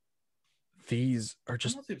these are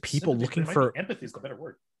just people looking for empathy is the better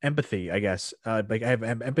word. Empathy, I guess. Like I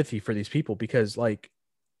have empathy for these people because, like,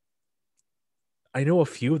 I know a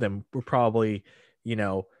few of them were probably, you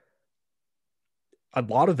know, a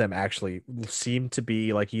lot of them actually seemed to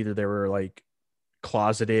be like either they were like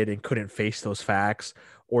closeted and couldn't face those facts,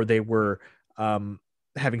 or they were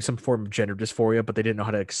having some form of gender dysphoria, but they didn't know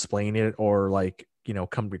how to explain it or, like, you know,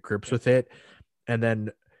 come to grips with it. And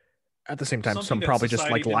then at the same time, Something some probably just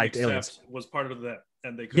like liked aliens. Was part of that,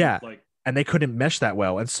 and they couldn't, like, and they couldn't mesh that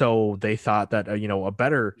well, and so they thought that you know, a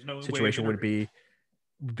better situation would be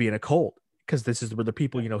in a cult, because this is where the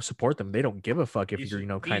people, you know, support them. They don't give a fuck if you're, you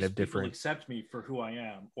know, kind of different. Accept me for who I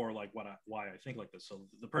am, or like why I think like this. So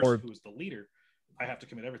the person who is the leader, I have to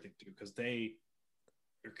commit everything to, because they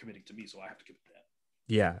are committing to me, so I have to commit that.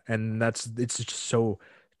 Yeah, and it's just so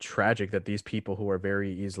tragic that these people who are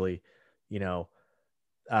very easily, you know,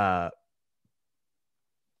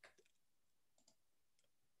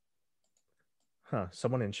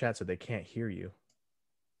 someone in chat said they can't hear you.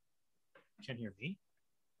 Can't hear me?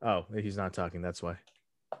 Oh, he's not talking. That's why.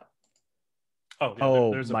 Oh, yeah,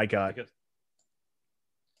 oh my God. Did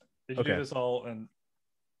you do this all? And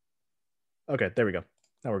okay, there we go.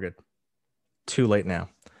 Now we're good. Too late now.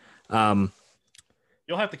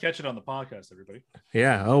 You'll have to catch it on the podcast, everybody.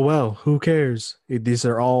 Yeah. Oh, well, who cares? These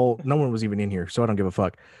are all, no one was even in here, so I don't give a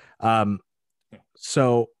fuck.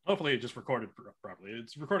 So hopefully it just recorded properly.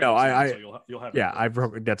 It's recorded. No, so you'll have. Yeah,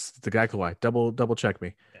 that's exactly why. Double check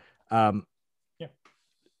me. Yeah. Yeah.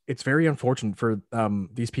 It's very unfortunate for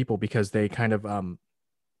these people because they kind of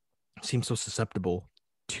seem so susceptible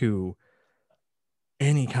to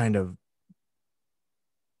any kind of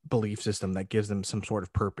belief system that gives them some sort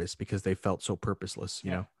of purpose, because they felt so purposeless,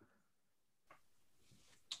 you know.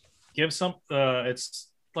 Give some it's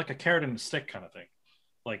like a carrot and a stick kind of thing.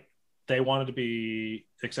 Like, they wanted to be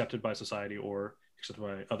accepted by society or accepted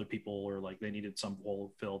by other people, or like they needed some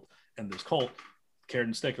hole filled, and this cult, carrot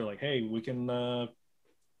and stick, they're like, hey, we can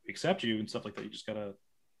accept you and stuff like that. You just gotta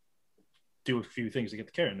do a few things to get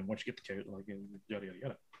the carrot, and once you get the carrot, like, yada yada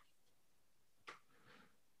yada.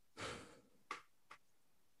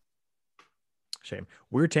 Shame.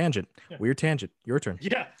 Weird tangent. Your turn.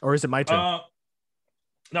 Yeah. Or is it my turn?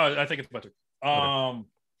 No, I think it's my turn. Okay.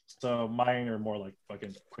 So mine are more like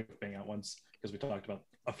fucking quick bang out ones, because we talked about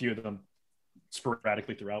a few of them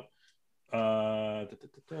sporadically throughout.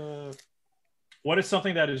 What is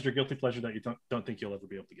something that is your guilty pleasure that you don't think you'll ever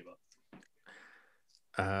be able to give up?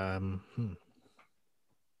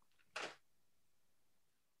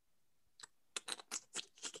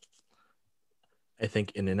 I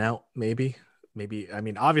think In-N-Out, maybe. I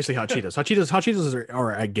mean, obviously Hot Cheetos. Hot Cheetos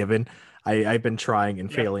are a given. I've been trying and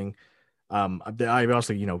failing. I've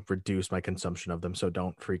also, you know, reduced my consumption of them, so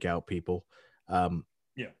don't freak out, people. I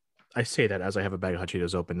say that as I have a bag of Hot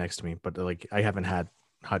Cheetos open next to me, but like, I haven't had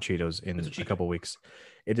Hot Cheetos in a couple weeks.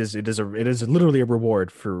 It is literally a reward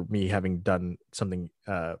for me having done something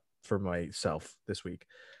for myself this week.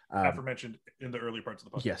 Aforementioned in the early parts of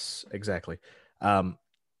the podcast. Yes, exactly. But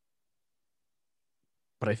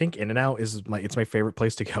I think In-N-Out is my favorite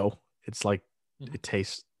place to go. It's like, it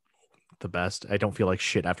tastes the best. I don't feel like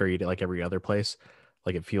shit after I eat it like every other place.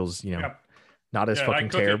 Like, it feels, you know, not as fucking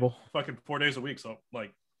terrible. Fucking 4 days a week. So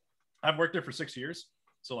like, I've worked there for 6 years.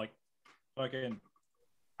 So like, fucking,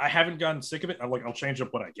 I haven't gotten sick of it. I'll change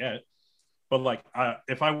up what I get. But like,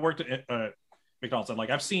 if I worked at McDonald's, and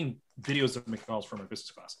like, I've seen videos of McDonald's from my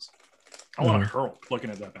business classes. I want to hurl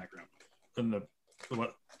looking at that background and the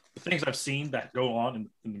things I've seen that go on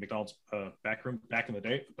in the McDonald's back room back in the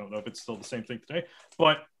day. I don't know if it's still the same thing today,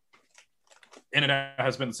 but In-N-Out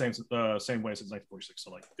has been the same way since 1946.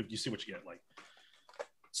 So like, if you see what you get, like,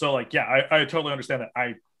 so like, yeah, I totally understand that.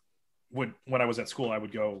 I would, when I was at school, I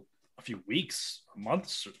would go a few weeks,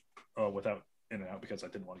 months without In-N-Out, because I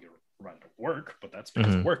didn't want to get reminded of work, but that's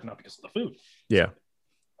because of work, not because of the food. Yeah. So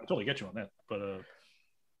I totally get you on that. But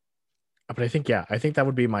I think that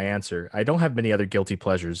would be my answer. I don't have many other guilty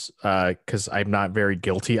pleasures because I'm not very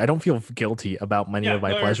guilty. I don't feel guilty about many of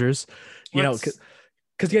my pleasures, you know,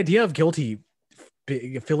 because the idea of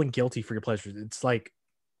feeling guilty for your pleasures, it's like,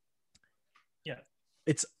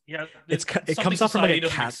 it comes off from like a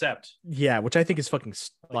cat. Yeah, which I think is fucking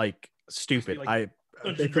like stupid. Like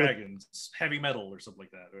Dungeons and Dragons, heavy metal, or something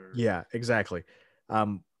like that. Or... Yeah, exactly.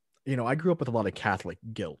 You know, I grew up with a lot of Catholic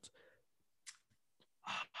guilt.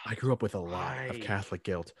 I grew up with a lot of Catholic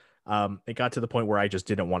guilt. It got to the point where I just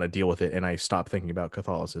didn't want to deal with it, and I stopped thinking about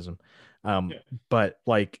Catholicism. Yeah. But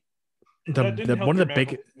like That didn't help one of your the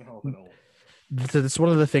big, mental health at all. it's one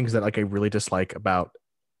of the things that like I really dislike about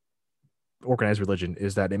organized religion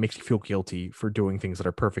is that it makes you feel guilty for doing things that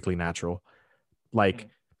are perfectly natural. Like,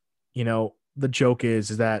 the joke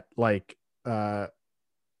is that like,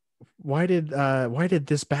 why did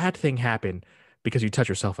this bad thing happen? Because you touch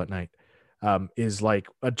yourself at night, is like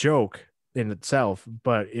a joke in itself,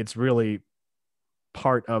 but it's really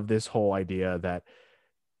part of this whole idea that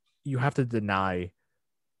you have to deny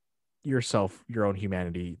yourself your own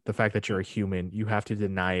humanity, the fact that you're a human. You have to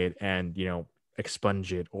deny it and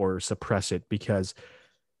expunge it or suppress it because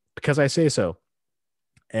I say so.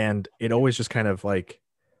 And it always just kind of like,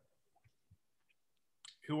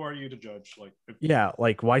 Who are you to judge? Like, yeah,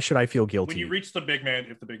 like why should I feel guilty when you reach the big man,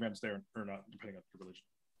 if the big man's there or not, depending on your religion,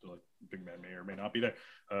 so like the big man may or may not be there.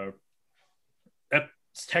 That's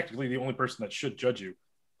technically the only person that should judge you,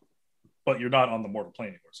 but you're not on the mortal plane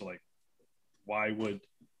anymore. So like, why would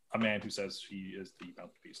a man who says he is the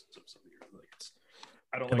mouthpiece of somebody like it's?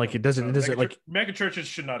 I don't and like them. it doesn't like mega churches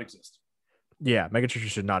should not exist. Yeah, megachurches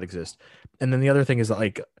should not exist. And then the other thing is that,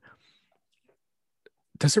 like,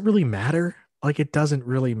 does it really matter? Like, it doesn't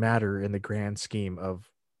really matter in the grand scheme of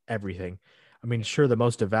everything. I mean, sure, the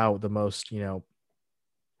most devout, the most,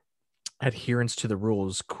 adherence to the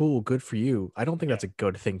rules, cool, good for you. I don't think that's a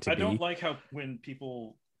good thing to be. I don't like how when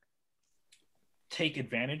people take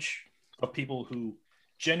advantage of people who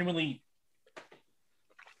genuinely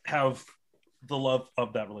have the love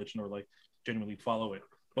of that religion or like genuinely follow it,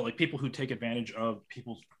 but like people who take advantage of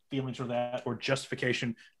people's feelings or that or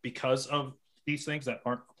justification because of these things that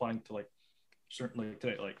aren't applying to like certainly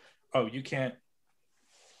today. Like, oh, you can't.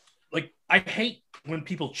 Like, I hate when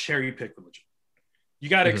people cherry pick religion. You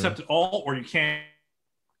got to accept it all, or you can't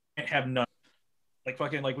have none. Like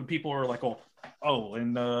fucking like when people are like, oh,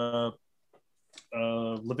 in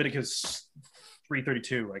Leviticus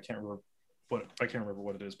 3:32, I can't remember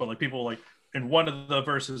what it is, but like people like in one of the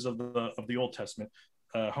verses of the Old Testament,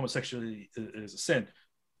 homosexuality is a sin,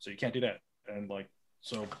 so you can't do that. And like,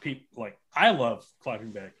 so people like, I love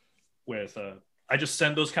clapping back with I just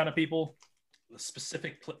send those kind of people a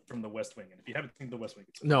specific clip from The West Wing, and if you haven't seen The West Wing,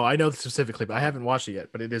 no, I know the specific clip. I haven't watched it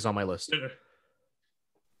yet, but it is on my list.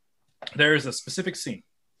 There is a specific scene.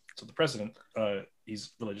 So the president,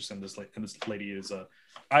 he's religious, and this lady is,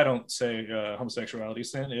 I don't say homosexuality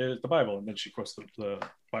is sin, it's the Bible, and then she quotes the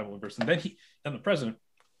Bible verse, and then the president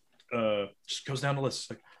just goes down the list,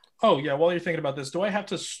 like, oh yeah, while you're thinking about this, do I have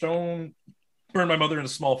to burn my mother in a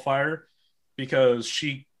small fire because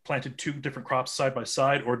she planted two different crops side by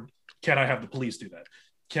side, or can I have the police do that?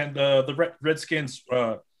 Can the Redskins,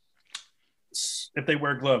 if they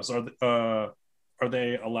wear gloves, are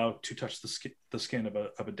they allowed to touch the skin of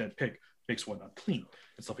a dead pig? Makes one unclean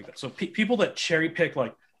and stuff like that. So people that cherry pick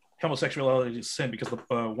like homosexuality is sin because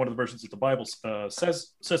one of the versions of the Bible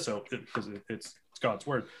says so because it's God's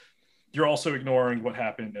word. You're also ignoring what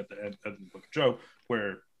happened at the end of the book of Job,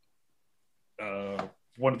 where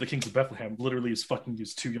one of the kings of Bethlehem literally is fucking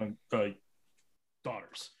his two young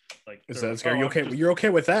daughters. Like, is that scary? You're okay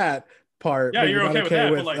with that part? Yeah, you're okay with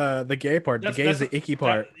that. With like, the gay part. The gay is the icky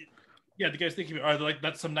part. Yeah, the guy's thinking, like,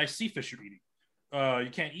 that's some nice sea fish you're eating.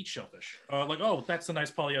 You can't eat shellfish. Like, oh, that's a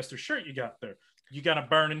nice polyester shirt you got there. You got to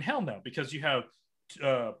burn in hell now because you have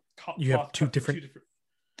two different.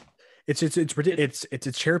 It's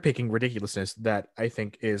a cherry picking ridiculousness that I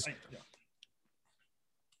think is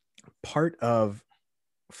part of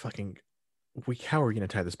fucking. How are we going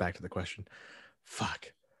to tie this back to the question?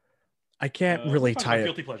 Fuck, I can't really tie it.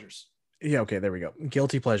 Guilty pleasures. Yeah, okay, there we go.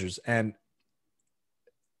 Guilty pleasures, and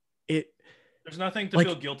there's nothing to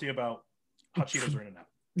feel guilty about. Hot Cheetos are in and out.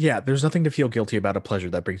 Yeah, there's nothing to feel guilty about a pleasure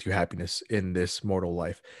that brings you happiness in this mortal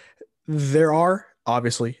life. There are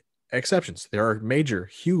obviously exceptions. There are major,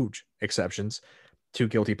 huge exceptions to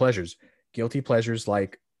guilty pleasures. Guilty pleasures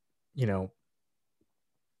like, the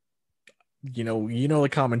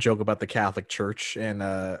common joke about the Catholic Church and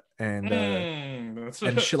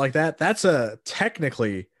shit like that. That's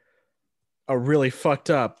technically a really fucked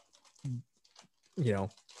up,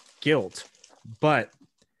 guilt, but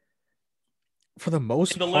for the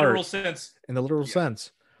most part, in the literal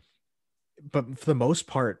sense, but for the most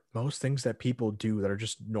part, most things that people do that are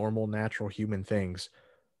just normal, natural human things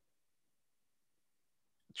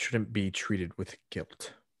shouldn't be treated with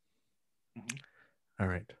guilt. All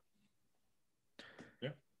right. Yeah.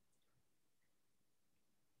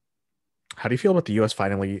 How do you feel about the U.S.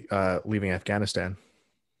 finally leaving Afghanistan?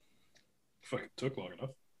 Fucking took long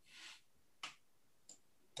enough.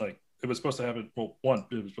 Like, it was supposed to happen. Well,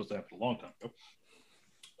 it was supposed to happen a long time ago.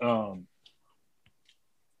 I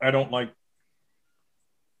don't like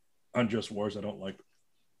unjust wars. I don't like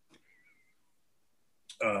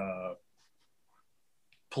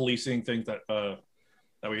policing things that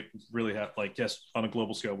we really have. Like, yes, on a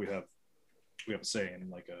global scale, we have a say in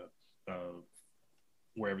like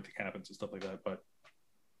where everything happens and stuff like that. But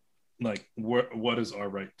like, what is our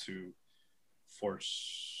right to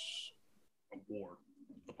force a war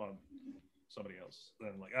upon somebody else?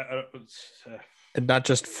 And like, I don't. And not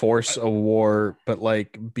just force a war, but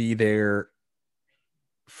like be there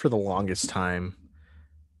for the longest time.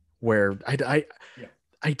 Where Yeah.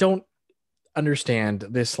 I don't understand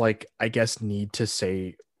this, like, I guess, need to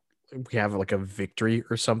say we have like a victory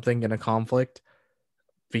or something in a conflict,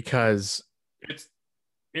 because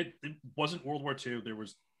It wasn't World War II. There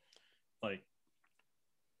was like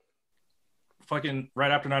fucking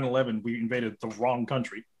right after 9/11, we invaded the wrong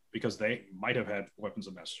country because they might have had weapons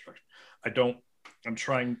of mass destruction. I'm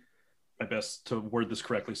trying my best to word this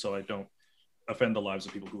correctly so I don't offend the lives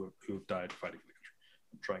of people who have died fighting for the country.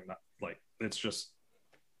 I'm trying not, like, it's just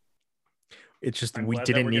we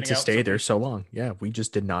didn't need to stay there so long. Yeah, we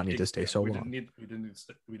just did not need to stay so long. We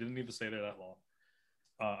didn't need to stay there that long.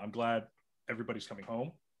 I'm glad everybody's coming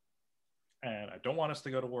home, and I don't want us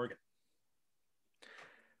to go to war again.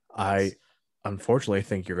 I unfortunately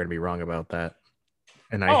think you're going to be wrong about that,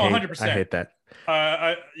 and I 100%. I hate that.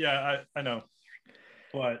 I know,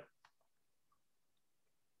 but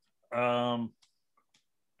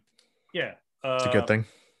yeah, it's a good thing.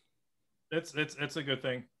 It's a good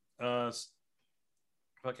thing.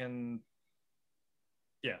 Fucking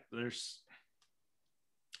yeah, there's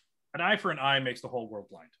an eye for an eye makes the whole world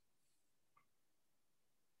blind.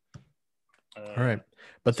 All right,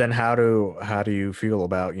 but then how do you feel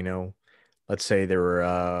about, let's say there were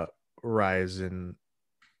a rise in,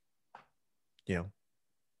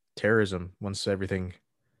 terrorism once everything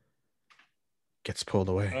gets pulled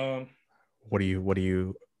away? What do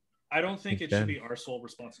you I don't think it should be our sole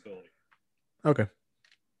responsibility. Okay.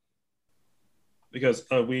 Because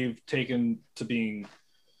we've taken to being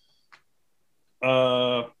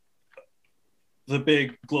the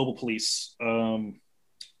big global police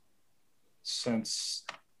since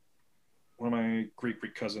one of my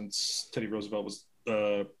Greek cousins, Teddy Roosevelt, was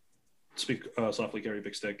speak softly, carry a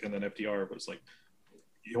big stick, and then FDR was like,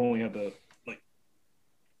 you only had the, like,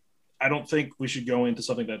 I don't think we should go into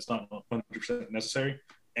something that's not 100% necessary.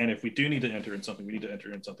 And if we do need to enter in something, we need to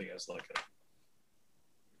enter in something as like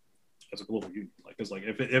as a global union. Like, because like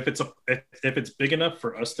if it's big enough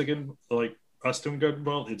for us to get like us to get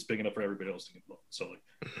involved, it's big enough for everybody else to get involved. So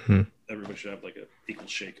like everybody should have like an equal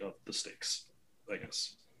shake of the stakes, I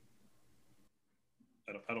guess.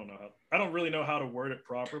 I don't know how. I don't really know how to word it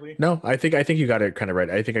properly. No, I think you got it kind of right.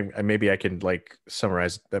 I think maybe I can like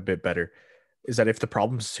summarize a bit better. Is that if the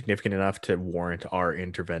problem's significant enough to warrant our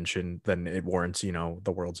intervention, then it warrants,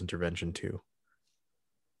 the world's intervention too.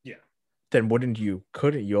 Yeah. Then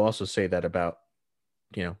couldn't you also say that about,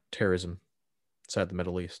 terrorism inside the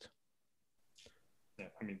Middle East? Yeah,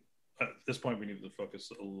 I mean, at this point, we need to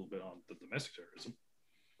focus a little bit on the domestic terrorism.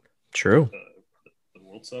 True. The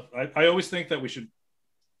world stuff. I always think that we should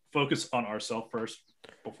focus on ourselves first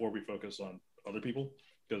before we focus on other people,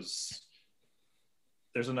 because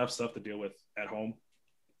there's enough stuff to deal with at home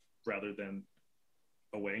rather than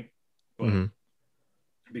away. But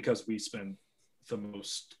because we spend the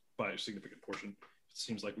most by a significant portion, it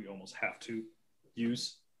seems like we almost have to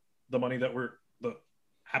use the money that we're the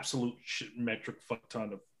absolute shit metric fuck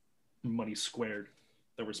ton of money squared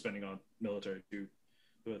that we're spending on military to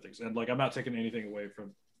do other things. And like, I'm not taking anything away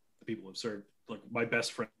from the people who have served. Like, my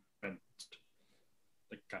best friend,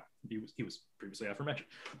 like, God, he was previously aforementioned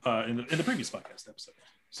in the previous podcast episode.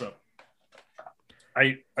 So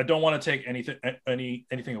I don't want to take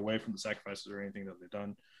anything away from the sacrifices or anything that they've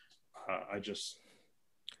done.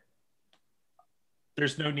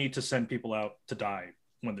 There's no need to send people out to die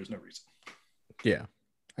when there's no reason. Yeah,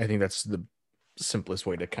 I think that's the simplest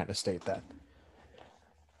way to kind of state that.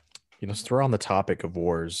 So we're on the topic of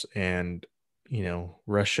wars, and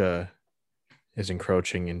Russia is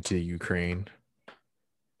encroaching into Ukraine,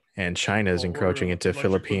 and China is encroaching into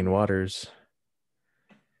Philippine waters.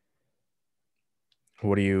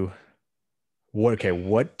 What do you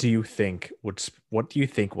think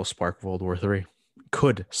will spark World War III?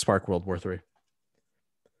 Could spark World War III?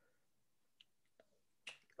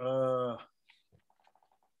 Well,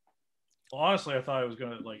 honestly, I thought it was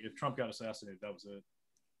gonna, like, if Trump got assassinated, that was it.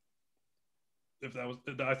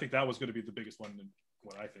 I think that was going to be the biggest one in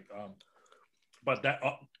what I think. But that,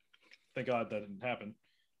 thank God that didn't happen.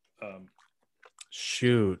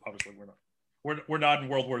 Shoot. Obviously, we're not in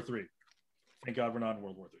World War III. thank God we're not in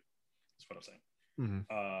World War III. That's what I'm saying.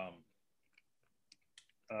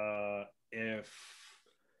 If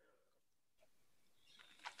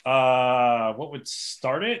what would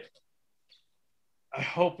start it? I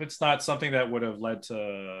hope it's not something that would have led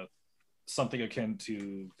to something akin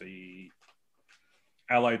to the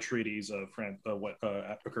Allied treaties of France, what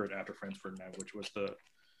occurred after France Ferdinand, which was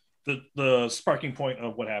the sparking point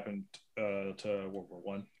of what happened to World War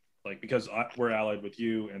One. Like, because we're allied with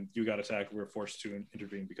you and you got attacked, we were forced to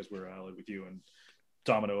intervene because we're allied with you, and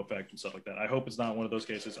domino effect and stuff like that. I hope it's not one of those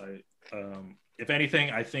cases. If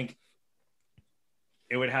anything, I think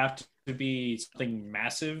it would have to be something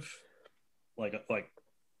massive, like a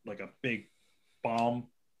big bomb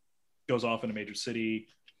goes off in a major city,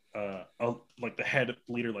 like the head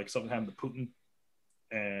leader, like something happened to Putin,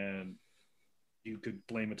 and you could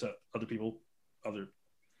blame it to other people.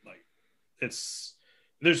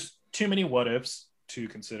 There's too many what ifs to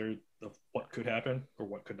consider of what could happen or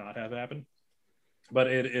what could not have happened. But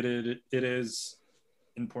it is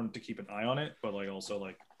important to keep an eye on it, but like also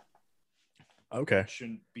like Okay,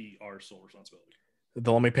 shouldn't be our sole responsibility.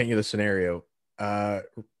 let me paint you the scenario.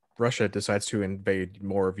 Russia decides to invade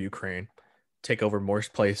more of Ukraine, take over more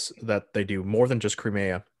place that they do more than just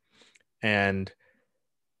Crimea, and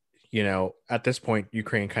at this point,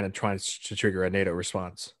 Ukraine kind of tries to trigger a NATO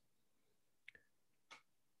response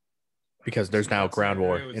because there's now ground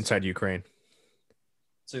war inside Ukraine.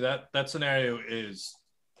 See, that scenario is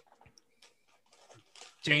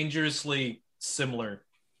dangerously similar.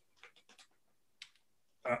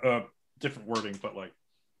 Different wording, but like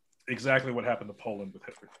exactly what happened to Poland with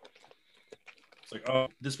Hitler. It's like, oh,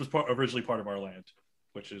 this was originally part of our land,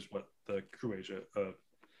 which is what the Croatia, the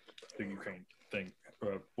Ukraine thing,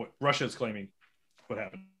 what Russia is claiming what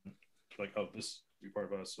happened. Like, oh, this will be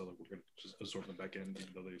part of us, so like, we're going to just absorb them back in,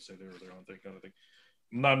 even though they say they're their own thing, kind of thing.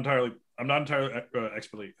 I'm not entirely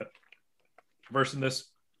expertly versed in this,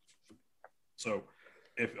 so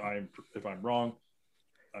if I'm wrong,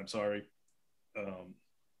 I'm sorry.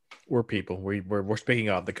 We're people. We're speaking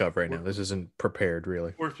off the cuff right now. This isn't prepared,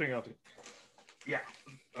 really. We're speaking off. Yeah.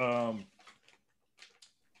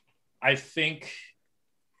 I think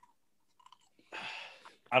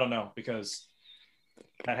I don't know, because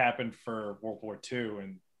that happened for World War II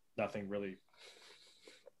and nothing really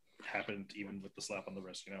happened, even with the slap on the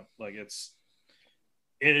wrist. Like it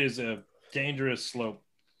is a dangerous slope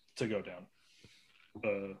to go down.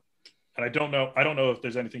 And I don't know if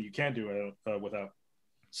there's anything you can do without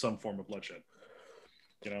some form of bloodshed,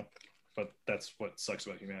 but that's what sucks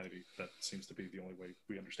about humanity. That seems to be the only way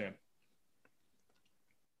we understand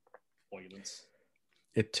violence.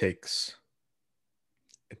 It takes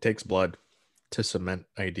blood to cement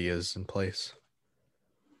ideas in place.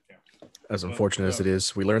 Yeah. As unfortunate as it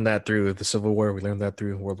is, we learned that through the Civil War. We learned that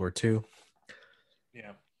through World War II.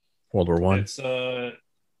 Yeah. World War One. It's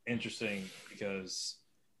interesting because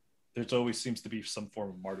there's always seems to be some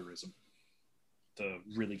form of martyrism to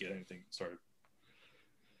really get anything started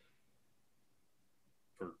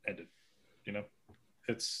or ended.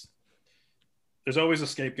 There's always a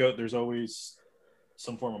scapegoat. There's always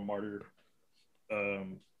some form of martyr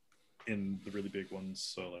in the really big ones.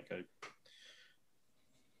 So like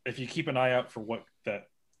if you keep an eye out for what that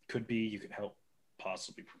could be, you can help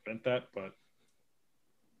possibly prevent that. But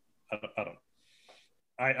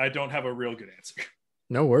I don't have a real good answer.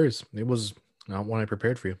 No worries. It was not one I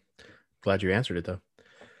prepared for you. Glad you answered it, though.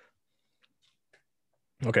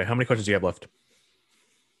 Okay, how many questions do you have left?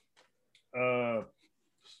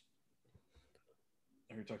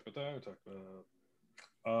 We talked about that. We talked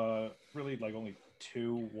about really like only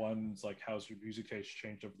two. One's like, how's your music taste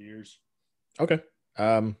changed over the years? Okay.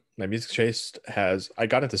 My music taste I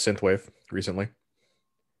got into synthwave recently.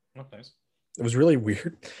 Oh, nice. It was really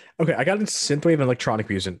weird. Okay, I got into synthwave and electronic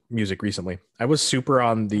music recently. I was super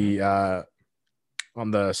on the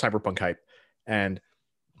cyberpunk hype, and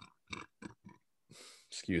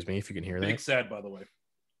excuse me if you can hear that. Big sad, by the way.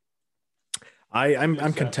 I'm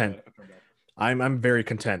content. I'm very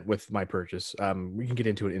content with my purchase. We can get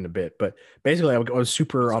into it in a bit, but basically, I was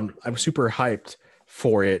super hyped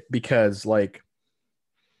for it because like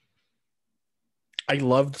I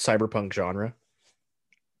love the cyberpunk genre.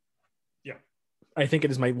 Yeah, I think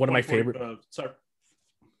it is one of my favorite.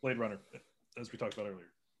 Blade Runner, as we talked about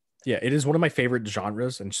earlier. Yeah, it is one of my favorite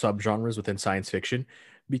genres and subgenres within science fiction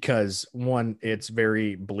because one, it's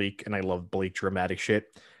very bleak, and I love bleak, dramatic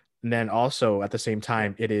shit. And then also at the same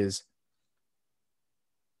time, it is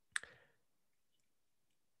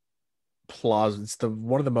it's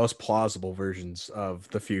one of the most plausible versions of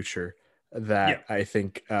the future that I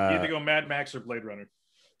think. You either go Mad Max or Blade Runner.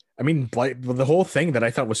 I mean, the whole thing that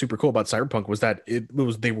I thought was super cool about Cyberpunk was that it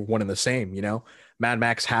was they were one and the same. Mad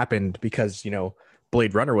Max happened because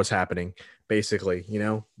Blade Runner was happening, basically.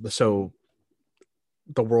 So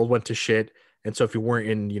the world went to shit, and so if you weren't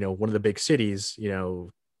in one of the big cities,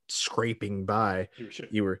 scraping by,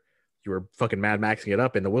 you were fucking Mad Maxing it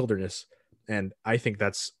up in the wilderness, and I think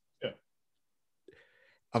that's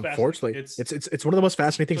unfortunately it's one of the most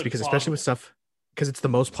fascinating things because plausible. Especially with stuff because it's the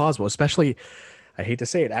most plausible, especially. I hate to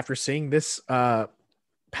say it, after seeing this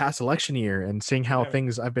past election year and seeing how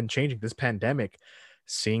things have been changing, this pandemic,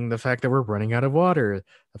 seeing the fact that we're running out of water,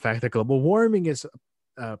 the fact that global warming is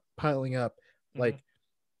piling up, like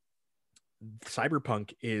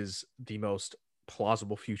Cyberpunk is the most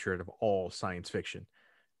plausible future of all science fiction,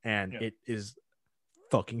 and it is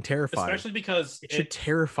fucking terrifying. Especially because it should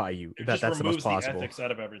terrify you that that's the most plausible. The ethics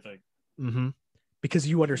out of everything. Because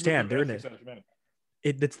you understand they're in it.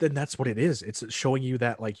 That's what it is. It's showing you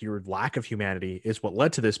that like your lack of humanity is what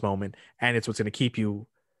led to this moment, and it's what's going to keep you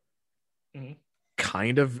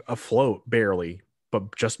kind of afloat, barely,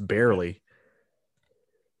 but just barely.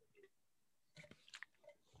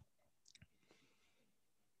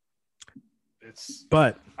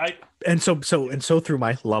 So through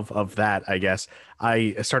my love of that, I guess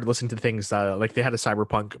I started listening to things like they had a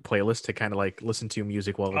Cyberpunk playlist to kind of like listen to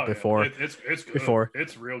music before.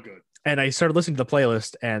 It's real good. And I started listening to the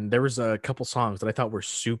playlist, and there was a couple songs that I thought were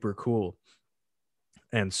super cool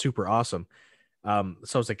and super awesome. So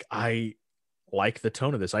I was like, I like the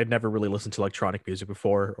tone of this. I'd never really listened to electronic music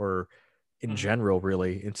before, or in general,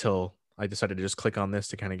 really, until I decided to just click on this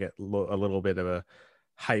to kind of get a little bit of a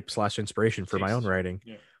hype / inspiration for my own writing.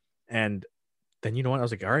 And then I was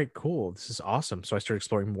like, all right, cool, this is awesome. So I started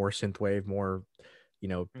exploring more synthwave, more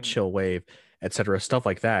chill wave, etc., stuff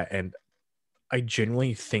like that. And I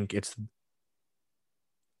genuinely think it's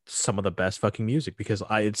some of the best fucking music because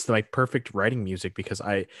it's like perfect writing music because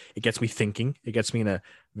it gets me thinking. It gets me in a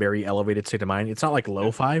very elevated state of mind. It's not like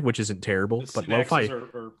lo-fi, which isn't terrible, but lo-fi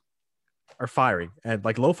are firing, and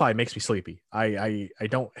like lo-fi makes me sleepy. I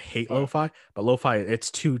don't hate lo-fi, but lo-fi, it's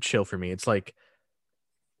too chill for me. It's like,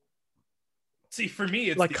 see, for me,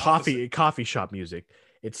 it's like coffee shop music.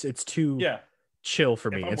 It's too chill for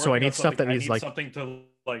me, and so I need stuff that needs like something to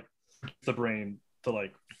like the brain to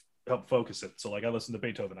like help focus it. So like I listen to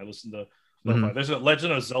Beethoven, I listen to lo-fi. There's a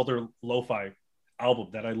Legend of Zelda lo-fi album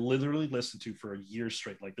that I literally listened to for a year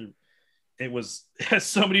straight. Like it has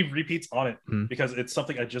so many repeats on it because it's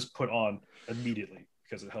something I just put on immediately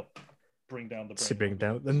because it helped bring down the brain.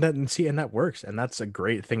 And that works, and that's a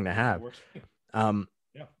great thing to have.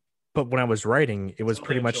 But when I was writing, it was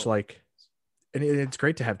pretty much like, and it's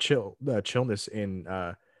great to have chillness in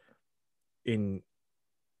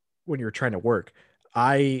when you're trying to work.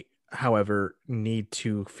 I, however, need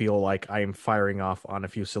to feel like I am firing off on a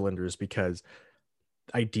few cylinders because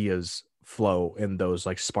ideas flow in those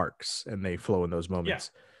like sparks, and they flow in those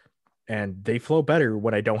moments. And they flow better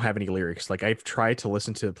when I don't have any lyrics. Like I've tried to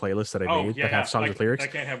listen to the playlists that I made that have songs with lyrics. I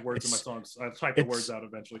can't have words in my songs. I'll type the words out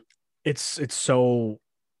eventually. It's so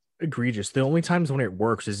egregious. The only times when it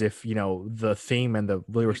works is if the theme and the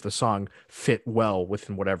lyrics of the song fit well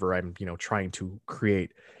within whatever I'm trying to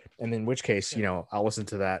create, and in which case I'll listen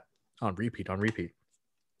to that on repeat.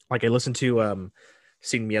 Like I listened to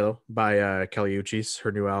Sin Miedo by Kelly Uchis,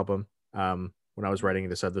 her new album, when I was writing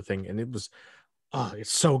this other thing, and it was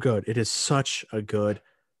it's so good. It is such a good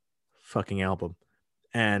fucking album,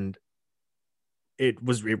 and it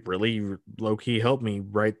really low-key helped me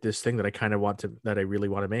write this thing that I really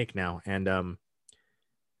want to make now. And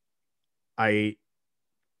I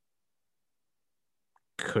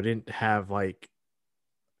couldn't have like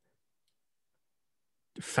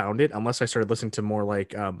found it unless I started listening to more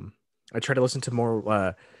like I try to listen to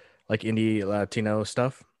more like indie Latino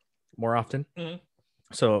stuff more often.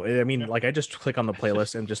 So I mean, like I just click on the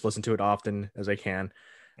playlist and just listen to it often as I can.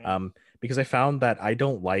 Because I found that I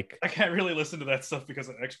can't really listen to that stuff because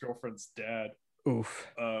an ex-girlfriend's dad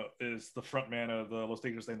is the front man of the Los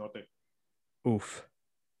Tigres del Norte. Oof.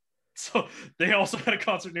 So they also had a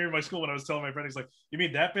concert near my school when I was telling my friend, he's like, you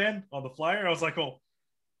mean that band on the flyer? I was like, oh.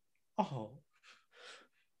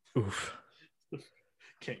 Oof.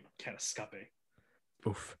 Can't escape.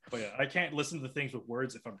 Oof. But yeah, I can't listen to things with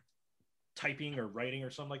words if I'm typing or writing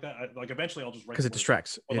or something like that. Eventually I'll just write, because it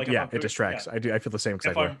distracts. It distracts. I feel the same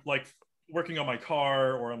exact way. If I'm like working on my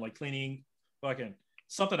car or I'm like cleaning, fucking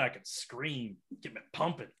something I can scream, get me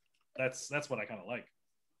pumping. That's what I kind of like.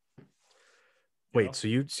 Wait, so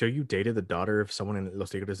you dated the daughter of someone in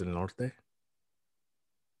Los Tigres del Norte?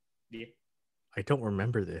 Yeah. I don't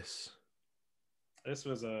remember this. This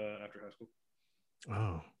was after high school.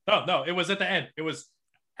 Oh. No, it was at the end. It was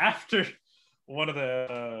after one of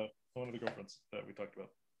the girlfriends that we talked about.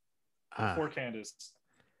 Before Candace.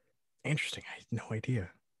 Interesting. I had no idea.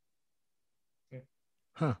 Yeah.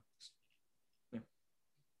 Huh. Yeah.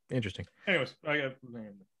 Interesting. Anyways,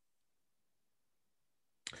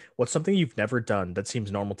 What's something you've never done that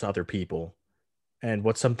seems normal to other people? And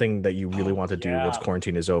what's something that you really want to do once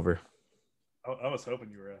quarantine is over? I was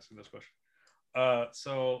hoping you were asking this question.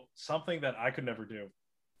 So something that I could never do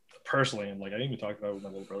personally, and like I even talked about it with my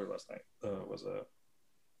little brother last night, was a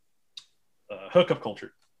hookup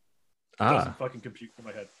culture. Doesn't fucking compute in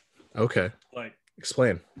my head. Okay. Like,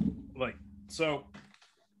 explain. Like, so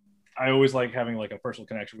I always like having like a personal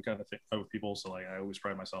connection with kind of thing with people. So like I always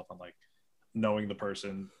pride myself on like knowing the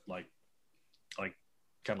person, like kind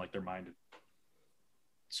of like their mind and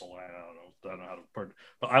soul. I don't know how to put it,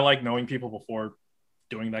 but I like knowing people before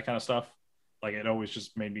doing that kind of stuff. Like it always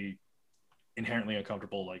just made me inherently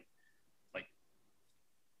uncomfortable. Like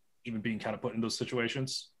even being kind of put in those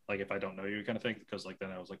situations, like if I don't know you kind of thing, because like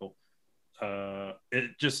then I was like, well,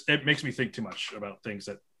 it makes me think too much about things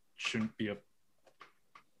that shouldn't be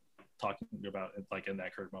talking about like in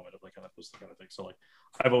that current moment of like kind of those kind of things. So like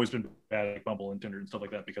I've always been bad at like Bumble and Tinder and stuff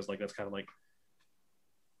like that, because like that's kind of like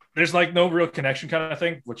there's like no real connection kind of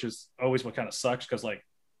thing, which is always what kind of sucks, because like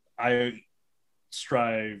I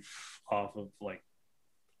strive off of like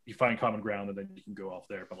you find common ground and then you can go off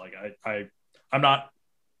there, but like I'm not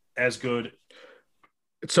as good.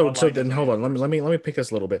 So then hold on, let me pick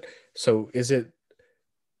this a little bit. So is it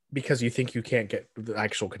because you think you can't get the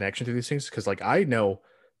actual connection to these things? Because like I know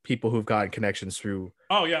people who've gotten connections through.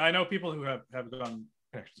 Oh yeah, I know people who have gotten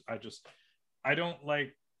connections. I don't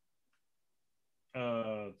like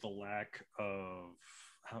the lack of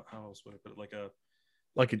how else would I put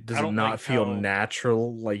it? Does it not feel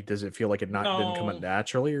natural? Like does it feel like it didn't come out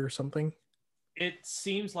naturally or something? It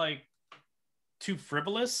seems like too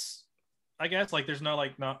frivolous, I guess. Like there's no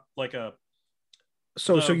like not like a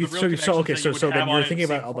so then you're thinking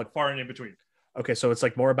about like far and in between. Okay, so it's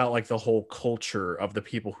like more about like the whole culture of the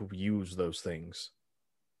people who use those things.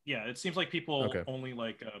 Yeah, it seems like people only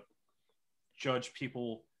like judge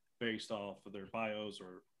people based off of their bios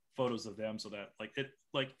or photos of them, so that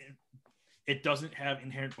it doesn't have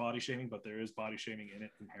inherent body shaming, but there is body shaming in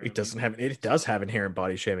it. It does have inherent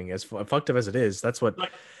body shaming, as fucked up as it is. That's what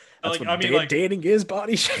dating is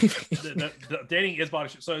body shaming. Dating is body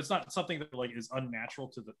shaming, so it's not something that like is unnatural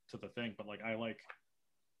to the thing, but like I like.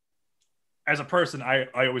 As a person, I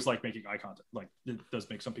always like making eye contact. Like it does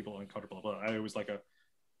make some people uncomfortable, but I always like a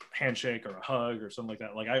handshake or a hug or something like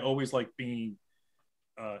that. Like I always like being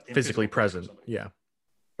physically present. Yeah.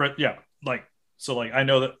 But yeah, like so like I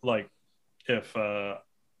know that like if a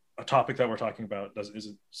topic that we're talking about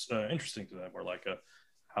isn't interesting to them, or like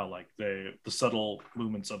how like the subtle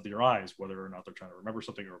movements of your eyes, whether or not they're trying to remember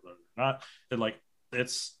something or whether they're not, that like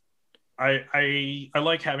it's I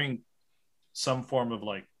like having some form of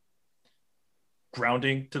like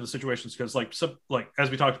grounding to the situations, because like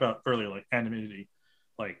as we talked about earlier, like anonymity,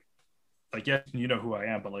 like yes, you know who I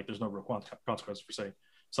am, but like there's no real consequence for saying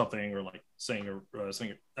something or like saying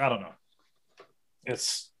I don't know.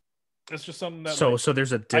 It's just something that so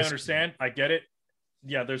there's a I understand, I get it.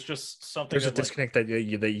 Yeah, there's just something there's a disconnect that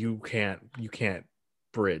you can't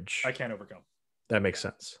bridge. I can't overcome. That makes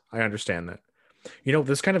sense. I understand that. You know,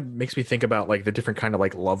 this kind of makes me think about like the different kind of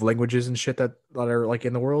like love languages and shit that are like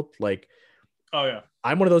in the world. Like, oh yeah,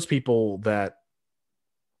 I'm one of those people that,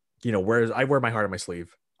 you know, whereas I wear my heart on my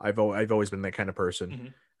sleeve. I've always been that kind of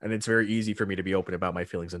person, and it's very easy for me to be open about my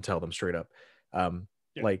feelings and tell them straight up.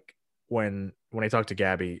 Like when I talk to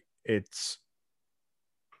Gabby, it's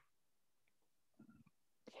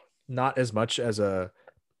not as much as a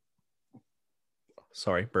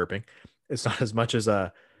burping. It's not as much as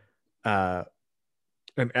an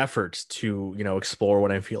effort to, you know, explore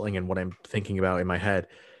what I'm feeling and what I'm thinking about in my head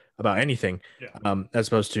about anything, as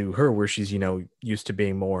opposed to her, where she's, you know, used to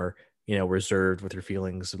being more, you know, reserved with her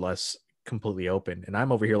feelings, less completely open. And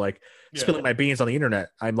I'm over here like spilling my beans on the internet.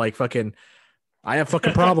 I'm like I have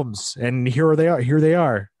fucking problems, and here they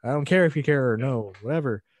are. I don't care if you care or no,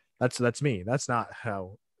 whatever. That's me. That's not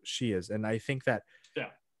how she is. And I think that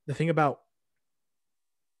the thing about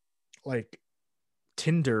like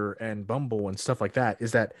Tinder and Bumble and stuff like that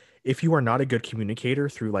is that if you are not a good communicator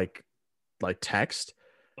through like text,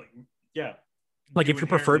 like if your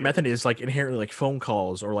preferred method is like inherently like phone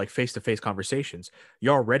calls or like face-to-face conversations,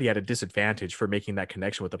 you're already at a disadvantage for making that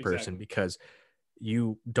connection with the person, because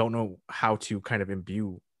you don't know how to kind of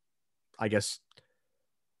imbue, I guess,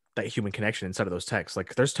 that human connection inside of those texts.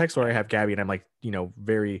 Like there's texts where I have Gabby and I'm like, you know,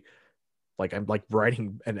 very like I'm like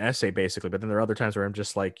writing an essay basically, but then there are other times where I'm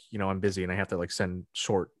just like, I'm busy and I have to like send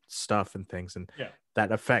short stuff and things, and Yeah.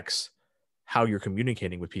 that affects how you're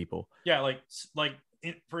communicating with people. Yeah,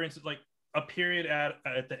 for instance, like a period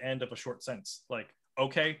at the end of a short sentence, like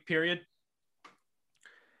okay, period.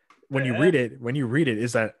 When you read it,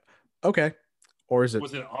 is that okay, or is it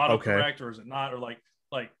was it okay? autocorrect or is it not, or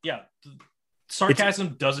yeah,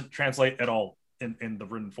 sarcasm doesn't translate at all in the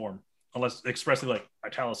written form unless expressly like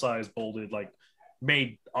italicized, bolded, like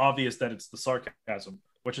made obvious that it's the sarcasm,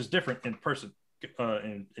 which is different in person,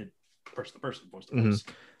 in person to person, voice to voice.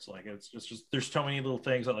 So like it's just there's so many little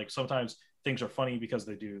things that like sometimes things are funny because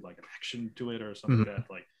they do like an action to it or something like that.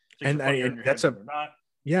 Like and that's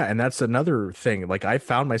and that's another thing. Like I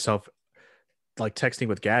found myself like texting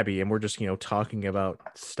with Gabby and we're just talking about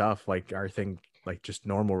stuff like our thing, like just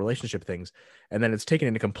normal relationship things, and then it's taken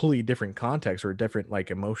in a completely different context or a different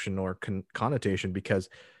like emotion or connotation because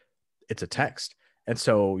it's a text. And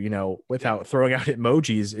so without throwing out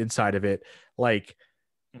emojis inside of it, like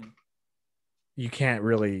you can't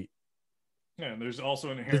really. Yeah, and there's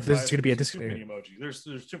also an inherent there's going to be a too many emoji. There's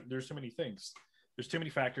too many things. There's too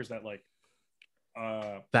many factors that like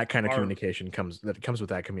that kind of communication comes with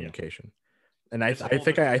that communication. And I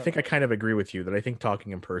think I kind of agree with you that I think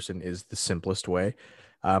talking in person is the simplest way.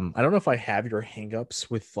 I don't know if I have your hangups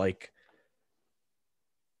with like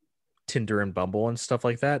Tinder and Bumble and stuff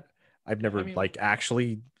like that. I've never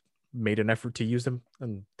actually made an effort to use them,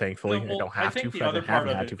 and thankfully I don't have to. I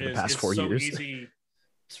haven't had to for the past 4 years. It's so easy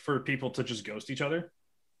for people to just ghost each other.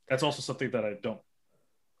 That's also something that I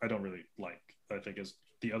don't really like. I think is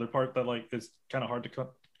the other part that like is kind of hard to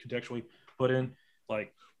contextually put in.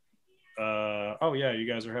 Like, oh yeah, you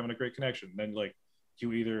guys are having a great connection. And then like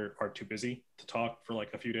you either are too busy to talk for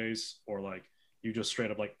like a few days, or like you just straight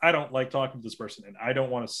up like, I don't like talking to this person and I don't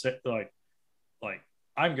want to sit like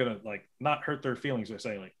I'm gonna like not hurt their feelings by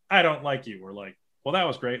saying like I don't like you, or like, well, that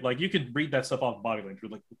was great. Like you could read that stuff off body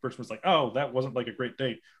language. Like the person was like, oh, that wasn't like a great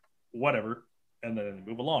date, whatever, and then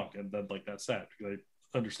move along, and then like that's sad because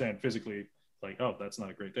they understand physically like, oh, that's not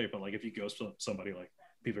a great date. But like if you ghost somebody, like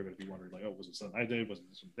people are gonna be wondering like, oh, was it something I did? Wasn't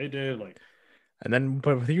it something they did? Like, and then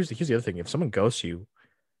but here's the other thing: if someone ghosts you,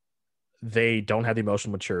 they don't have the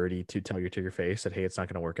emotional maturity to tell you to your face that hey, it's not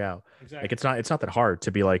going to work out. Exactly. Like it's not that hard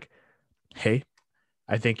to be like, hey,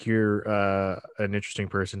 I think you're an interesting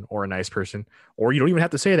person or a nice person, or you don't even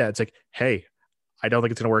have to say that. It's like, hey, I don't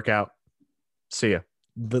think it's going to work out. See ya.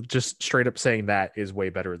 Just straight up saying that is way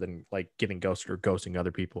better than like getting ghosted or ghosting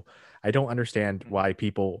other people. I don't understand why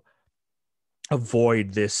people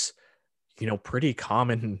avoid this, pretty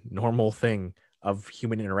common, normal thing of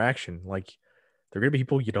human interaction. Like there are going to be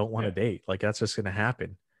people you don't want to date. Like that's just going to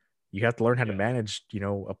happen. You have to learn how to manage,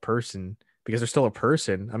 a person because they're still a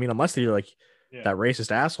person. I mean, unless they're like, that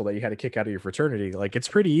racist asshole that you had to kick out of your fraternity. Like it's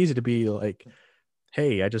pretty easy to be like,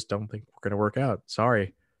 hey, I just don't think we're gonna work out.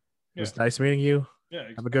 Sorry. It was nice meeting you. Yeah.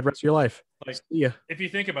 Have a good rest of your life. Like, see ya. If you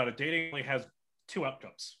think about it, dating only has 2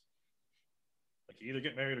 outcomes. Like you either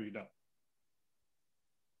get married or you don't.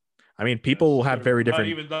 I mean, people will have very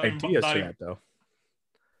different ideas to that though.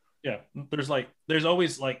 Yeah. There's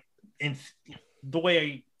always like in the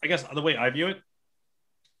way the way I view it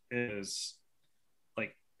is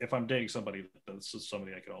if I'm dating somebody, this is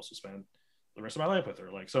somebody I could also spend the rest of my life with, or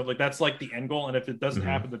like, so like, that's like the end goal. And if it doesn't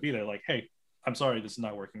happen to be there, like, hey, I'm sorry, this is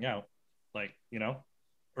not working out. Like,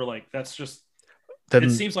 or like, that's just, it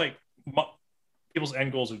seems like people's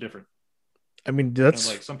end goals are different. I mean, that's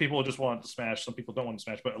like some people just want to smash, some people don't want to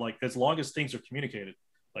smash, but like, as long as things are communicated,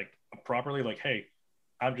 like properly, like, hey,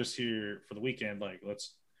 I'm just here for the weekend. Like,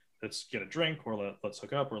 let's get a drink, or let's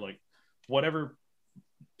hook up, or like whatever.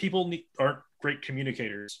 People aren't great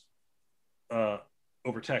communicators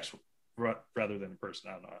over text rather than in person.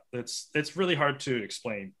 I don't know. It's really hard to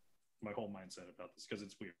explain my whole mindset about this because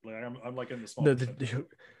it's weird. Like I'm like in the small.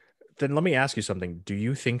 Then let me ask you something. Do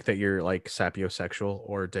you think that you're like sapiosexual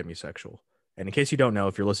or demisexual? And in case you don't know,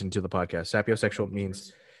 if you're listening to the podcast, sapiosexual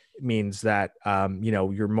means that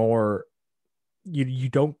you're more you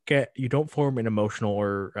don't form an emotional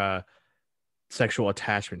or sexual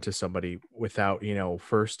attachment to somebody without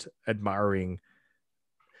first admiring.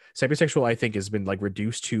 Sapiosexual, I think, has been like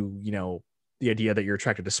reduced to the idea that you're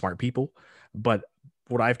attracted to smart people, but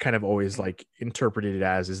what I've kind of always like interpreted it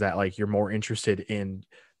as is that like you're more interested in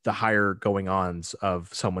the higher going ons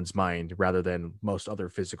of someone's mind rather than most other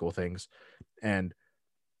physical things. And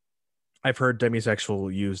I've heard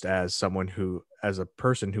demisexual used as a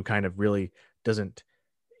person who kind of really doesn't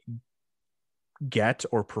get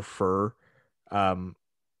or prefer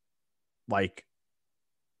like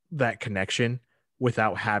that connection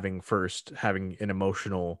without having an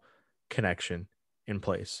emotional connection in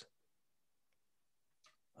place.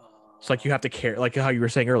 It's like you have to care, like how you were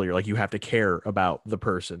saying earlier, like you have to care about the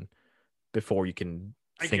person before you can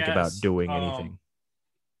think about doing anything.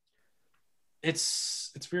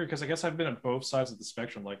 It's weird because I guess I've been on both sides of the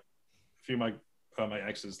spectrum. Like a few of my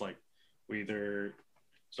exes, like we either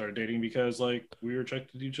started dating because like we were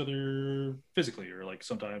attracted to each other physically, or like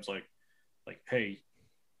sometimes like hey,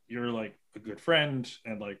 you're like a good friend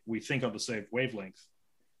and like we think on the same wavelength,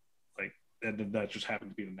 like, and then that just happened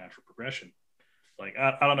to be the natural progression. Like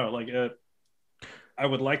I don't know, like I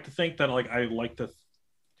would like to think that like I like to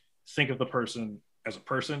think of the person as a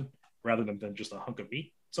person rather than just a hunk of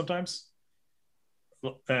meat sometimes.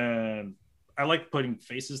 And I like putting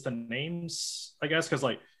faces to names, I guess, because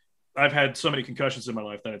like I've had so many concussions in my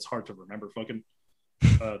life that it's hard to remember fucking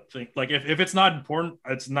thing. Like if it's not important,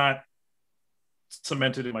 it's not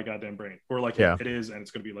cemented in my goddamn brain, or like it is, and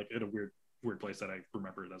it's gonna be like in a weird place that I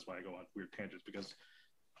remember. That's why I go on weird tangents, because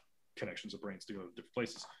connections of brains to go to different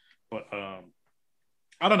places. But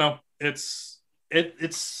I don't know. It's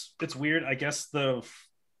weird. I guess the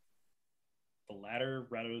latter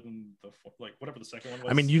rather than the like whatever the second one was.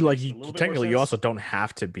 I mean, you technically you also don't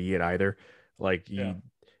have to be it either. Like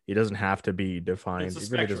it doesn't have to be defined. It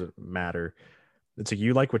really doesn't matter. It's like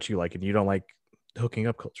you like what you like, and you don't like hooking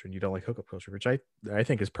up culture, and you don't like hookup culture, which I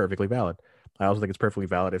think is perfectly valid. I also think it's perfectly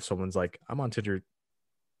valid if someone's like, I'm on Tinder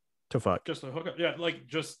to fuck. Just a hookup, yeah. Like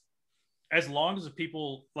just as long as the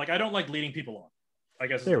people like, I don't like leading people on. I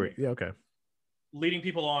guess okay. Leading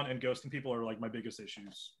people on and ghosting people are like my biggest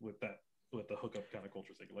issues with that, with the hookup kind of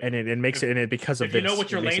culture thing. Like, and it makes it, and it because of if you know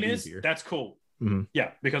what your lane is, that's cool. Mm-hmm.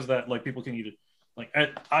 Yeah, because of that, like people can either like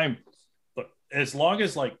I'm look, as long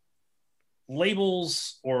as like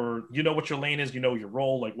labels, or you know what your lane is, you know your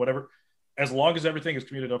role, like whatever, as long as everything is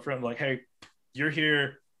communicated up front, like, hey, you're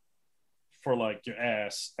here for like your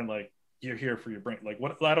ass, and like you're here for your brain, like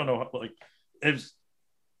what, I don't know, like if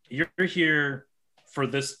you're here for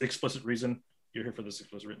this explicit reason, you're here for this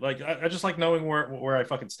explicit reason. Like I just like knowing where I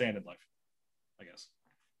fucking stand in life, I guess.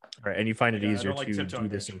 Right, and you find it easier to do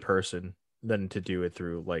this in person than to do it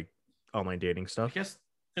through like online dating stuff. I guess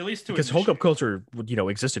at least to because hookup culture,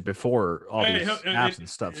 existed before all these apps and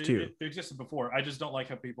stuff too. It existed before. I just don't like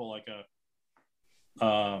how people like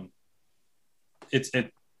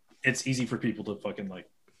it's easy for people to fucking like.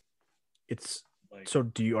 It's like, so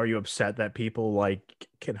are you upset that people like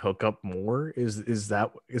can hook up more? Is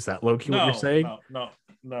that low key what you're saying?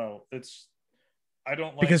 No. It's I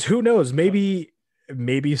don't like, because who knows? Maybe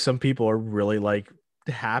some people are really like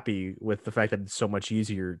happy with the fact that it's so much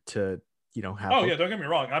easier to have. Oh yeah, don't get me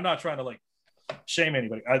wrong. I'm not trying to like shame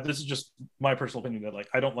anybody. This is just my personal opinion that like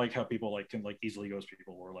I don't like how people like can like easily ghost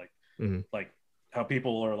people, or like like how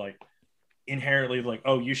people are like inherently like,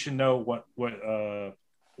 oh, you should know what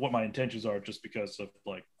my intentions are just because of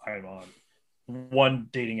like I'm on one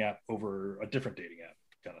dating app over a different dating app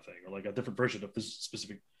kind of thing, or like a different version of this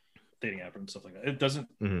specific dating app and stuff like that. It doesn't.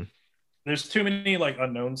 There's too many like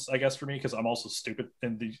unknowns, I guess, for me, because I'm also stupid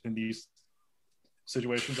in these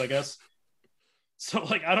situations, I guess. So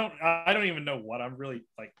like I don't even know what I'm really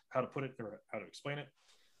like, how to put it or how to explain it,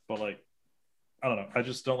 but like I don't know. I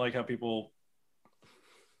just don't like how people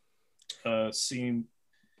seem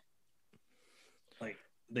like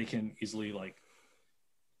they can easily like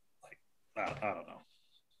I don't know.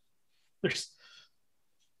 There's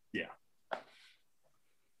yeah.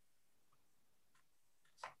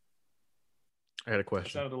 I had a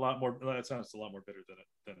question. That sounds a lot more bitter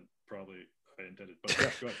than probably I intended. But yeah,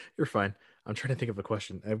 go ahead. You're fine. I'm trying to think of a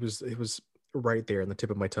question. It was right there on the tip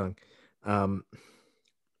of my tongue.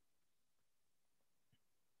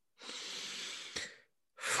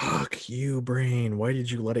 Fuck you, brain. Why did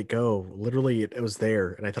you let it go? Literally, it was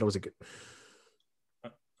there, and I thought it was a good.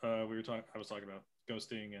 I was talking about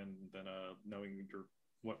ghosting, and then knowing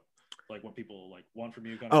what people like want from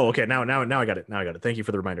you. Okay. Now I got it. Thank you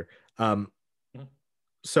for the reminder.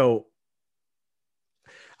 So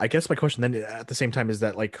I guess my question then at the same time is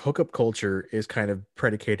that like hookup culture is kind of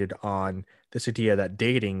predicated on this idea that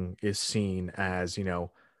dating is seen as,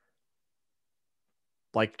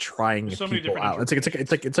 like trying people out.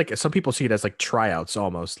 It's like some people see it as like tryouts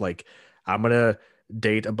almost. Like I'm gonna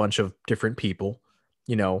date a bunch of different people,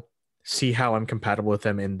 see how I'm compatible with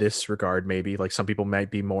them in this regard. Maybe like some people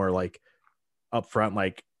might be more like upfront,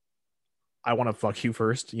 like I want to fuck you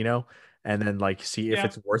first, and then like see if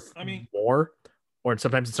it's worth more. Or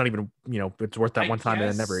sometimes it's not even, it's worth that one time and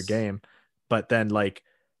then never a game. But then like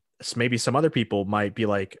maybe some other people might be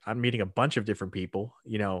like, I'm meeting a bunch of different people,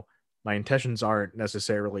 my intentions aren't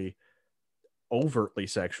necessarily overtly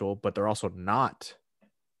sexual, but they're also not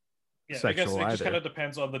Yeah, I guess sexual it just kind either. of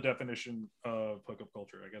depends on the definition of hookup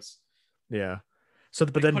culture. I guess. Yeah. So,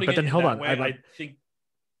 but Like, then, putting but it then, in hold that on. way, I think.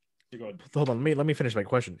 You go ahead. Hold on. Let me finish my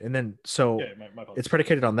question. And then, so Yeah, my it's apologies.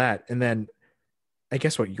 predicated on that. And then, I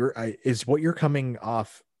guess what you're coming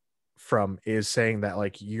off from is saying that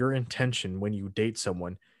like your intention when you date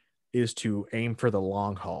someone is to aim for the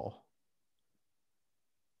long haul.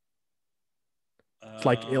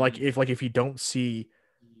 If you don't see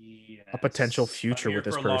a potential Yes, I'm future here with for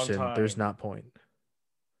this a long person, there's time. not point.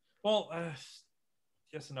 Well,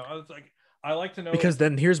 yes and no. I was like, I like to know Because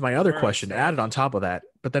then here's my other where I question added stand. on top of that.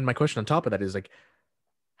 But then my question on top of that is like,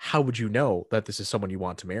 how would you know that this is someone you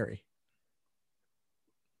want to marry?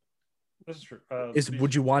 This is true.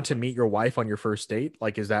 Would you want to meet your wife on your first date?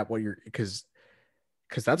 Like, is that what you're? Because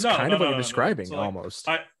that's No, kind no, of what no, you're no, no. describing So like, almost.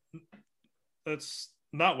 I that's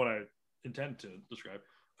not what I intend to describe.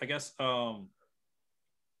 I guess. I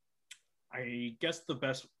guess the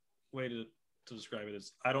best way to describe it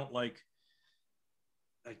is I don't like.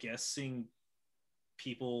 I guess seeing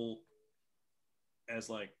people as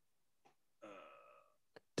like hunks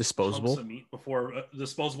Disposable. of meat before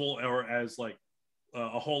disposable, or as like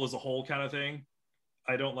a whole as a whole kind of thing.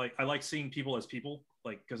 I don't like. I like seeing people as people,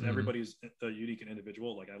 like because Mhm. everybody's a unique and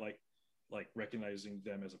individual. Like I like recognizing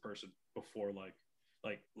them as a person before like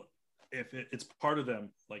if it's part of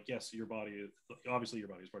them. Like yes, your body obviously your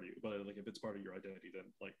body is part of you, but like if it's part of your identity, then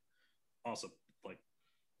like awesome. Like,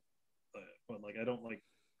 but like I don't like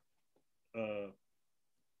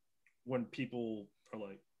when people are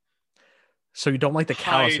like So you don't like the hide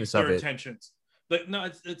callousness their of it. intentions. Like no,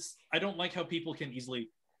 it's I don't like how people can easily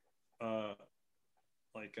uh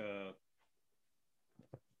like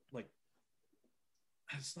like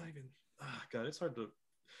it's not even god it's hard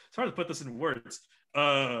to put this in words.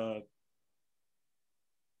 Yeah,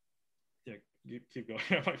 you keep going.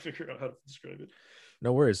 I might figure out how to describe it.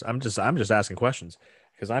 No worries. I'm just asking questions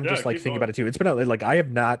because I'm Yeah, just like keep thinking going. about it too. It's been like I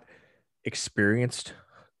have not experienced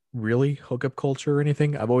really hookup culture or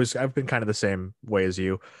anything. I've been kind of the same way as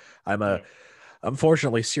you. I'm a Yeah,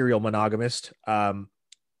 unfortunately serial monogamist. Not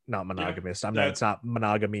yeah. monogamist. It's That not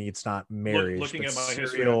monogamy. It's not marriage, looking but at my history,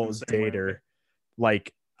 I've been serial the same way. dater.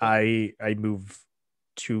 Like But I move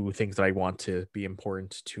to things that I want to be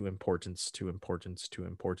important, to importance, to importance, to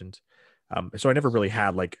important. So I never really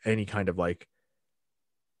had like any kind of like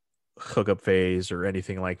hookup phase or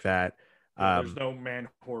anything like that. yeah, there's Um, no man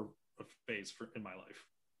whore phase for in my life.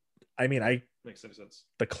 I mean, I Makes any sense.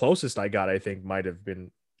 the closest I got, I think, might have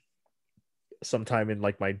been sometime in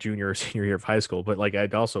like my junior or senior year of high school. But like, I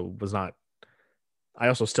also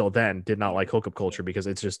still then did not No, like hookup yeah. culture because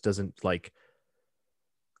it just doesn't like,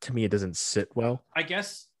 to me, it doesn't sit well. I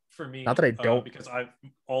guess for Not me, that I don't. because I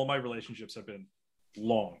all my relationships have been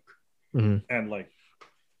long, Mhm. and like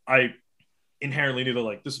I inherently knew that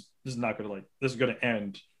like this is not gonna like this is gonna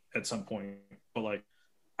end at some point. But like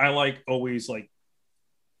I like always like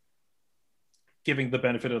giving the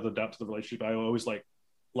benefit of the doubt to the relationship. I always like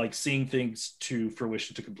seeing things to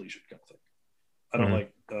fruition to completion kind of thing. I don't Mhm.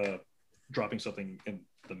 like dropping something in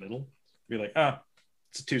the middle. Be like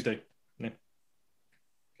it's a Tuesday. Yeah,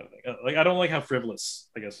 kind of thing. Like I don't like how frivolous.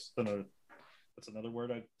 I guess that's another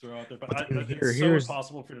word I'd throw out there. But But then it's so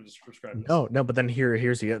impossible for you to describe this. no. But then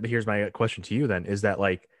here's my question to you. Then is that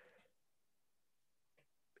like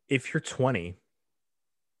if you're 20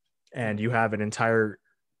 and Mm-hmm. you have an entire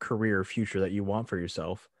career future that you want for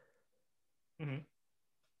yourself, Mm-hmm.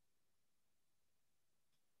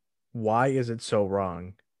 why is it so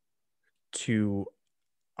wrong to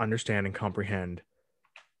understand and comprehend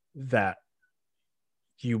that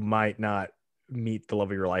you might not meet the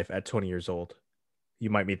love of your life at 20 years old? You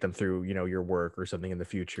might meet them through, your work or something in the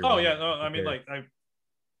future Oh when yeah, you're no, I mean prepared. like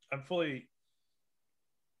I'm fully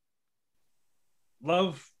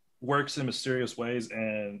love works in mysterious ways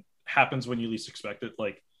and happens when you least expect it.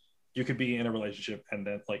 Like you could be in a relationship and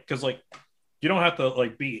then like because like you don't have to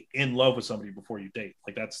like be in love with somebody before you date.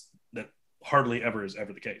 Like that hardly ever is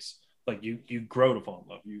ever the case. Like you grow to fall in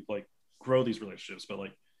love. You like grow these relationships, but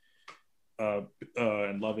like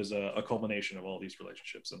and love is a culmination of all these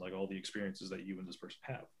relationships and like all the experiences that you and this person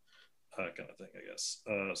have, kind of thing. I guess.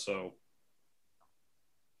 So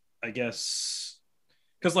I guess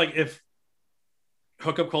because like if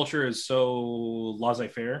hookup culture is so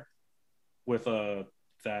laissez-faire with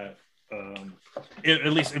that at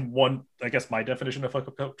least in one I guess my definition of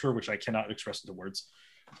hookup culture which I cannot express into words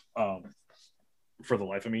um for the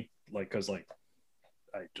life of me like because like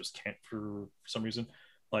I just can't for some reason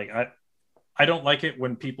like I don't like it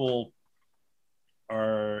when people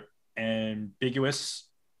are ambiguous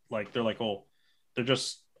like they're like oh they're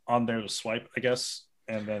just on there to swipe I guess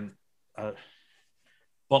and then uh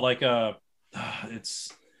but like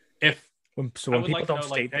it's if So I when would people like to don't know,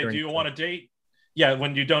 like, state hey, their do you want to intent, date? Yeah,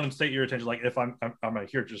 when you don't state your intention, like if I'm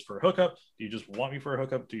here just for a hookup, do you just want me for a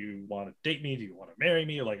hookup? Do you want to date me? Do you want to marry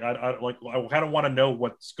me? Like I kind of want to know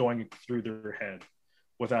what's going through their head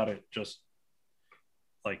without it just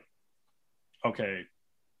like, okay,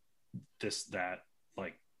 this that,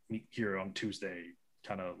 like, meet here on Tuesday,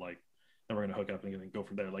 kind of like, then we're gonna hook up and then go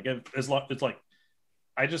from there. Like it's like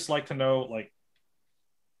I just like to know, like,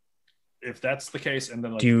 if that's the case, and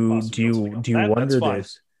then like do we could you possibly do build you something up. do you That's wonder fine.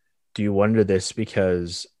 this? Do you wonder this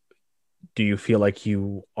because do you feel like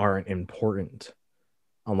you aren't important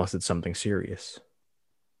unless it's something serious?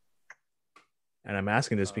 And I'm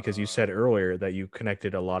asking this because you said Uh, earlier that you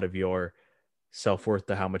connected a lot of your self-worth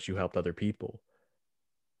to how much you helped other people.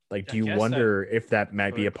 Like, do I you guess that wonder if that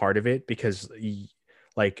might be a could. part of it? Because,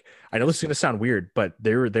 like, I know this is gonna sound weird, but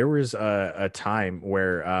there was a time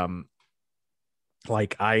where,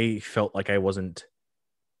 like, I felt like I wasn't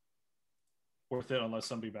Worth it unless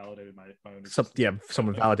somebody validated my own existence, yeah, kind of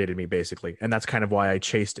someone thing. validated me basically, and that's kind of why I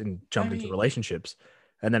chased and I jumped into mean, relationships,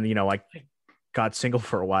 and then I I- got single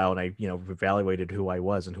for a while, and I evaluated who I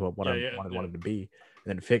was and what yeah, I yeah, yeah. wanted to be, and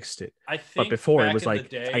then fixed it. I But think before it back was in the like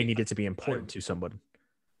I day, needed to be I important to someone.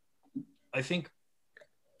 I think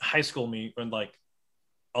high school me when like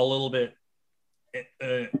a little bit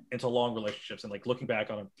into long relationships, and like looking back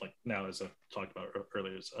on it, like now, as I talked about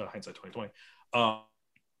earlier, is hindsight 2020. Um,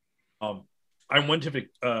 um, I wouldn't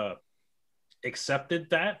have accepted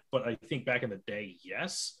that, but I think back in the day,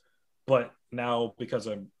 yes. But now, because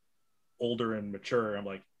I'm older and mature, I'm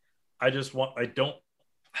like, I don't,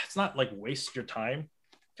 it's not like waste your time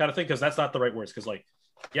kind of thing, because that's not the right words. Because, like,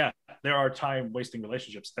 yeah, there are time wasting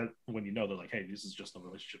relationships that when you know they're like, hey, this is just a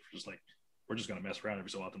relationship, just like, we're just going to mess around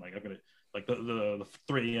every so often. Like, I'm going to, like, the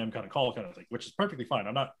 3 a.m. kind of call kind of thing, which is perfectly fine.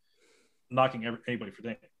 I'm not knocking anybody for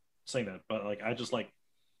saying that, but like, I just like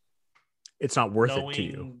It's not worth it to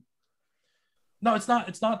you. knowing. No, it's not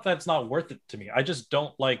that it's not worth it to me. I just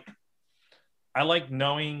don't like, I like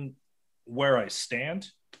knowing where I stand,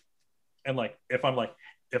 and like if I'm like,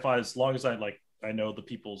 if I, as long as I like, I know the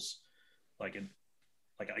people's like in,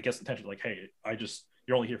 like, I guess intention, like, hey, I just,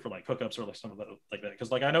 you're only here for like hookups or like something like that,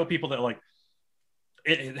 because like I know people that like,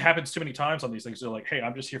 it happens too many times on these things. They're like, hey,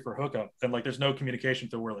 I'm just here for a hookup, and like there's no communication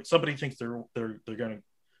to where like somebody thinks they're going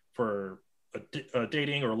for a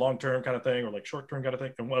dating or a long term kind of thing, or like short term kind of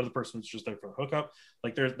thing, and one other person is just there for a hookup.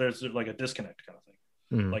 Like there's like a disconnect kind of thing.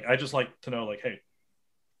 Mm. Like I just like to know, like, hey,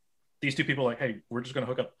 these two people, like, hey, we're just gonna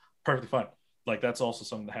hook up, perfectly fine. Like that's also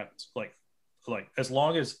something that happens. Like as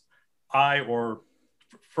long as or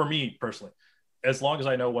for me personally, as long as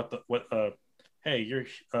I know what hey, you're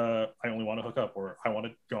I only want to hook up, or I want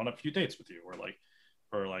to go on a few dates with you, or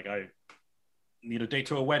like I need a date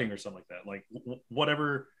to a wedding or something like that. Like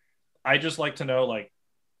whatever. I just like to know, like,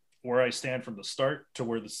 where I stand from the start to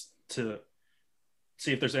where this, to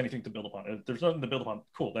see if there's anything to build upon. If there's nothing to build upon,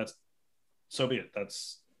 cool. That's, so be it.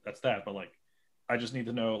 That's that. But like, I just need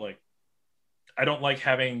to know, like, I don't like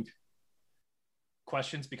having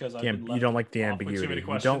questions because I've been You left don't like the off with too many ambiguity. You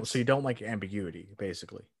questions. don't like ambiguity,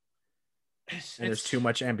 basically. And there's It's too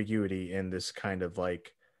much ambiguity in this kind of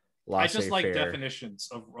like I just like laissez-faire. definitions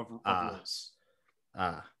of Ah, rules,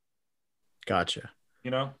 ah, gotcha, you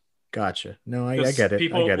know? gotcha. No, I Because get it. I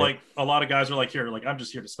people, get it. like, a lot of guys are like, here, like, I'm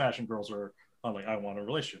just here to smash, and girls are like, I want a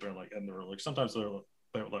relationship. They're like, and they're like, sometimes they're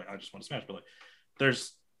like, I just want to smash. But like,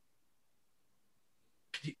 there's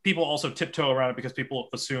people also tiptoe around it because people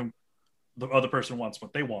assume the other person wants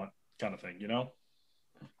what they want, kind of thing, you know?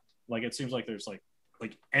 Like, it seems like there's like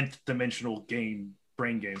nth dimensional brain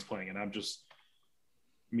games playing, and I'm just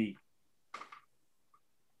me.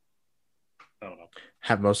 I don't know.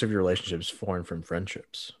 Have most of your relationships formed from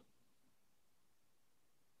friendships?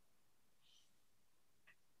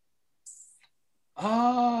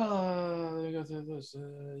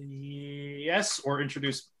 Yes, or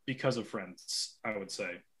introduced because of friends, I would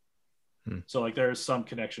say. Hmm. So like there's some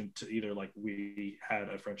connection to either like we had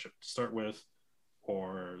a friendship to start with,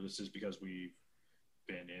 or this is because we've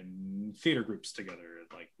been in theater groups together, and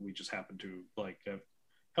like we just happen to like have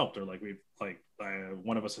helped, or like we've like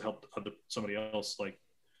one of us had helped somebody else like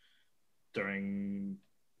during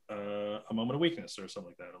a moment of weakness or something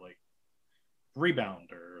like that, or like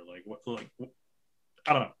rebound, or like what, like,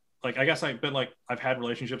 I don't know. Like I guess I've had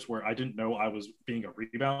relationships where I didn't know I was being a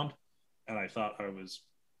rebound, and I thought I was,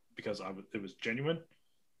 because it was genuine.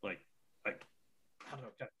 Like I don't know,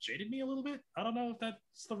 that jaded me a little bit. I don't know if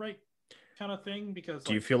that's the right kind of thing, because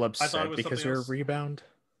Do you like feel I thought it upset was because something you're a else. rebound?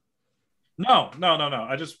 No, no, no, no.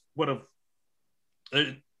 I just would have.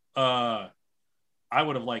 Uh, I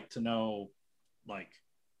would have liked to know, like,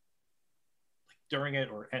 during it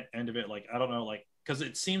or end of it. Like I don't know, like because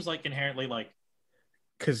it seems like inherently like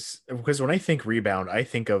because when I think rebound, I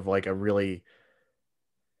think of like a really,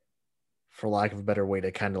 for lack of a better way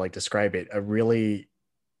to kind of like describe it, a really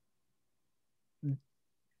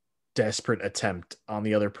desperate attempt on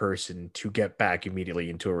the other person to get back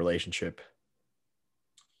immediately into a relationship.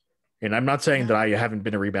 And I'm not saying that I haven't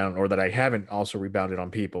been a rebound or that I haven't also rebounded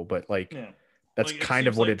on people, but like yeah, that's like it kind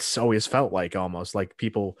of seems what like it's always felt like, almost like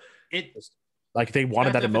people it like they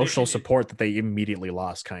wanted that emotional definition. support that they immediately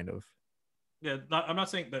lost, kind of. Yeah, I'm not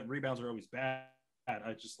saying that rebounds are always bad.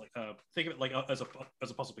 I just like think of it like as a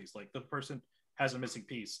puzzle piece. Like the person has a missing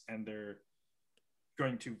piece, and they're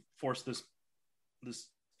going to force this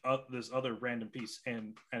other random piece,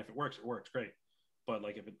 and if it works, great. But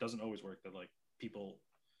like if it doesn't always work, then like people,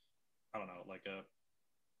 I don't know, like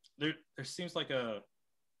there seems like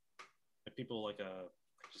people like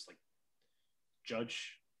just like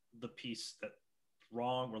judge the piece that's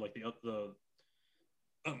wrong, or like the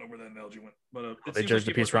I don't know where that analogy went, but They judged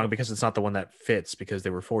the piece wrong because it's not the one that fits because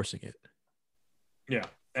they were forcing it. Yeah,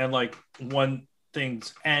 and like when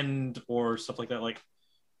things end or stuff like that, like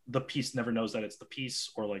the piece never knows that it's the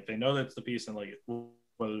piece, or like they know that it's the piece, and like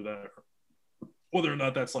whether or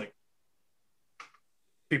not that's like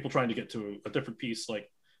people trying to get to a different piece. Like,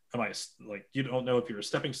 am I like you don't know if you're a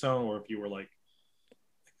stepping stone or if you were like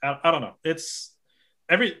I don't know. It's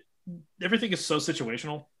everything is so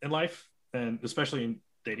situational in life, and especially in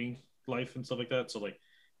dating life and stuff like that. So like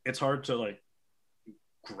it's hard to like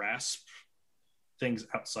grasp things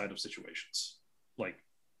outside of situations, like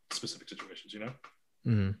specific situations, you know.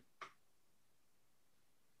 Mm-hmm.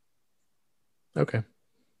 Okay.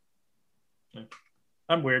 Yeah.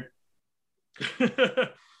 I'm weird.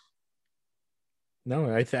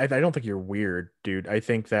 No, I don't think you're weird, dude. I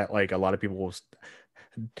think that like a lot of people will.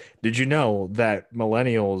 Did you know that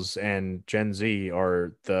millennials and Gen Z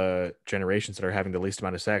are the generations that are having the least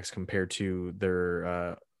amount of sex compared to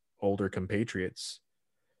their older compatriots?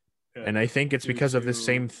 Yeah, And I think it's because of the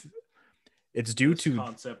same. It's due this to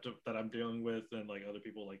concept that I'm dealing with, and like other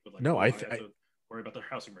people like with like, no, oh, I have to worry about their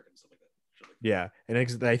housing market and stuff like that. Yeah, and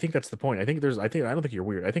I think that's the point. I think I don't think you're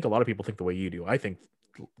weird. I think a lot of people think the way you do. I think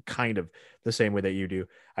kind of the same way that you do.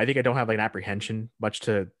 I think I don't have like an apprehension much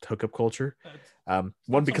to hookup culture.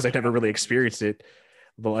 One because I've never really experienced it,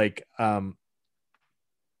 but like at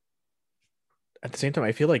the same time,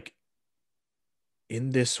 I feel like in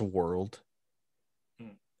this world,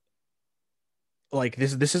 like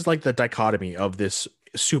this is like the dichotomy of this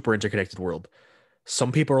super interconnected world.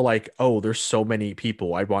 Some people are like, oh, there's so many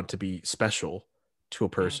people, I want to be special to a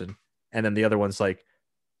person, and then the other one's like,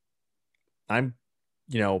 I'm,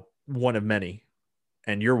 one of many,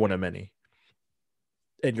 and you're one of many,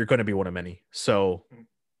 and you're going to be one of many. So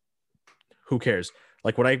who cares?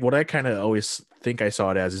 Like what I kind of always think I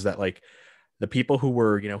saw it as is that like the people who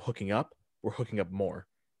were, hooking up were hooking up more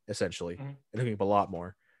essentially and hooking up a lot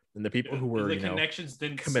more than the people who were, the connections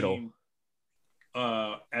didn't committal. Seem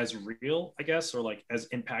as real, I guess, or like as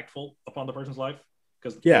impactful upon the person's life.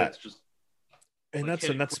 Because it's just and like,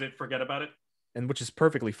 that's forget about it. And which is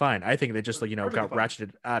perfectly fine. I think they just like, got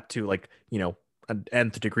ratcheted up to like, an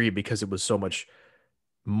nth degree because it was so much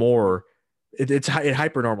more. It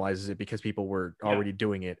hyper normalizes it because people were already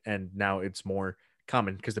doing it, and now it's more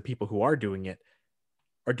common because the people who are doing it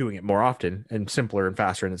more often and simpler and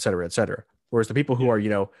faster and et cetera, et cetera. Whereas the people who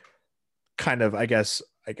are, kind of, I guess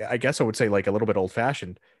I would say like a little bit old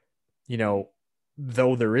fashioned,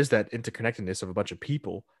 though there is that interconnectedness of a bunch of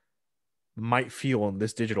people, might feel in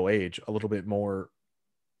this digital age a little bit more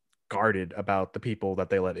guarded about the people that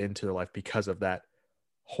they let into their life because of that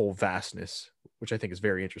whole vastness, which I think is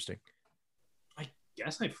very interesting. I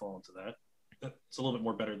guess I'd fall into that. It's a little bit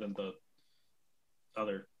more better than the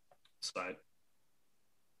other side.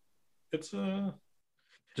 It's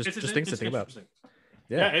just things to think about.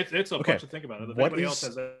 Yeah, it's a bunch to think about. If anybody else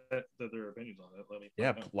has their opinions on it, let me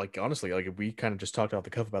know. Like honestly, like we kind of just talked off the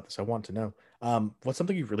cuff about this. I want to know, what's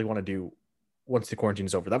something you really want to do once the quarantine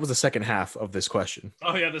is over? That was the second half of this question.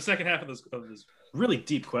 Oh yeah, the second half of this really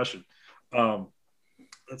deep question.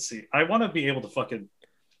 Let's see. I want to be able to fucking,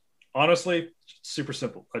 honestly, super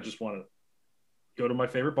simple. I just want to go to my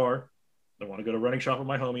favorite bar. I want to go to running shop with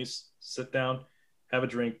my homies, sit down, have a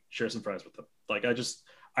drink, share some fries with them. Like I just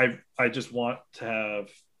want to have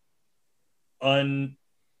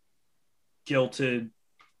unguilted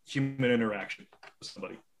human interaction with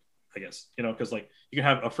somebody, I guess, because like you can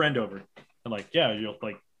have a friend over and like, yeah, you'll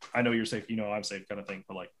like, I know you're safe, I'm safe kind of thing.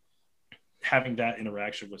 But like having that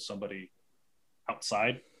interaction with somebody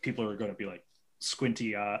outside, people are going to be like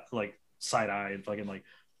squinty, like side eye and fucking like,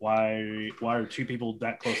 Why are two people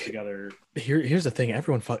that close together? Here's the thing.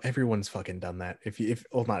 Everyone's fucking done that. If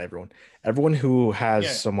well, not everyone who has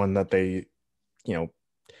Yeah. someone that they, you know,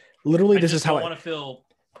 literally, I this just is how don't want to feel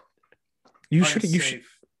you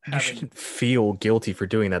unsafe having. shouldn't feel guilty for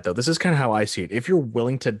doing that though. This is kind of how I see it. If you're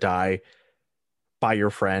willing to die by your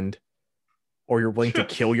friend, or you're willing to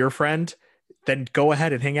kill your friend, then go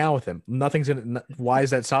ahead and hang out with him. Nothing's gonna. Why is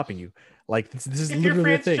that stopping you? Like this is If your literally a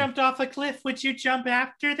friends thing. jumped off a cliff, would you jump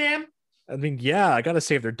after them? I mean, yeah, I gotta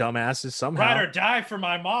save their dumbasses somehow. Ride or die for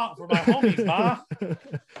my mom, for my homies, ma.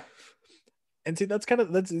 And see,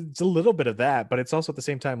 it's a little bit of that, but it's also at the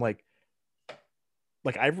same time like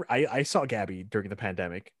I saw Gabby during the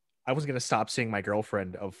pandemic. I wasn't gonna stop seeing my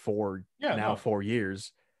girlfriend of 4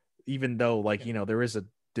 years, even though like there is a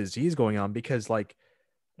disease going on, because like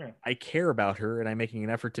I care about her and I'm making an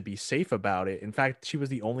effort to be safe about it. In fact, she was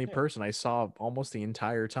the only person I saw almost the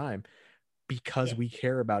entire time, because we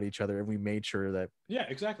care about each other and we made sure that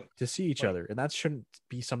exactly to see each other, and that shouldn't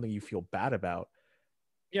be something you feel bad about.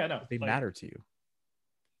 They matter to you.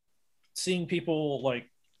 Seeing people like,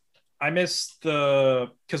 I miss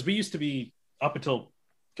because we used to be, up until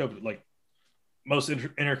COVID, like most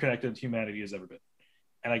interconnected humanity has ever been,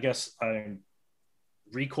 and I guess I'm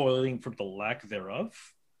recoiling from the lack thereof,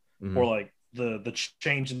 or like the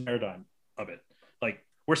change in paradigm of it. Like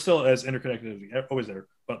we're still as interconnected as we always there,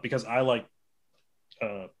 but because I like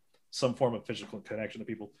some form of physical connection to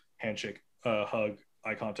people, handshake, hug,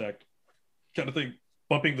 eye contact, kind of thing,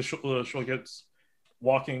 bumping the shoulders,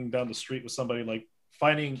 walking down the street with somebody, like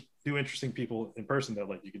finding new interesting people in person that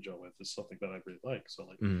like you can gel with is something that I really like. So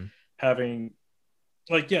like having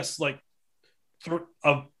like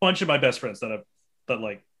a bunch of my best friends that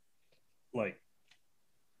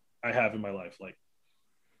I have in my life, like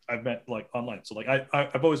I've met like online. So like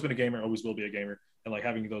I've always been a gamer, always will be a gamer, and like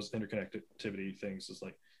having those interconnectivity things is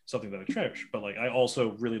like something that I cherish. But like I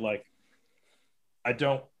also really like, I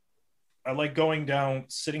like going down,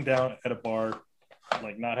 sitting down at a bar,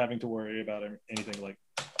 like not having to worry about anything, like,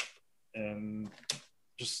 and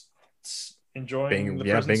just enjoying the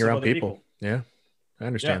presence being of around other people. Yeah, I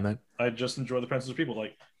understand that. I just enjoy the presence of people.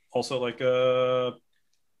 Like also like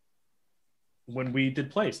when we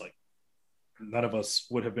did plays, like none of us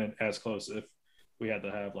would have been as close if we had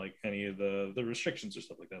to have like any of the restrictions or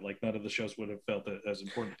stuff like that. Like none of the shows would have felt as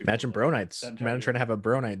important. Imagine bro nights. Imagine trying to have a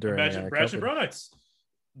bro night during imagine bro nights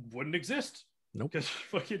wouldn't exist. Nope.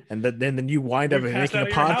 Fucking, and then you wind up making a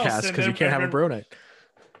podcast because you can't have a bro night.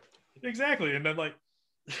 Exactly. And then like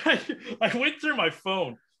I went through my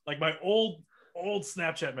phone, like my old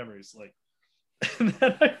Snapchat memories, like, and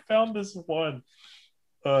then I found this one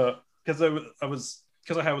because I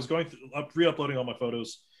was going through re-uploading all my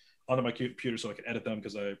photos onto my computer so I could edit them,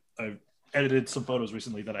 because I've edited some photos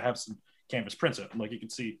recently that I have some canvas prints of. And like you can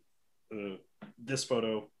see this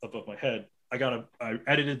photo above my head, I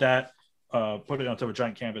edited that, put it onto a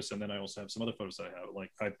giant canvas, and then I also have some other photos that I have.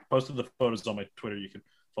 Like I posted the photos on my Twitter. You can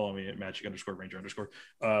follow me at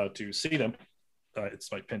magic_ranger_ to see them.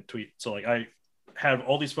 It's my pinned tweet. So like I have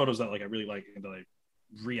all these photos that like I really like and that I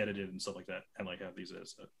re-edited and stuff like that, and like have these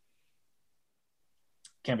as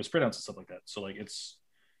canvas printouts and stuff like that. So like it's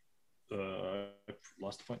I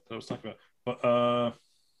lost the point that I was talking about, but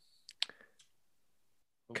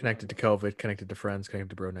connected to COVID, connected to friends, connected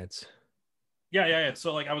to bro nights. Yeah.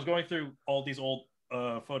 So like I was going through all these old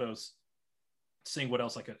photos, seeing what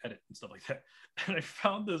else I could edit and stuff like that, and I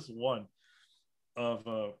found this one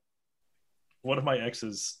of one of my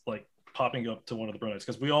exes like popping up to one of the bro nights,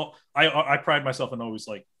 because I pride myself in always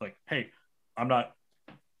like hey, I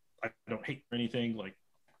don't hate or anything. Like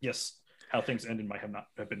yes, how things ended might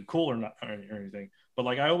have been cool or not or anything, but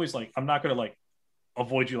like I always like, I'm not gonna like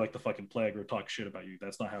avoid you like the fucking plague or talk shit about you.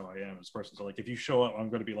 That's not how I am as a person. So like if you show up, I'm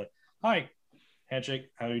gonna be like, hi, handshake,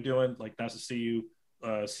 how are you doing? Like nice to see you.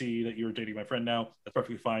 See that you're dating my friend now. That's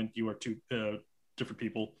perfectly fine. You are two different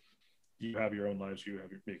people. You have your own lives. You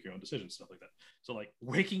make your own decisions, stuff like that. So like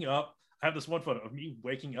waking up, I have this one photo of me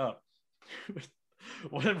waking up with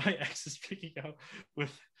one of my exes picking out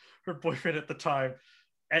with her boyfriend at the time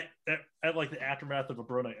at like the aftermath of a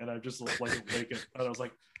bro night, and I just like wake up and I was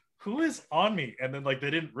like, who is on me? And then like they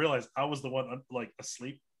didn't realize I was the one like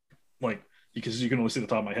asleep, like because you can only see the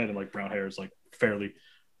top of my head, and like brown hair is like fairly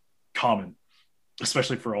common,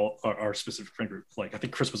 especially for all our specific friend group. Like I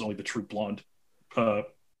think Chris was only the true blonde. I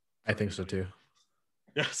think so too.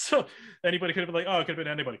 Yeah, so anybody could have been like, oh, it could have been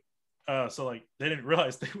anybody. So like they didn't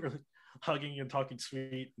realize they were like, hugging and talking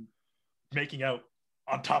sweet and making out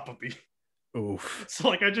on top of me. Oof. So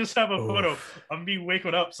like I just have a photo of me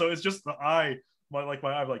waking up. So it's just the eye, my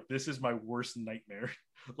eye, like this is my worst nightmare.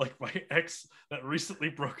 like my ex that recently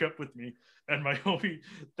broke up with me, and my homie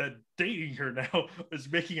that dating her now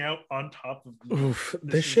is making out on top of me. Oof,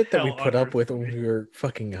 the This is shit that we hell put on up earth with for when me. we were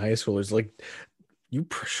fucking high schoolers, like you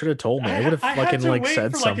should have told me. I would have I had fucking to like wait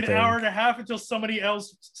said for like something. an hour and a half until somebody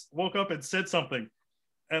else woke up and said something,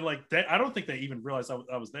 and like I don't think they even realized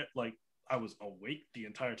I was there. Like I was awake the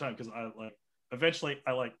entire time because I like eventually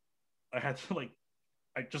I had to like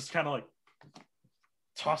I just kind of like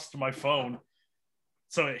tossed my phone,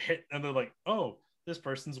 so it hit, and they're like, "Oh, this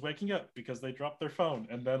person's waking up because they dropped their phone,"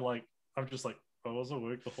 and then like I'm just like, I was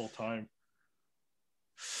awake the whole time.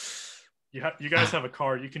 You guys have a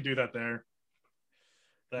car, you can do that there.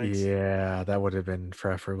 Thanks. Yeah, that would have been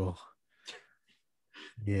preferable.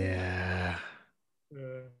 Yeah.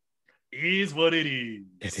 Is what it is.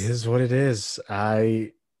 It is what it is.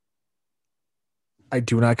 I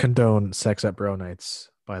do not condone sex at bro nights,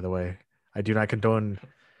 by the way. I do not condone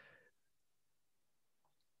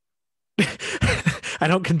I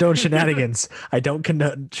don't condone shenanigans. I don't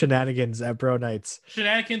condone shenanigans at bro nights.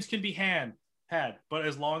 Shenanigans can be had, but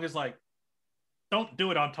as long as like don't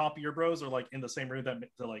do it on top of your bros or like in the same room that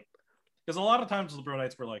like, because a lot of times the bro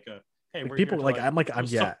nights were like hey, Like we're people here to, I'm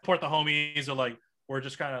yeah. support the homies, or like we're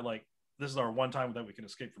just kind of like this is our one time that we can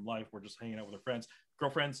escape from life. We're just hanging out with our friends,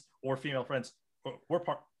 girlfriends, or female friends. We're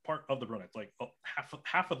part of the bro nights. Like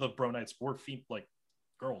half of the bro nights were like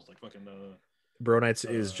girls, like fucking. Bro nights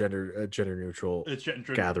is gender neutral It's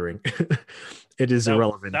gender gathering. It is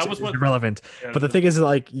irrelevant. That was what irrelevant. Yeah, but the thing is,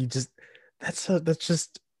 like, you just that's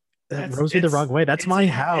just that rubs me the wrong way. That's my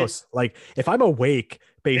house. Like, if I'm awake,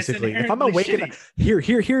 basically, if I'm awake, and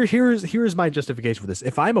here's my justification for this.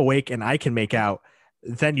 If I'm awake and I can make out,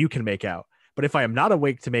 then you can make out. But if I am not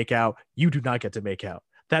awake to make out, you do not get to make out.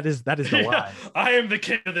 That is the line. I am the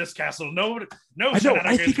king of this castle. No I without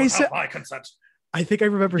my consent. I think I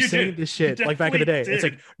remember saying this shit like back in the day. It's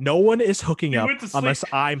like no one is hooking up unless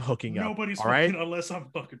I'm hooking up. Nobody's all right? hooking unless I'm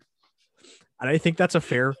fucking. And I think that's a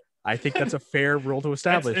fair rule to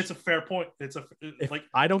establish. It's a fair point. Like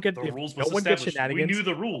I don't get the rules. No one gets shenanigans. We knew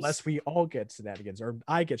the rules unless we all get shenanigans, or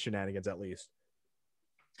I get shenanigans at least.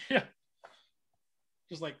 Yeah.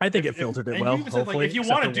 Just like I think it filtered it well. Hopefully, like, if you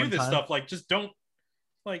want to do this stuff, like just don't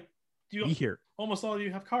like you be here. Almost all of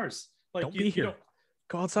you have cars. Like don't be here.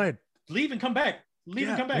 Go outside. Leave and come back. Leave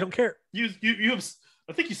and come back. I don't care. You have.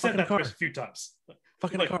 I think you said that a few times.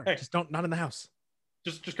 Fucking like, car. Hey, just not in the house.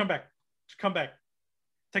 Just come back. Just come back.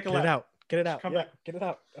 Take a lap. Get it out. Come back. Get it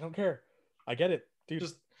out. I don't care. I get it, dude.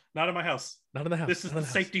 Just not in my house. Not in the house. This is the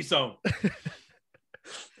safety zone.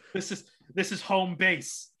 This is home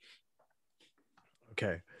base.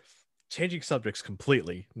 Okay. Changing subjects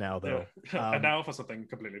completely now, though. Yeah. And now for something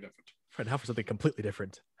completely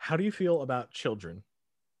different. How do you feel about children?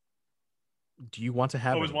 Do you want to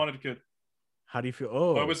have? Always wanted a kid. How do you feel?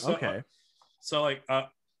 Oh, okay. So like,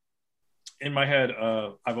 in my head,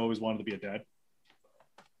 I've always wanted to be a dad.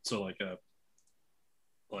 So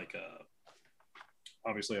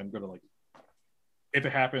obviously, I'm gonna like, if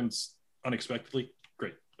it happens unexpectedly,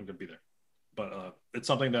 great, I'm gonna be there. But it's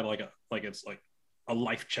something that it's like a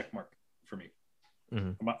life check mark for me,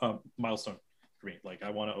 a milestone for me. Like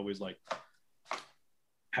I want to always like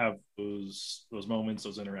have those moments,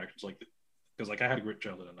 those interactions, like because like I had a great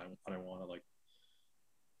childhood, and I want to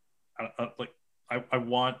I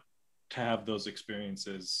want to have those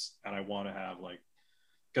experiences, and I want to have like,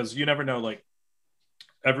 because you never know, like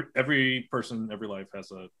every person, every life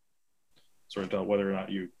has a sort of doubt whether or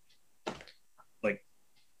not you like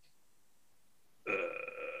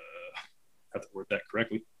have to word that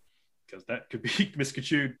correctly, because that could be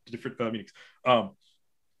misconstrued to different meanings. I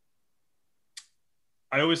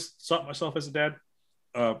always saw myself as a dad,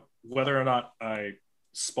 whether or not I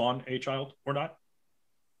spawn a child or not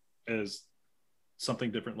is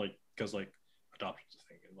something different, like because like adoption's a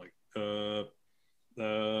thing, and like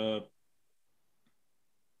the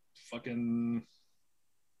fucking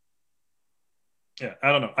yeah,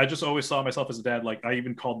 I don't know. I just always saw myself as a dad. Like I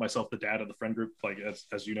even called myself the dad of the friend group. Like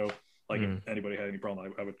as you know, like if anybody had any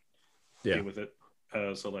problem, I would deal with it.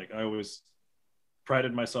 So like I always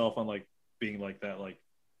prided myself on like being like that, like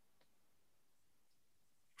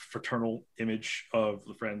fraternal image of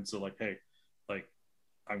the friends. So like, hey, like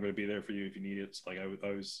I'm going to be there for you if you need it. So, like I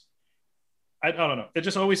don't know. It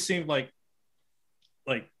just always seemed like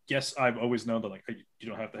yes, I've always known that like you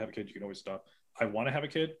don't have to have a kid. You can always adopt. I want to have a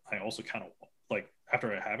kid. I also kind of like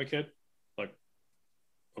after I have a kid, like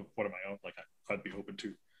one of my own, like I'd be open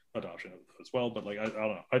to adoption as well. But like I don't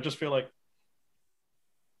know. I just feel like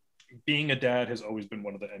being a dad has always been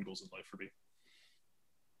one of the end goals in life for me.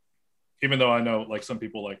 Even though I know like some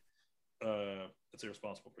people like it's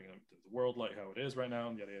irresponsible bringing them to the world like how it is right now.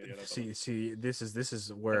 And yada yada yada. See, this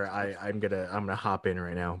is where I'm gonna hop in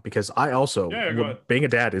right now, because I also, Go ahead. being a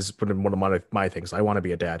dad is one of my things. I want to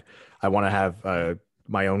be a dad. I want to have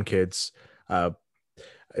my own kids.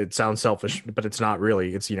 It sounds selfish, but it's not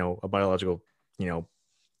really. It's, a biological,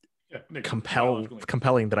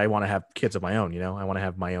 compelling that I want to have kids of my own. I want to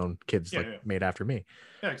have my own kids made after me.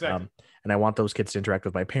 Yeah, exactly. And I want those kids to interact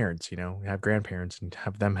with my parents, have grandparents and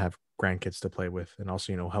have them have grandkids to play with, and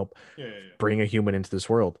also, help bring a human into this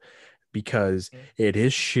world, because it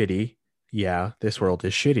is shitty. Yeah, this world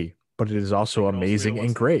is shitty, but it is also amazing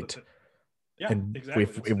and great. And exactly.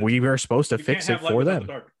 If we are supposed to fix it for them.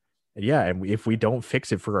 Yeah, and if we don't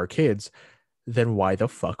fix it for our kids, then why the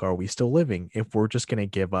fuck are we still living? If we're just going to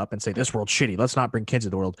give up and say, this world's shitty, let's not bring kids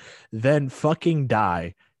into the world, then fucking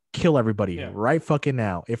die. Kill everybody right fucking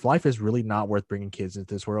now. If life is really not worth bringing kids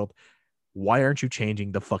into this world, why aren't you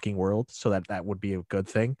changing the fucking world so that would be a good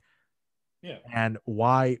thing? Yeah. And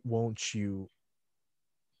why won't you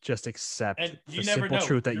just accept the simple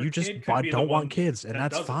truth that you just don't want kids, and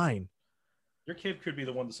that's fine. Your kid could be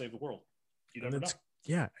the one to save the world. You never know.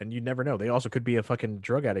 Yeah, and you never know. They also could be a fucking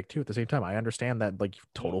drug addict too at the same time. I understand that, like,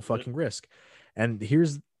 total fucking risk. And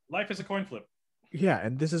life is a coin flip. Yeah,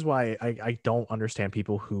 and this is why I don't understand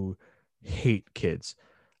people who hate kids.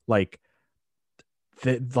 Like,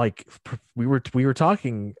 we were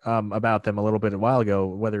talking about them a little bit a while ago,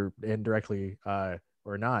 whether indirectly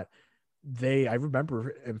or not. I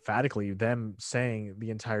remember emphatically them saying the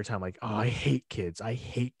entire time, like, oh, I hate kids.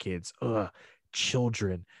 Ugh,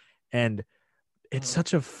 children. And it's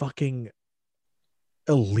such a fucking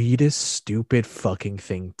elitist, stupid fucking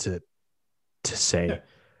thing to say. Yeah.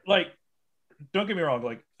 Like, don't get me wrong.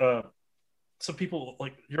 Like, some people,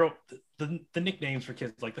 like, the nicknames for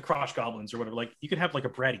kids, like the Crotch Goblins or whatever. Like, you could have like a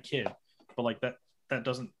bratty kid, but like that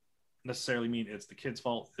doesn't necessarily mean it's the kid's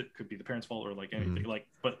fault. It could be the parents' fault or like anything. Mm-hmm. Like,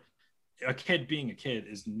 but a kid being a kid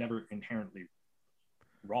is never inherently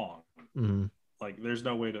wrong. Mm-hmm. Like, there's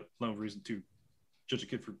no reason to judge a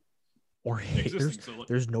kid for. Or hate.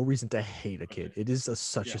 There's no reason to hate a kid. It is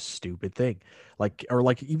such a stupid thing. Like, or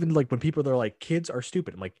like, even like when people are like, kids are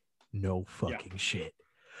stupid, I'm like, no fucking shit.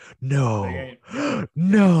 No,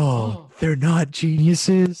 no, they're not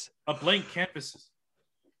geniuses. A blank canvas.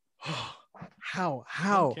 How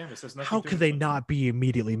could they not be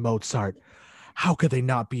immediately Mozart? How could they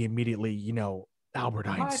not be immediately, Albert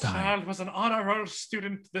Einstein? My child was an honor roll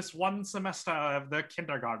student this one semester of the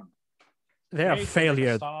kindergarten. They're a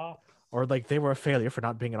failure. Or like they were a failure for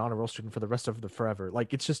not being an honor roll student for the rest of the forever.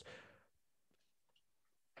 Like, it's just,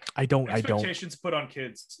 expectations put on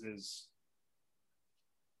kids is,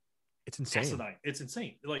 it's insane. Asinine. It's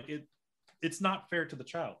insane. Like, it's not fair to the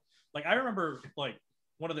child. Like, I remember, like,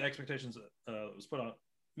 one of the expectations that was put on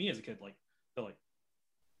me as a kid, like,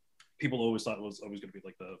 people always thought it was always going to be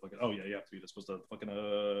like the fucking, oh yeah, you have to be this was the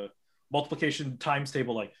fucking multiplication times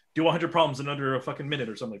table, like do 100 problems in under a fucking minute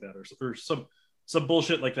or something like that, or some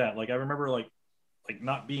bullshit like that. Like, I remember like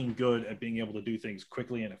not being good at being able to do things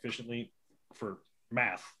quickly and efficiently for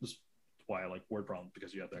math. This is why I like word problems,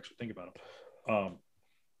 because you have to actually think about them.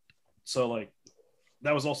 So like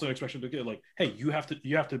that was also an expectation to get, like, hey, you have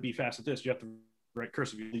to be fast at this. You have to write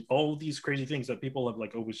cursive. All these crazy things that people have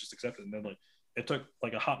like always just accepted. And then like it took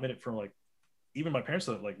like a hot minute for like even my parents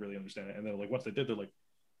to like really understand it. And then like once they did, they're like,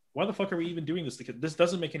 why the fuck are we even doing this? This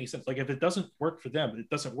doesn't make any sense. Like, if it doesn't work for them, it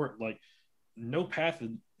doesn't work. Like, no path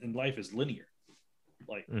in life is linear.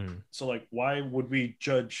 Like, so like, why would we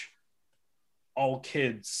judge all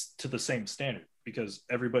kids to the same standard? Because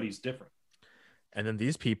everybody's different. And then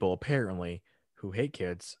these people apparently who hate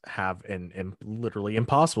kids have an literally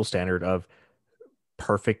impossible standard of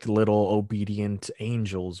perfect little obedient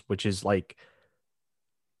angels, which is like,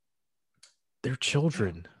 they're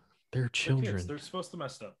children. They're children. They're supposed to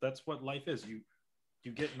mess up. That's what life is. You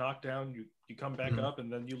get knocked down, you come back up,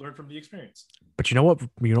 and then you learn from the experience. But you know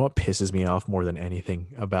what pisses me off more than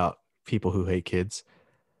anything about people who hate kids?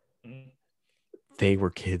 They were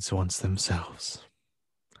kids once themselves.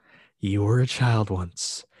 You were a child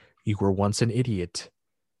once. You were once an idiot.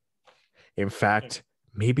 In fact,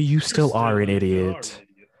 maybe you still are an idiot.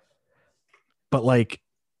 But like,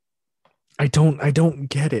 I don't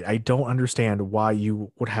get it. I don't understand why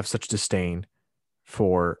you would have such disdain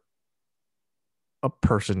for a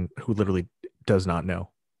person who literally does not know.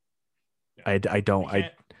 I don't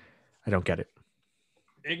get it.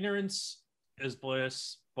 Ignorance is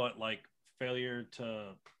bliss, but like failure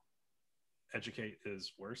to educate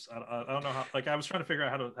is worse. I don't know how. Like, I was trying to figure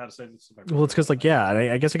out how to say this. Well, it's because like, yeah,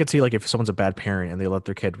 I guess I could see like if someone's a bad parent and they let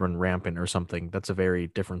their kid run rampant or something, that's a very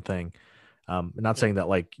different thing. Not saying that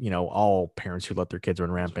like, you know, all parents who let their kids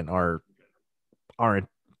run rampant aren't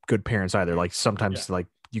good parents either. Like sometimes like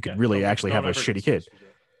you could really actually have a shitty kid.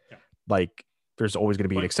 Yeah. Like there's always going to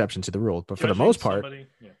be an exception to the rule, but for the Judging most part, somebody,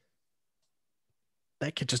 yeah,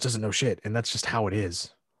 that kid just doesn't know shit, and that's just how it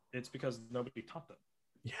is. it's because nobody taught them.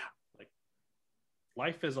 Yeah. Like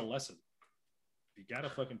life is a lesson. You gotta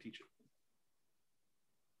fucking teach it.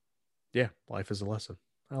 Yeah, life is a lesson.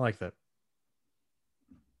 I like that.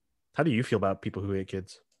 How do you feel about people who hate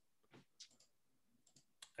kids?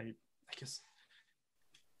 I guess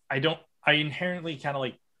I inherently kind of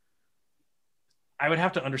like, I would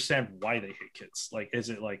have to understand why they hate kids. Like, is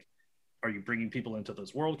it like, are you bringing people into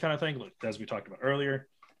this world kind of thing? Like, as we talked about earlier,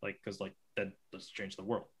 like, because like, then let's change the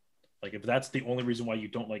world. Like, if that's the only reason why you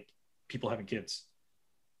don't like people having kids,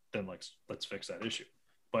 then like, let's fix that issue.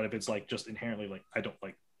 But if it's like just inherently like, I don't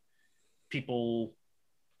like people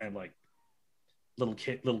and like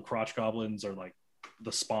little crotch goblins are like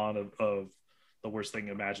the spawn of the worst thing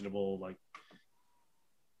imaginable, like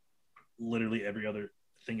literally every other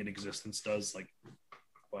thing in existence does, like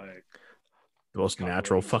the most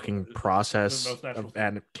natural fucking process of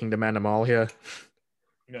Kingdom Animalia.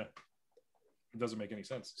 Yeah, it doesn't make any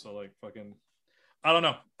sense. So like fucking, I don't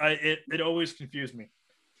know. It always confused me.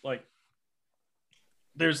 Like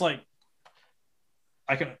there's like,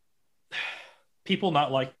 I can people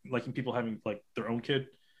not liking people having like their own kid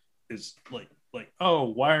is like oh,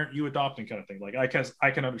 why aren't you adopting kind of thing. Like I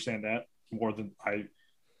can understand that more than I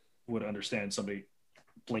would understand somebody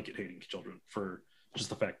blanket hating children for just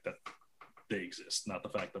the fact that they exist, not the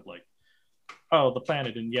fact of like, oh, the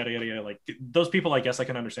planet and yada yada yada. Like those people, I guess I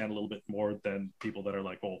can understand a little bit more than people that are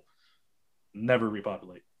like, well, never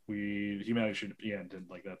repopulate. Humanity should end, and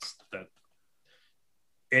like that's that.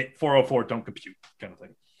 404 don't compute kind of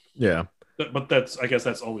thing. Yeah, but that's, I guess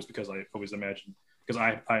that's always because I always imagined, because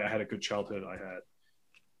I had a good childhood.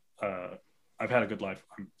 I've had a good life.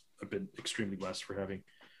 I've been extremely blessed for having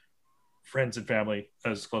friends and family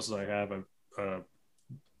as close as I have.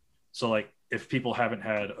 So like if people haven't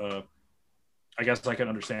had I guess I can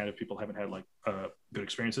understand if people haven't had like good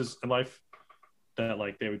experiences in life, that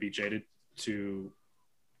like they would be jaded to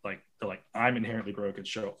like, they're like, I'm inherently broken,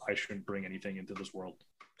 so I shouldn't bring anything into this world.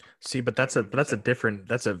 See, but that's a very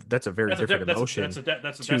different emotion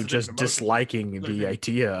to just disliking the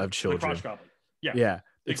idea of children. Yeah,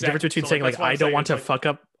 it's the difference between saying like I don't want to fuck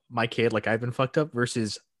up my kid like I've been fucked up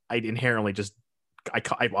versus I inherently just I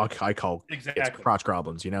call kids crotch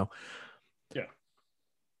goblins, you know? Yeah.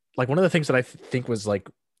 Like one of the things that I think was like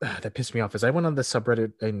that pissed me off is I went on the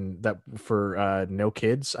subreddit and that for no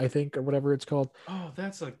kids, I think, or whatever it's called. Oh,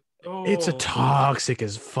 it's a toxic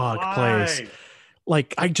as fuck place.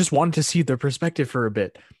 Like I just wanted to see their perspective for a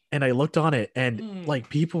bit, and I looked on it, and like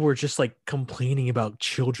people were just like complaining about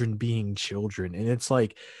children being children, and it's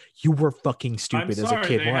like you were fucking stupid as a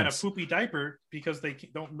kid. They had a poopy diaper because they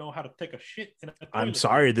don't know how to take a shit in a toilet. I'm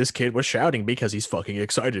sorry, this kid was shouting because he's fucking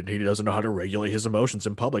excited. He doesn't know how to regulate his emotions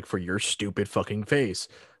in public for your stupid fucking face.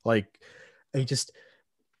 Like, it's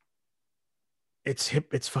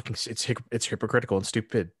hypocritical and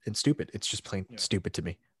stupid. It's just plain stupid to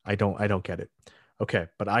me. I don't get it. Okay,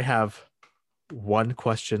 but I have one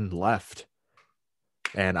question left,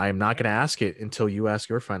 and I'm not going to ask it until you ask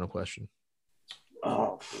your final question.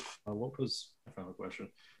 Oh, what was my final question?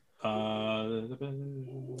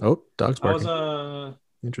 Oh, dog's barking.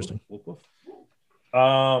 Interesting. We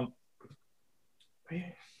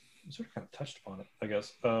sort of kind of touched upon it, I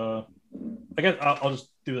guess. I guess I'll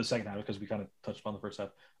just do the second half because we kind of touched upon the first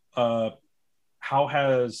half. How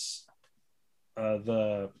has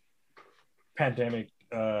the pandemic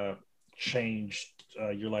changed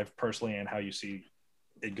your life personally, and how you see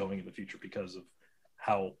it going in the future because of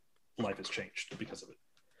how life has changed because of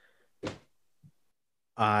it?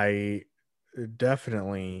 I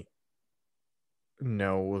definitely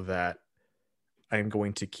know that I'm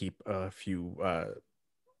going to keep a few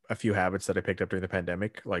habits that I picked up during the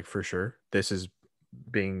pandemic, like for sure. This is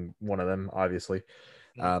being one of them, obviously.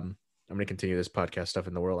 I'm going to continue this podcast stuff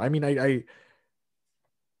in the world. I mean,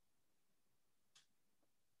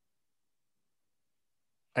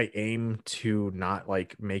 I aim to not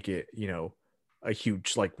like make it, you know, a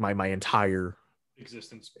huge like my entire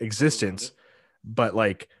existence, but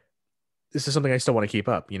like this is something I still want to keep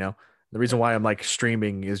up, you know. The reason why I'm like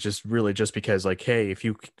streaming is just really just because like, hey, if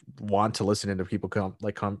you want to listen into people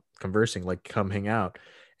conversing, like come hang out,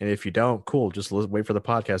 and if you don't, cool, just wait for the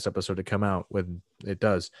podcast episode to come out when it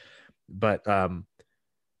does. But I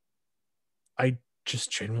just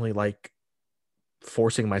generally like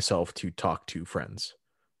forcing myself to talk to friends.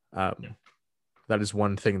 That is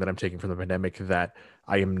one thing that I'm taking from the pandemic that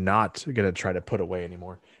I am not going to try to put away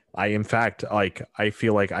anymore. I, in fact, like, I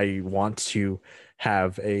feel like I want to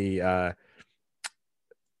have a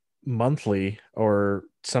monthly or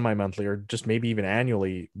semi-monthly or just maybe even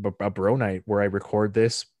annually a bro night where I record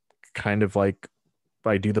this kind of like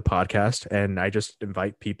I do the podcast and I just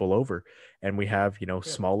invite people over and we have, Yeah.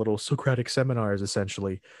 small little Socratic seminars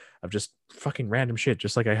essentially of just fucking random shit,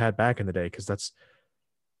 just like I had back in the day. Cause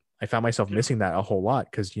I found myself Yeah. missing that a whole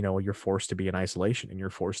lot because, you're forced to be in isolation and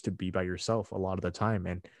you're forced to be by yourself a lot of the time.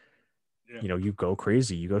 And, Yeah. you go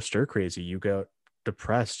crazy, you go stir crazy, you get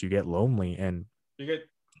depressed, you get lonely. And You get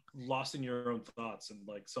lost in your own thoughts, and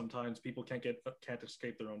like sometimes people can't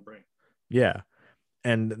escape their own brain. yeah.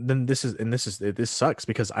 And then this sucks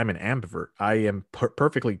because I'm an ambivert. I am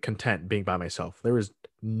perfectly content being by myself. There is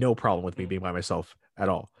no problem with me being by myself at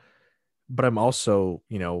all. But I'm also,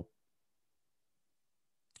 I'm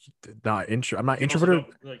not You also introverted.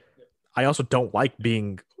 don't, like, I also don't like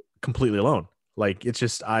being completely alone. Like it's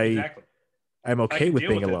just exactly. I'm I okay can with deal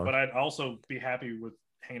being with it, alone. but I'd also be happy with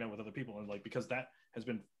hanging out with other people, and like because that has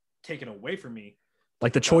been taken away from me.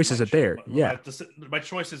 Like the choice my isn't there. Yeah, my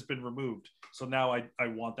choice has been removed, so now I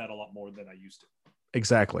want that a lot more than I used to.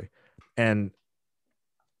 exactly. And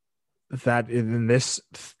that in this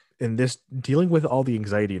dealing with all the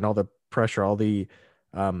anxiety and all the pressure, all the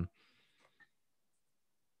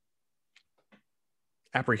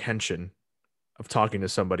apprehension of talking to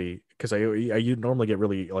somebody, because you normally get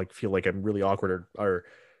really like feel like I'm really awkward or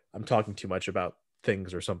I'm talking too much about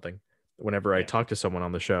things or something whenever I talk to someone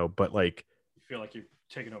on the show. But like, You feel like you've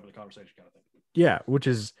taken over the conversation, kind of thing. yeah, which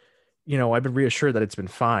is, I've been reassured that it's been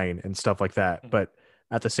fine and stuff like that. But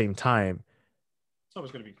at the same time, It's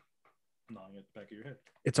always going to be gnawing at the back of your head.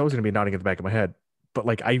 it's always going to be nodding at the back of my head. But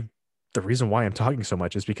like, the reason why I'm talking so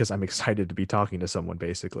much is because I'm excited to be talking to someone,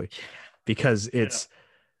 basically, because it's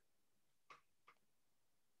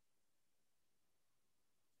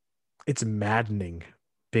maddening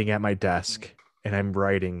being at my desk and I'm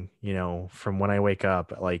writing, from when I wake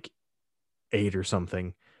up at like 8 or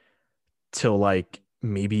something till like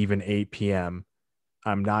maybe even 8 p.m.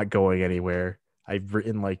 I'm not going anywhere. I've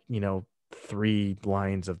written like, 3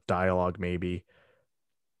 lines of dialogue maybe,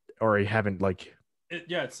 or I haven't like,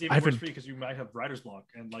 it's I even worse haven't, for you because you might have writer's block,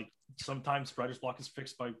 and like sometimes writer's block is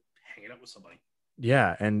fixed by hanging out with somebody.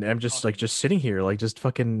 yeah. And I'm just like, just sitting here, like just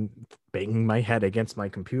fucking banging my head against my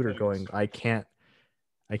computer going, I can't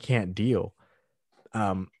deal.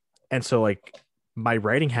 And so like my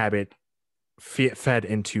writing habit fed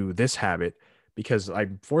into this habit because I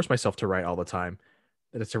forced myself to write all the time,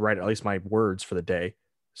 to write at least my words for the day.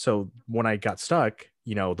 So when I got stuck,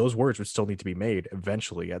 those words would still need to be made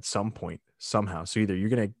eventually at some point, somehow. So either you're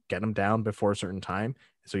going to get them down before a certain time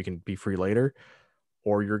so you can be free later,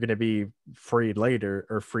 or you're going to be free later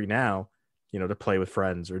or free now, to play with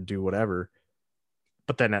friends or do whatever.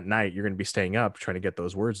 But then at night, you're going to be staying up trying to get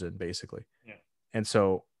those words in, basically. Yeah. And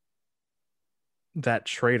so that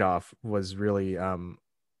trade-off was really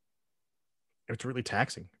it's really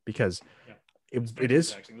taxing because it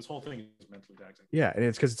is taxing. This whole thing is mentally taxing. Yeah, and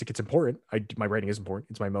it's because it's important. My writing is important.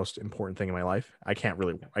 It's my most important thing in my life. I couldn't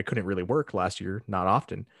really work last year, not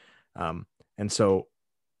often, and so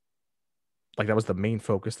like that was the main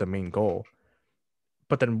focus, the main goal.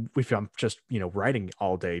 But then if I'm just writing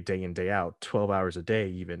all day, day in day out, 12 hours a day,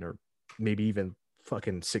 even, or maybe even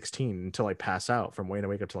fucking 16 until I pass out, from when I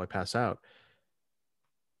wake up till I pass out,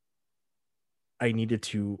 I needed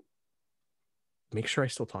to make sure I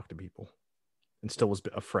still talk to people and still was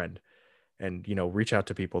a friend, and reach out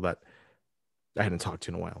to people that I hadn't talked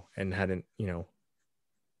to in a while and hadn't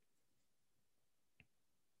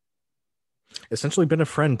essentially been a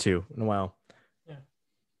friend to in a while. Yeah.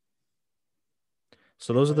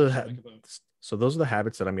 So those are the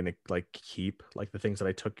habits that I'm gonna like keep, like the things that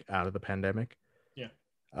I took out of the pandemic. Yeah.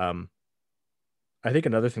 I think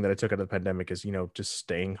another thing that I took out of the pandemic is just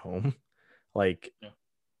staying home. Like,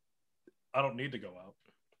 I don't need to go out.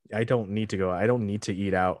 I don't need to go. I don't need to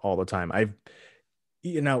eat out all the time. I've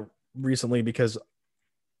eaten out recently because at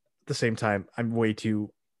the same time I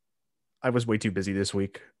was way too busy this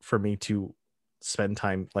week for me to spend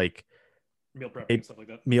time like meal prepping and stuff like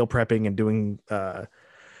that. Meal prepping and doing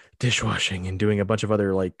dishwashing and doing a bunch of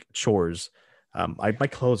other like chores. My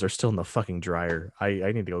clothes are still in the fucking dryer.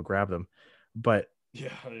 I need to go grab them. But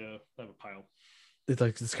yeah, I have a pile.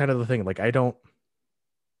 It's kind of the thing. Like I don't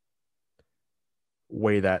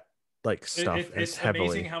weigh that like stuff as heavily.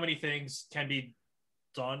 It's amazing how many things can be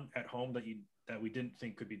done at home that we didn't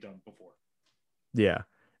think could be done before. Yeah,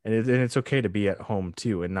 and it's okay to be at home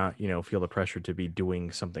too and not feel the pressure to be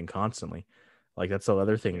doing something constantly. Like that's the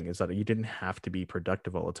other thing, is that you didn't have to be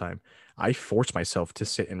productive all the time. I force myself to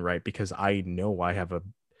sit and write because I know I have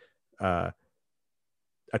uh,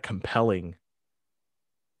 a compelling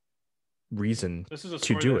reason This is a to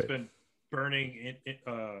story do that's it. been burning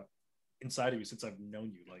inside of you since I've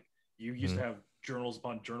known you. Like you used to have journals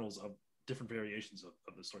upon journals of different variations of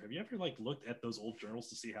the story. Have you ever like looked at those old journals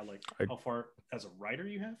to see how far as a writer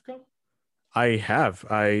you have come? I have.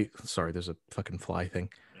 Sorry, there's a fucking fly thing.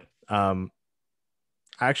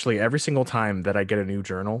 Actually, every single time that I get a new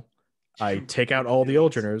journal, I take out all the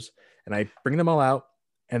old journals and I bring them all out,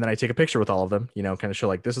 and then I take a picture with all of them, kind of show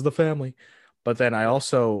like this is the family. But then I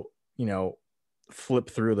also, flip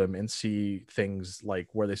through them and see things like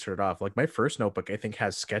where they started off. Like my first notebook, I think,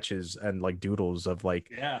 has sketches and like doodles of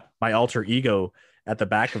like my alter ego at the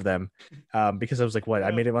back of them. Because I was like, what?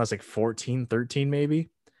 I made it when I was like 14, 13 maybe.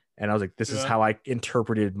 And I was like, this is how I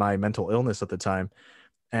interpreted my mental illness at the time.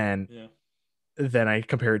 And then I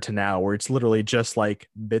compare it to now, where it's literally just like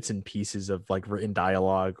bits and pieces of like written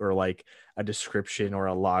dialogue or like a description or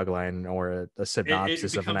a log line or a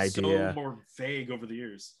synopsis of an idea. So more vague over the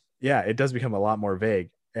years. Yeah, it does become a lot more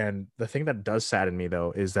vague. And the thing that does sadden me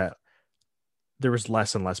though is that there was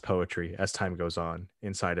less and less poetry as time goes on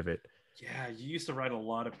inside of it. Yeah, you used to write a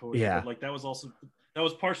lot of poetry. Yeah, but like that was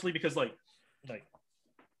partially because like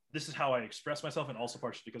this is how I express myself, and also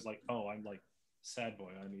partially because like, oh, I'm like sad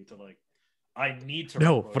boy. I need to.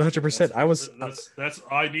 No, 100%.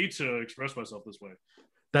 I need to express myself this way.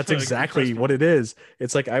 That's exactly what it is.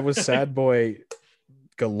 It's like I was sad boy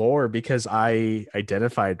galore because I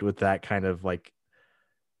identified with that kind of like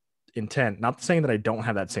intent. Not saying that I don't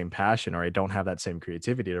have that same passion or I don't have that same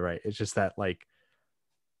creativity to write. It's just that like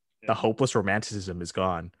the hopeless romanticism is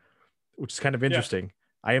gone, which is kind of interesting.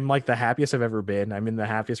 I am like the happiest I've ever been. I'm in the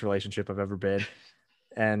happiest relationship I've ever been,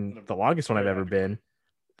 and the longest one I've ever been.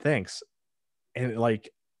 Thanks. And like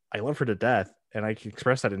I love her to death, and I can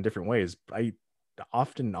express that in different ways. I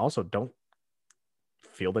often also don't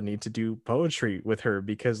feel the need to do poetry with her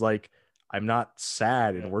because like I'm not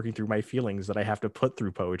sad and working through my feelings that I have to put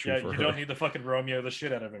through poetry for her. You don't need to fucking Romeo the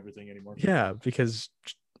shit out of everything anymore. Yeah, because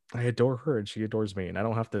I adore her and she adores me, and I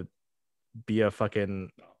don't have to be a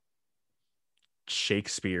fucking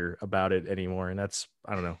Shakespeare about it anymore. And that's,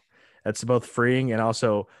 I don't know, that's both freeing and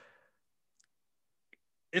also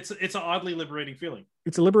it's an oddly liberating feeling.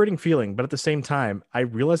 It's a liberating feeling, but at the same time, I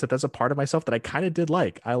realized that that's a part of myself that I kind of did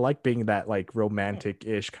like. I like being that like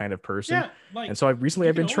romantic-ish kind of person. Yeah, like, and so I've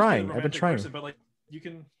been trying. Person, but like you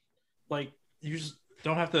can, like you just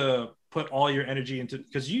don't have to put all your energy into,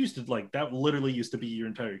 because you used to like that literally used to be your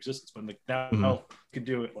entire existence, but like now you could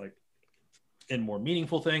do it like in more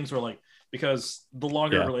meaningful things, or like because the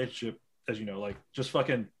longer relationship, as you know, like just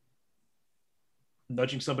fucking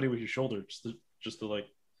nudging somebody with your shoulder just to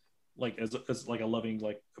like as like a loving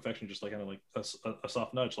like affection, just like kind of like a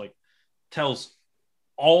soft nudge, like tells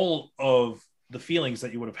all of the feelings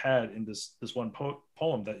that you would have had in this one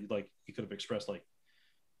poem that like you could have expressed like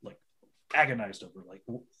agonized over, like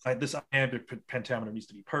this iambic pentameter needs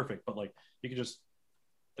to be perfect, but like you could just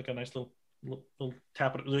like a nice little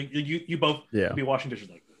tap it, like, you both be washing dishes,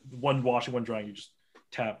 like one washing, one drying, you just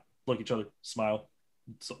tap, look at each other, smile.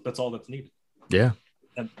 So that's all that's needed. Yeah.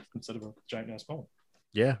 And instead of a giant ass poem.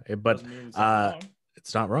 Yeah, but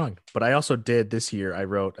it's not wrong. But I also did this year, I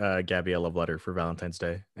wrote Gabby a love letter for Valentine's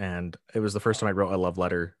Day, and it was the first time I wrote a love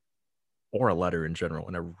letter or a letter in general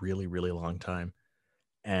in a really, really long time.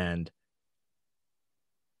 And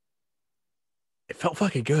it felt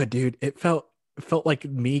fucking good, dude. It felt like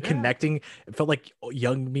me connecting. It felt like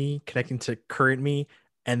young me connecting to current me,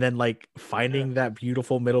 and then like finding that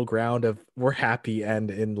beautiful middle ground of we're happy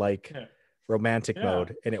and in like romantic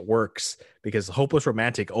mode, and it works because hopeless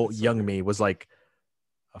romantic young me was like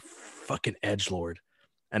a fucking edgelord,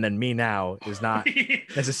 and then me now is not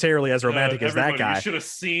necessarily as romantic as that guy. You should have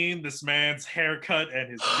seen this man's haircut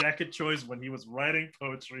and his jacket choice when he was writing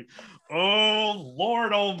poetry. Oh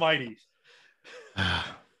Lord Almighty. I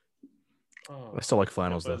still like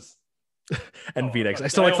flannels though. And V-necks. I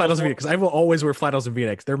still like flannels and V-necks because I will always wear flannels and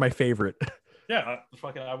V-necks. They're my favorite. I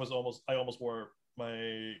almost wore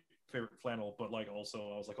my favorite flannel, but like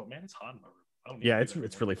also I was like, oh man, it's hot in my room.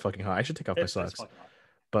 It's really fucking hot. I should take off my socks,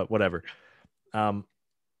 but whatever.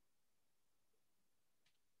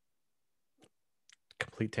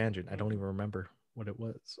 Complete tangent. I don't even remember what it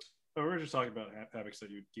was. But we were just talking about habits that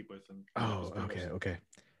you'd keep with, and okay.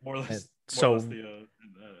 More or less. So I think.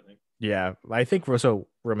 Yeah, I think so.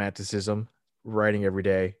 Romanticism, writing every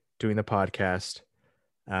day, doing the podcast,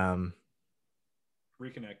 reconnecting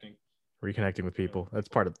with people. That's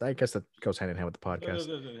part of. I guess that goes hand in hand with the podcast.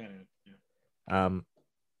 And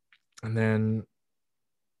then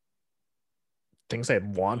Things I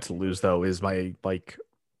want to lose though is my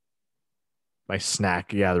my snack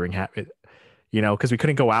gathering habit. You know, because we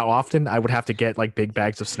couldn't go out often. I would have to get like big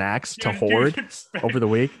bags of snacks to hoard over the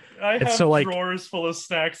week. I And have so like drawers full of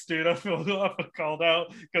snacks, dude. I feel called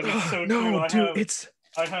out because it's so true. no, dude,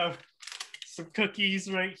 I have some cookies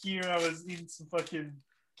right here. I was eating some fucking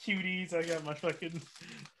cuties. I got my fucking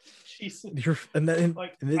Jesus.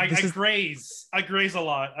 I graze. I graze a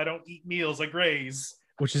lot. I don't eat meals. I graze.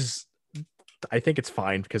 Which is, I think it's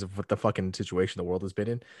fine because of what the fucking situation the world has been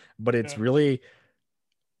in. But it's really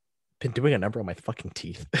been doing a number on my fucking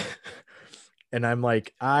teeth. And I'm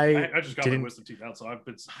like, I just got my wisdom teeth out, so I've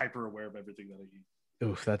been hyper aware of everything that I eat.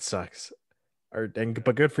 Oof, that sucks.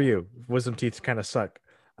 But good for you. Wisdom teeth kind of suck.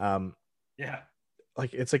 Yeah.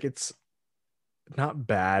 Like it's not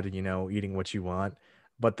bad, you know, eating what you want,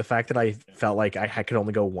 but the fact that I felt like I could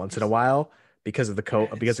only go once in a while because of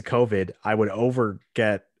because of COVID, I would over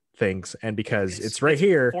get things, and because it's right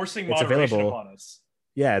here, forcing it's available upon us.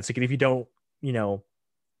 Yeah, it's like if you don't, you know,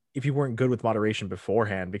 if you weren't good with moderation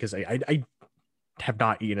beforehand, because I have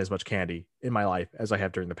not eaten as much candy in my life as I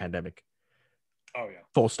have during the pandemic. Oh yeah.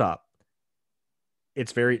 Full stop.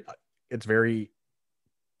 It's very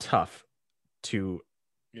tough to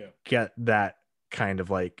get that kind of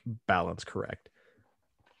like balance correct.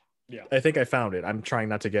 Yeah. I think I found it. I'm trying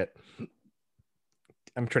to get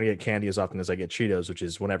candy as often as I get Cheetos, which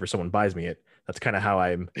is whenever someone buys me it. That's kind of how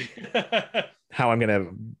I'm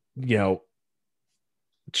gonna, you know,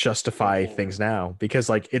 justify things now, because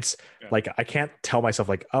like it's like I can't tell myself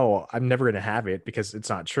like, oh, I'm never gonna have it, because it's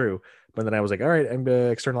not true. But then I was like, all right, I'm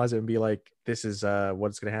gonna externalize it and be like, this is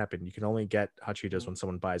what's gonna happen. You can only get hot Cheetos when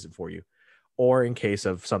someone buys it for you, or in case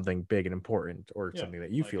of something big and important, or something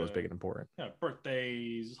that you feel is big and important. Yeah,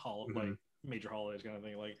 birthdays, like major holidays, kind of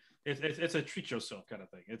thing. Like it's a treat yourself kind of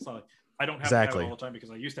thing. It's not like I don't have to have it all the time,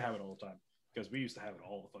 because I used to have it all the time, because we used to have it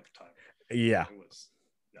all the fucking time. Yeah,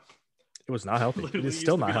 it was not healthy. It's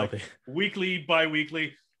still not healthy. Like weekly,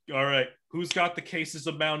 bi-weekly. All right, who's got the cases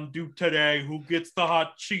of Mountain Dew today? Who gets the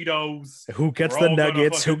hot Cheetos? Who gets the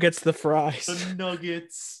nuggets? Who gets the fries? The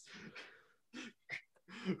nuggets.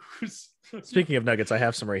 Speaking of nuggets, I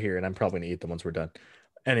have some right here, and I'm probably gonna eat them once we're done.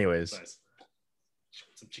 Anyways, nice.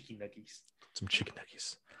 Some chicken nuggies. Some chicken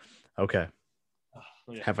nuggies. Okay. Oh,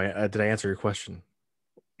 yeah. Have I? Did I answer your question?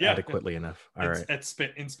 Yeah. Adequately enough. All right.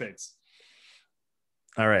 In spades.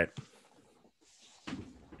 All right.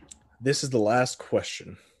 This is the last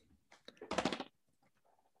question.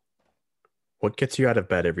 What gets you out of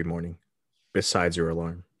bed every morning besides your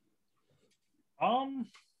alarm?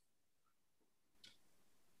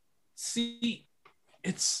 See,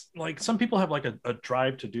 it's like some people have like a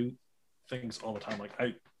drive to do things all the time. Like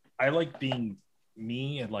I like being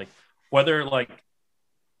me, and like whether like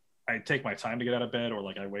I take my time to get out of bed, or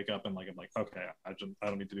like I wake up and like I'm like, okay, I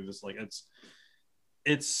don't need to do this. Like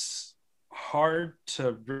it's hard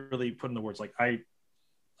to really put into words. Like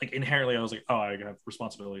inherently I was like, oh, I have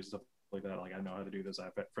responsibilities, stuff like that. Like I know how to do this. I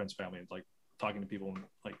have friends, family, and like talking to people, and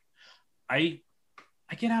like I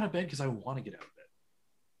get out of bed because I want to get out of bed.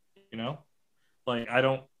 You know, like I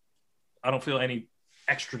don't feel any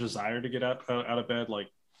extra desire to get out of bed, like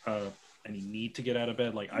any need to get out of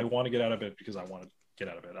bed. Like I want to get out of bed because I want to get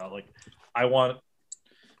out of bed.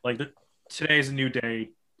 Today's a new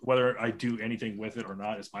day. Whether I do anything with it or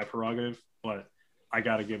not is my prerogative, but I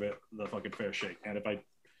got to give it the fucking fair shake. And if I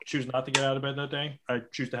choose not to get out of bed that day, I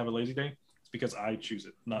choose to have a lazy day, it's because I choose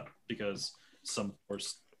it, not because some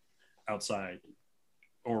force outside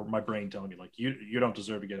or my brain telling me like you don't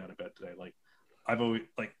deserve to get out of bed today. Like I've always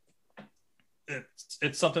like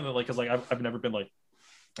it's something that like, because like I've never been like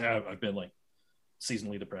I've been like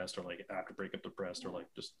seasonally depressed, or like after breakup depressed, or like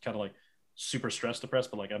just kind of like super stressed depressed,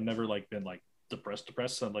 but like I've never like been like depressed.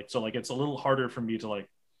 And like, so like it's a little harder for me to like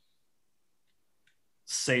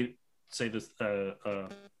say this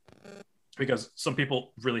because some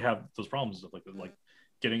people really have those problems of like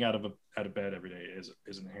getting out of bed every day is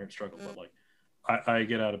an inherent struggle. But like I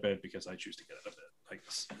get out of bed because I choose to get out of bed. Like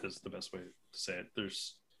is the best way to say it.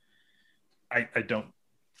 I don't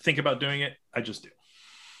think about doing it. I just do.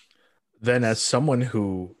 Then as someone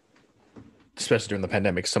who, especially during the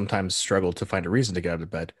pandemic, sometimes struggled to find a reason to get out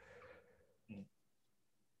of bed,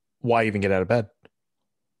 why even get out of bed?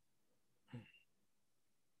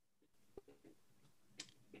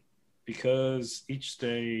 Because each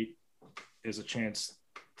day is a chance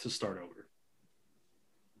to start over.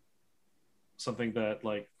 Something that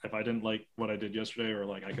like, if I didn't like what I did yesterday, or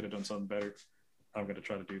like I could have done something better, I'm going to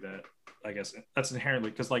try to do that. I guess that's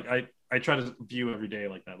inherently, because like I try to view every day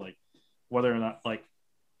like that, like whether or not like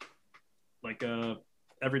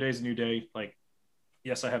every day is a new day. Like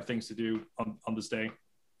yes, I have things to do on this day.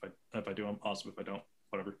 If I do, I'm awesome. If I don't,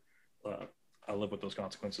 whatever. I live with those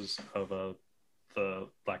consequences of the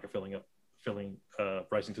lack of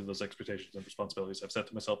rising to those expectations and responsibilities I've set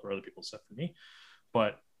to myself or other people set for me.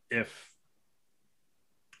 But if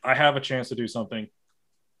I have a chance to do something,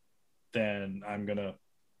 then I'm gonna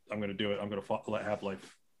do it. I'm gonna have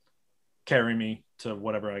life carry me to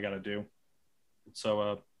whatever I gotta do.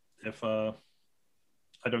 So if I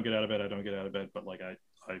don't get out of bed, I don't get out of bed. But like I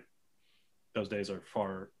those days are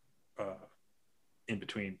far in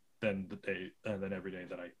between than the day and then every day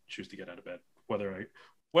that I choose to get out of bed. Whether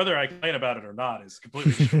I complain about it or not is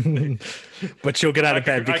completely different. But you'll get out of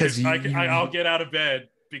bed because I'll get out of bed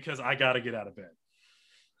because I gotta get out of bed.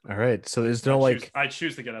 All right. So there's no I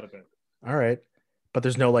choose to get out of bed. All right, but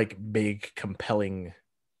there's no like big compelling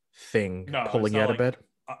thing pulling you out of bed.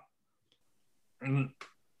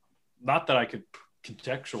 Not that I could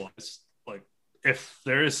contextualize. Like, if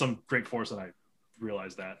there is some great force and I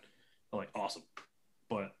realize that, I'm like, awesome.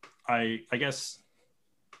 But I guess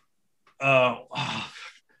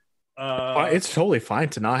it's totally fine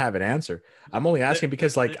to not have an answer. I'm only asking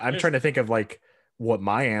because like I'm trying to think of like what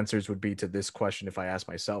my answers would be to this question if I asked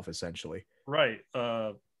myself, essentially. Right.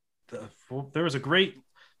 There was a great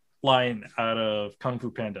line out of Kung Fu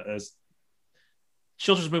Panda, as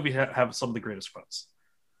children's movies have some of the greatest quotes.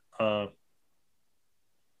 The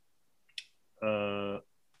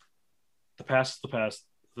past is the past.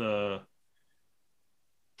 The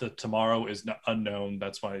tomorrow is unknown.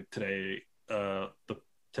 That's why today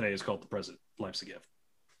is called the present. Life's a gift.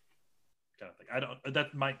 Kind of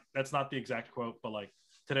thing. That's not the exact quote, but like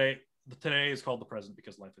today is called the present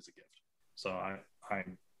because life is a gift. So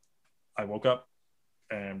I woke up,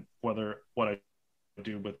 and what I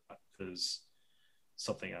do with that is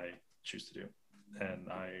something I choose to do, and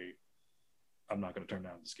I'm not going to turn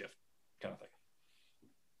down this gift, kind of thing.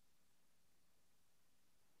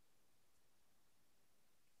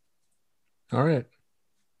 All right.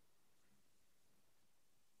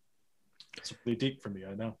 It's really deep for me,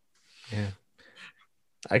 I know. Yeah.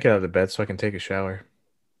 I get out of bed so I can take a shower.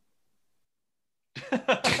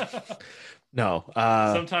 No.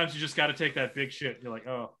 Sometimes you just got to take that big shit. You're like,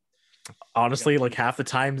 oh. Honestly, like half the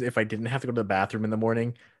times, if I didn't have to go to the bathroom in the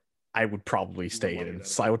morning, I would probably stay in.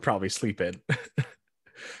 So I would probably sleep in.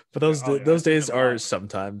 But those days are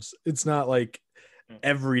sometimes. It's not like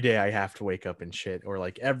every day I have to wake up and shit, or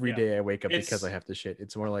like every day I wake up because I have to shit.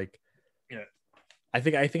 It's more like, I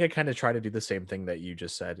think I kind of try to do the same thing that you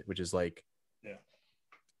just said, which is like,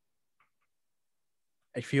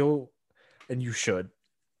 I feel, and you should,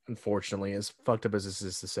 unfortunately, as fucked up as this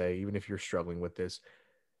is to say, even if you're struggling with this,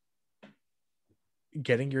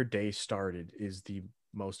 getting your day started is the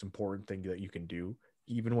most important thing that you can do,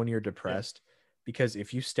 even when you're depressed. Because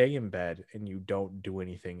if you stay in bed and you don't do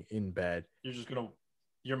anything in bed, you're just gonna,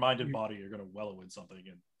 your mind and body are gonna wallow in something,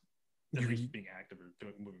 and at least being active or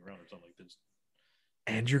moving around or something like this.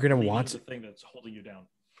 And you're gonna want the thing that's holding you down.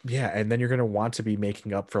 Yeah, and then you're gonna want to be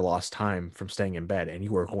making up for lost time from staying in bed, and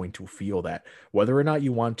you are going to feel that, whether or not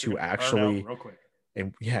you want to actually, real quick.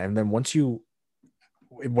 And then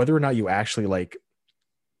whether or not you actually like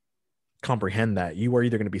comprehend that, you are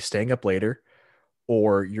either going to be staying up later,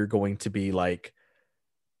 or you're going to be like,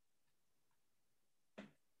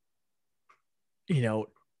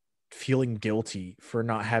 feeling guilty for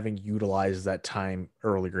not having utilized that time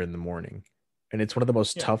earlier in the morning. And it's one of the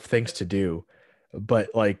most tough things to do, but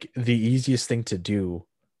like the easiest thing to do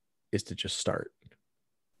is to just start.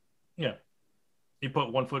 Yeah. You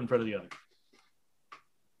put one foot in front of the other.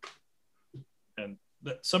 And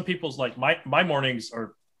some people's, like, my mornings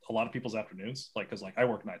are a lot of people's afternoons, like, because like I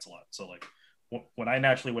work nights a lot. So like when I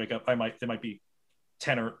naturally wake up, it might be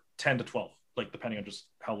 10 to 12, like depending on just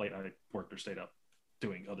how late I worked or stayed up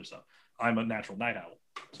doing other stuff. I'm a natural night owl.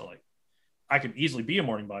 So like I could easily be a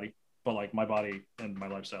morning body, but like my body and my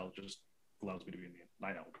lifestyle just allows me to be a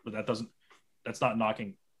night owl. But that's not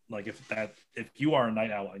knocking, like if you are a night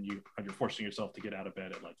owl and you're forcing yourself to get out of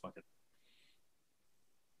bed at like fucking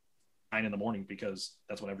 9 a.m. because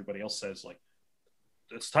that's what everybody else says, like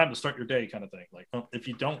it's time to start your day kind of thing. Like if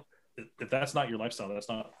that's not your lifestyle, that's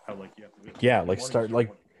not how like you have to do it. Yeah, like start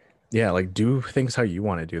like like do things how you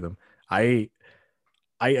want to do them. I've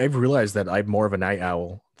realized that I'm more of a night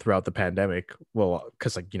owl throughout the pandemic. Well,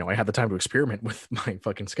 because like, I had the time to experiment with my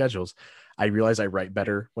fucking schedules. I realize I write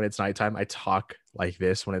better when it's nighttime. I talk like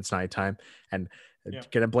this when it's nighttime, and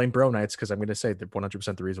gonna blame bro nights because I'm gonna say they're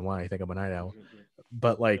 100% the reason why I think I'm a night owl.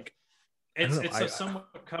 But like, it's a somewhat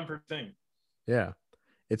comfort thing. Yeah,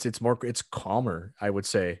 It's calmer, I would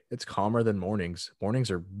say. It's calmer than mornings. Mornings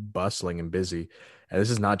are bustling and busy. And this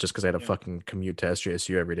is not just because I had to fucking commute to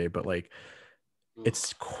SJSU every day, but like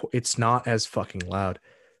it's not as fucking loud.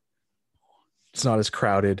 It's not as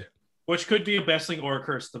crowded. Which could be a blessing or a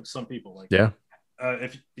curse to some people. Like, yeah,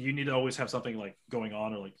 if you need to always have something like going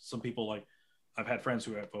on, or like some people, like I've had friends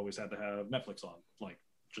who have always had to have Netflix on, like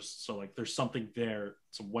just so like there's something there,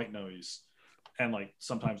 some white noise, and like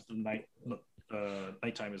sometimes the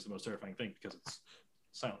nighttime is the most terrifying thing because it's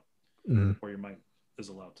silent, where your mind is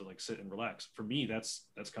allowed to like sit and relax. For me, that's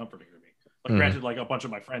comforting to me. Like, granted, like a bunch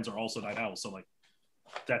of my friends are also night owls, so like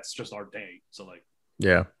that's just our day. So like,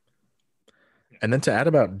 yeah. And then to add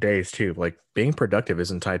about days too, like being productive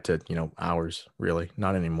isn't tied to, hours, really.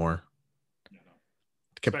 Not anymore.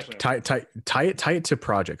 Tie it to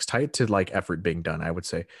projects, tie it to like effort being done. I would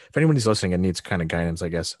say if anybody's listening and needs kind of guidance, I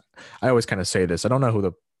guess I always kind of say this. I don't know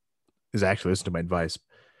who is actually listening to my advice.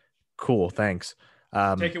 Cool. Thanks.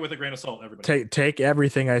 Take it with a grain of salt, everybody. Take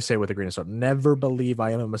everything I say with a grain of salt. Never believe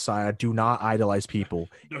I am a messiah. Do not idolize people.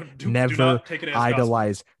 Never do not take it as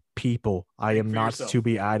idolize people. I am not yourself. To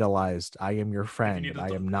be idolized. I am your friend. I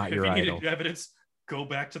am not your idol. If you need evidence, go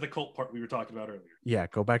back to the cult part we were talking about earlier. Yeah,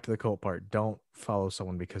 go back to the cult part. Don't follow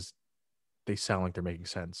someone because they sound like they're making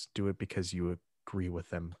sense. Do it because you agree with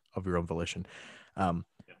them of your own volition. But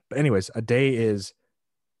anyways, a day is,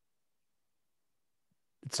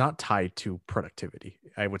 it's not tied to productivity,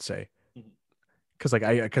 I would say. Because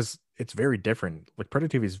because it's very different. Like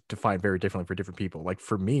productivity is defined very differently for different people. Like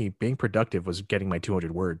for me, being productive was getting my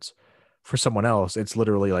 200 words. For someone else, it's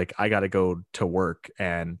literally like I got to go to work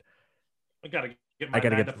and I got to get my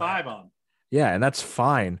 9 to 5 on. Yeah, and that's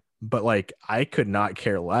fine. But like I could not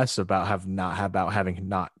care less about having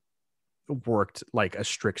not worked like a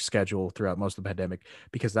strict schedule throughout most of the pandemic,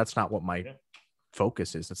 because that's not what my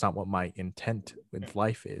focus is. That's not what my intent with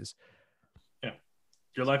life is. Yeah,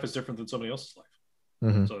 your life is different than somebody else's life.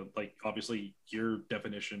 So like obviously your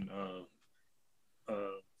definition of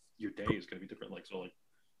your day is going to be different. Like, so like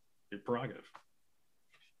your prerogative.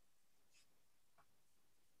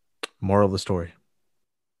 Moral of the story: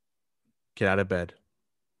 get out of bed,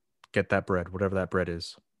 get that bread, whatever that bread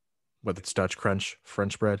is, whether it's Dutch crunch,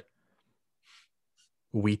 French bread,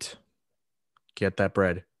 wheat. Get that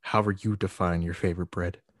bread, however you define your favorite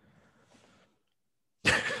bread.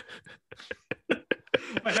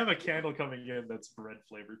 I have a candle coming in that's bread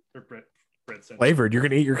flavored or bread scented. Flavored? You're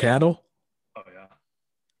gonna eat your candle? Oh yeah,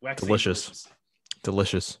 waxy delicious.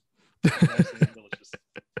 Delicious. It's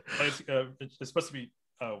supposed to be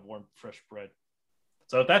warm, fresh bread.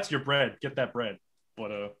 So if that's your bread, get that bread.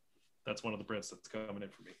 But that's one of the breads that's coming in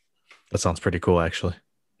for me. That sounds pretty cool, actually.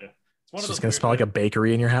 Yeah, it's just gonna smell like a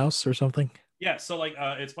bakery in your house or something. Yeah, so like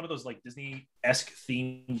it's one of those like Disney-esque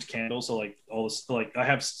themed candles. So like all this, like I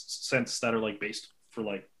have scents that are like based for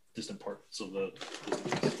like distant parts of the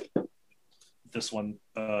this one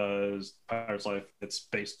is Pirate's Life. It's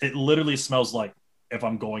based, it literally smells like if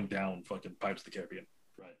I'm going down fucking Pirates of the Caribbean.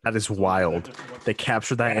 Right. That is wild. They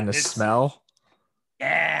captured that in the smell.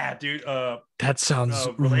 Yeah, dude. That sounds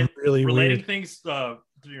really relating weird. Things through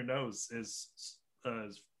your nose is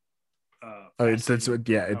it's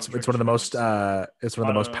one of the most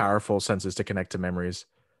most powerful senses to connect to memories.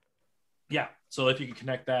 Yeah, so if you can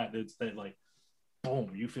connect that, it's that like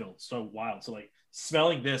boom, you feel so wild. So like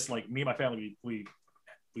smelling this, like me and my family, we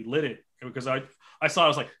lit it because I saw it, I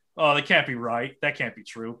was like, oh, that can't be right, that can't be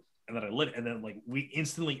true, and then I lit it, and then like we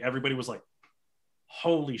instantly, everybody was like,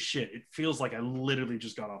 holy shit, it feels like I literally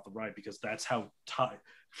just got off the ride, because that's how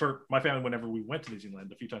for my family, whenever we went to Disneyland,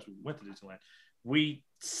 the few times we went to Disneyland, we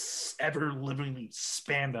ever literally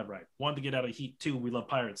spanned that ride. One, to get out of heat. Two, we love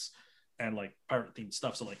pirates and like pirate themed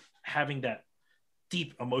stuff. So like having that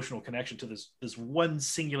deep emotional connection to this one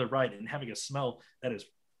singular ride and having a smell that is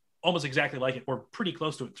almost exactly like it or pretty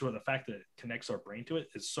close to it, to the fact that it connects our brain to it,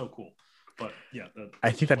 is so cool. But yeah,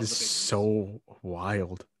 I think that is so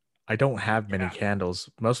wild. I don't have many candles,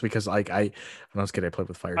 mostly because like when I was a kid, I played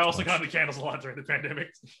with fire. I also got the candles a lot during the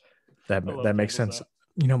pandemic. That makes sense.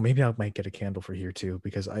 You know, maybe I might get a candle for here too,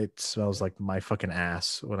 because it smells like my fucking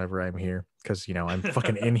ass whenever I'm here. Because I'm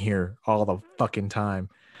fucking in here all the fucking time.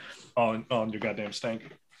 On your goddamn stank.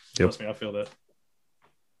 Yep. Trust me, I feel that.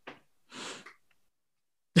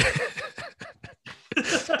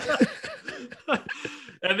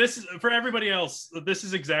 And this is for everybody else. This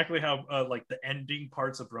is exactly how like the ending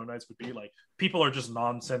parts of Bro Nights would be. Like people are just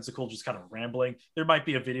nonsensical, just kind of rambling. There might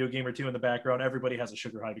be a video game or two in the background. Everybody has a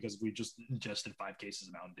sugar high because we just ingested 5 cases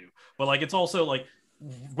of Mountain Dew. But like it's also like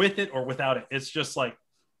with it or without it, it's just like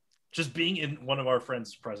just being in one of our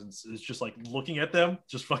friends' presence is just like looking at them,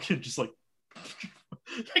 just fucking just like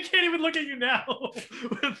I can't even look at you now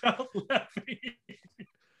without laughing.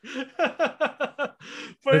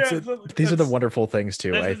 These are the wonderful things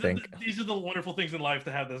too. I think these are the wonderful things in life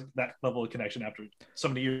to have that level of connection after so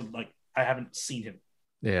many years. Like I haven't seen him.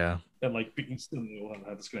 Yeah. And like being still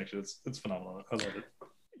have this connection. It's phenomenal. I love it.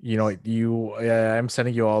 You know, I'm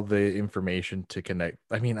sending you all the information to connect.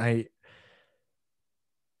 I mean, adding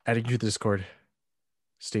you to the Discord,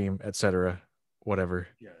 Steam, etc., whatever.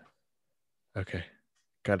 Yeah. Okay.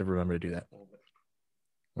 Got to remember to do that.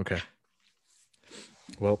 Okay.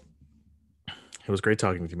 Well, it was great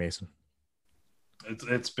talking with you, Mason.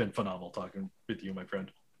 It's been phenomenal talking with you, my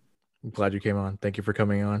friend. I'm glad you came on. Thank you for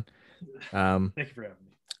coming on. Thank you for having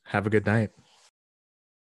me. Have a good night.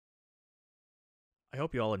 I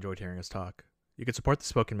hope you all enjoyed hearing us talk. You can support The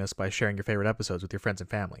Spoken Mist by sharing your favorite episodes with your friends and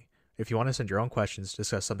family. If you want to send your own questions,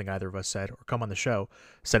 discuss something either of us said, or come on the show,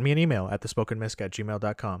 send me an email at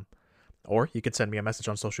thespokenmisk@gmail.com. Or you can send me a message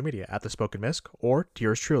on social media at thespokenmisk, or to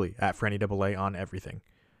yours truly at FrannyAA on everything.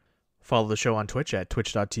 Follow the show on Twitch at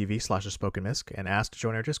twitch.tv/thespokenmisk and ask to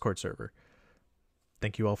join our Discord server.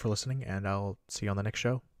 Thank you all for listening, and I'll see you on the next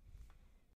show.